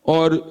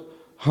 اور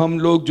ہم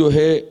لوگ جو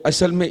ہے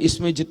اصل میں اس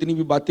میں جتنی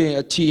بھی باتیں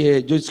اچھی ہے،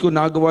 جو اس کو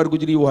ناگوار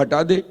گزری وہ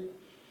ہٹا دے.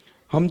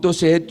 ہم تو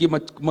شہد کی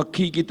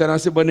مکھی کی طرح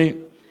سے بنے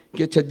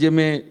کہ چھجے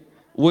میں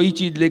وہی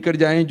چیز لے کر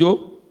جائیں جو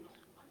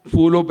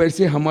پھولوں پر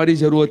سے ہماری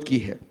ضرورت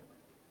کی ہے.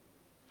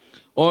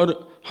 اور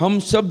ہم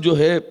سب جو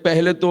ہے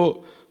پہلے تو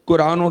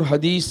قرآن اور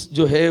حدیث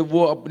جو ہے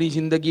وہ اپنی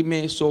زندگی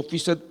میں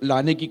 100%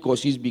 لانے کی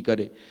کوشش بھی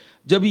کرے.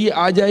 جب یہ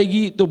آ جائے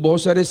گی تو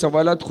بہت سارے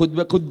سوالات خود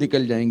بخود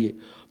نکل جائیں گے.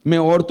 میں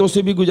عورتوں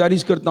سے بھی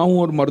گزارش کرتا ہوں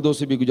اور مردوں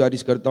سے بھی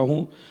گزارش کرتا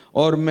ہوں،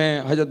 اور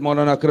میں حضرت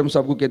مولانا اکرم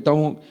صاحب کو کہتا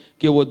ہوں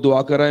کہ وہ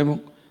دعا کرائیں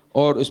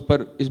اور اس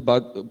پر اس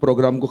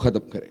پروگرام کو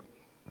ختم کریں.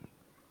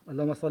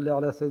 اللهم صل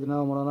على سيدنا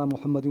ومولانا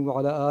محمد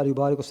وعلى آله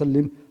وبارك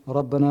وسلم.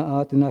 ربنا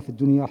آتنا في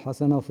الدنيا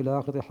حسنة وفي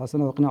الآخرة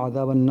حسنة وقنا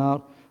عذاب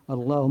النار.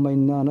 اللهم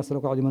إنا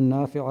نسألك علما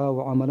نافعا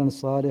وعملا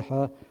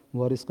صالحا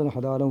ورزقا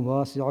حلالا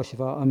واسعا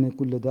وشفاء من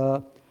كل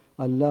داء.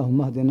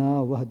 اللهم اهدنا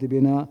واهد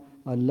بنا،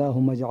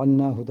 اللهم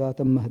اجعلنا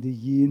هداة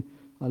مهديين.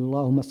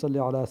 اللهم صل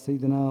على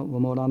سيدنا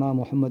ومولانا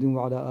محمد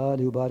وعلى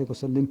آله وبارك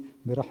وسلم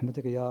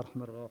برحمتك يا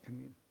أرحم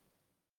الراحمين.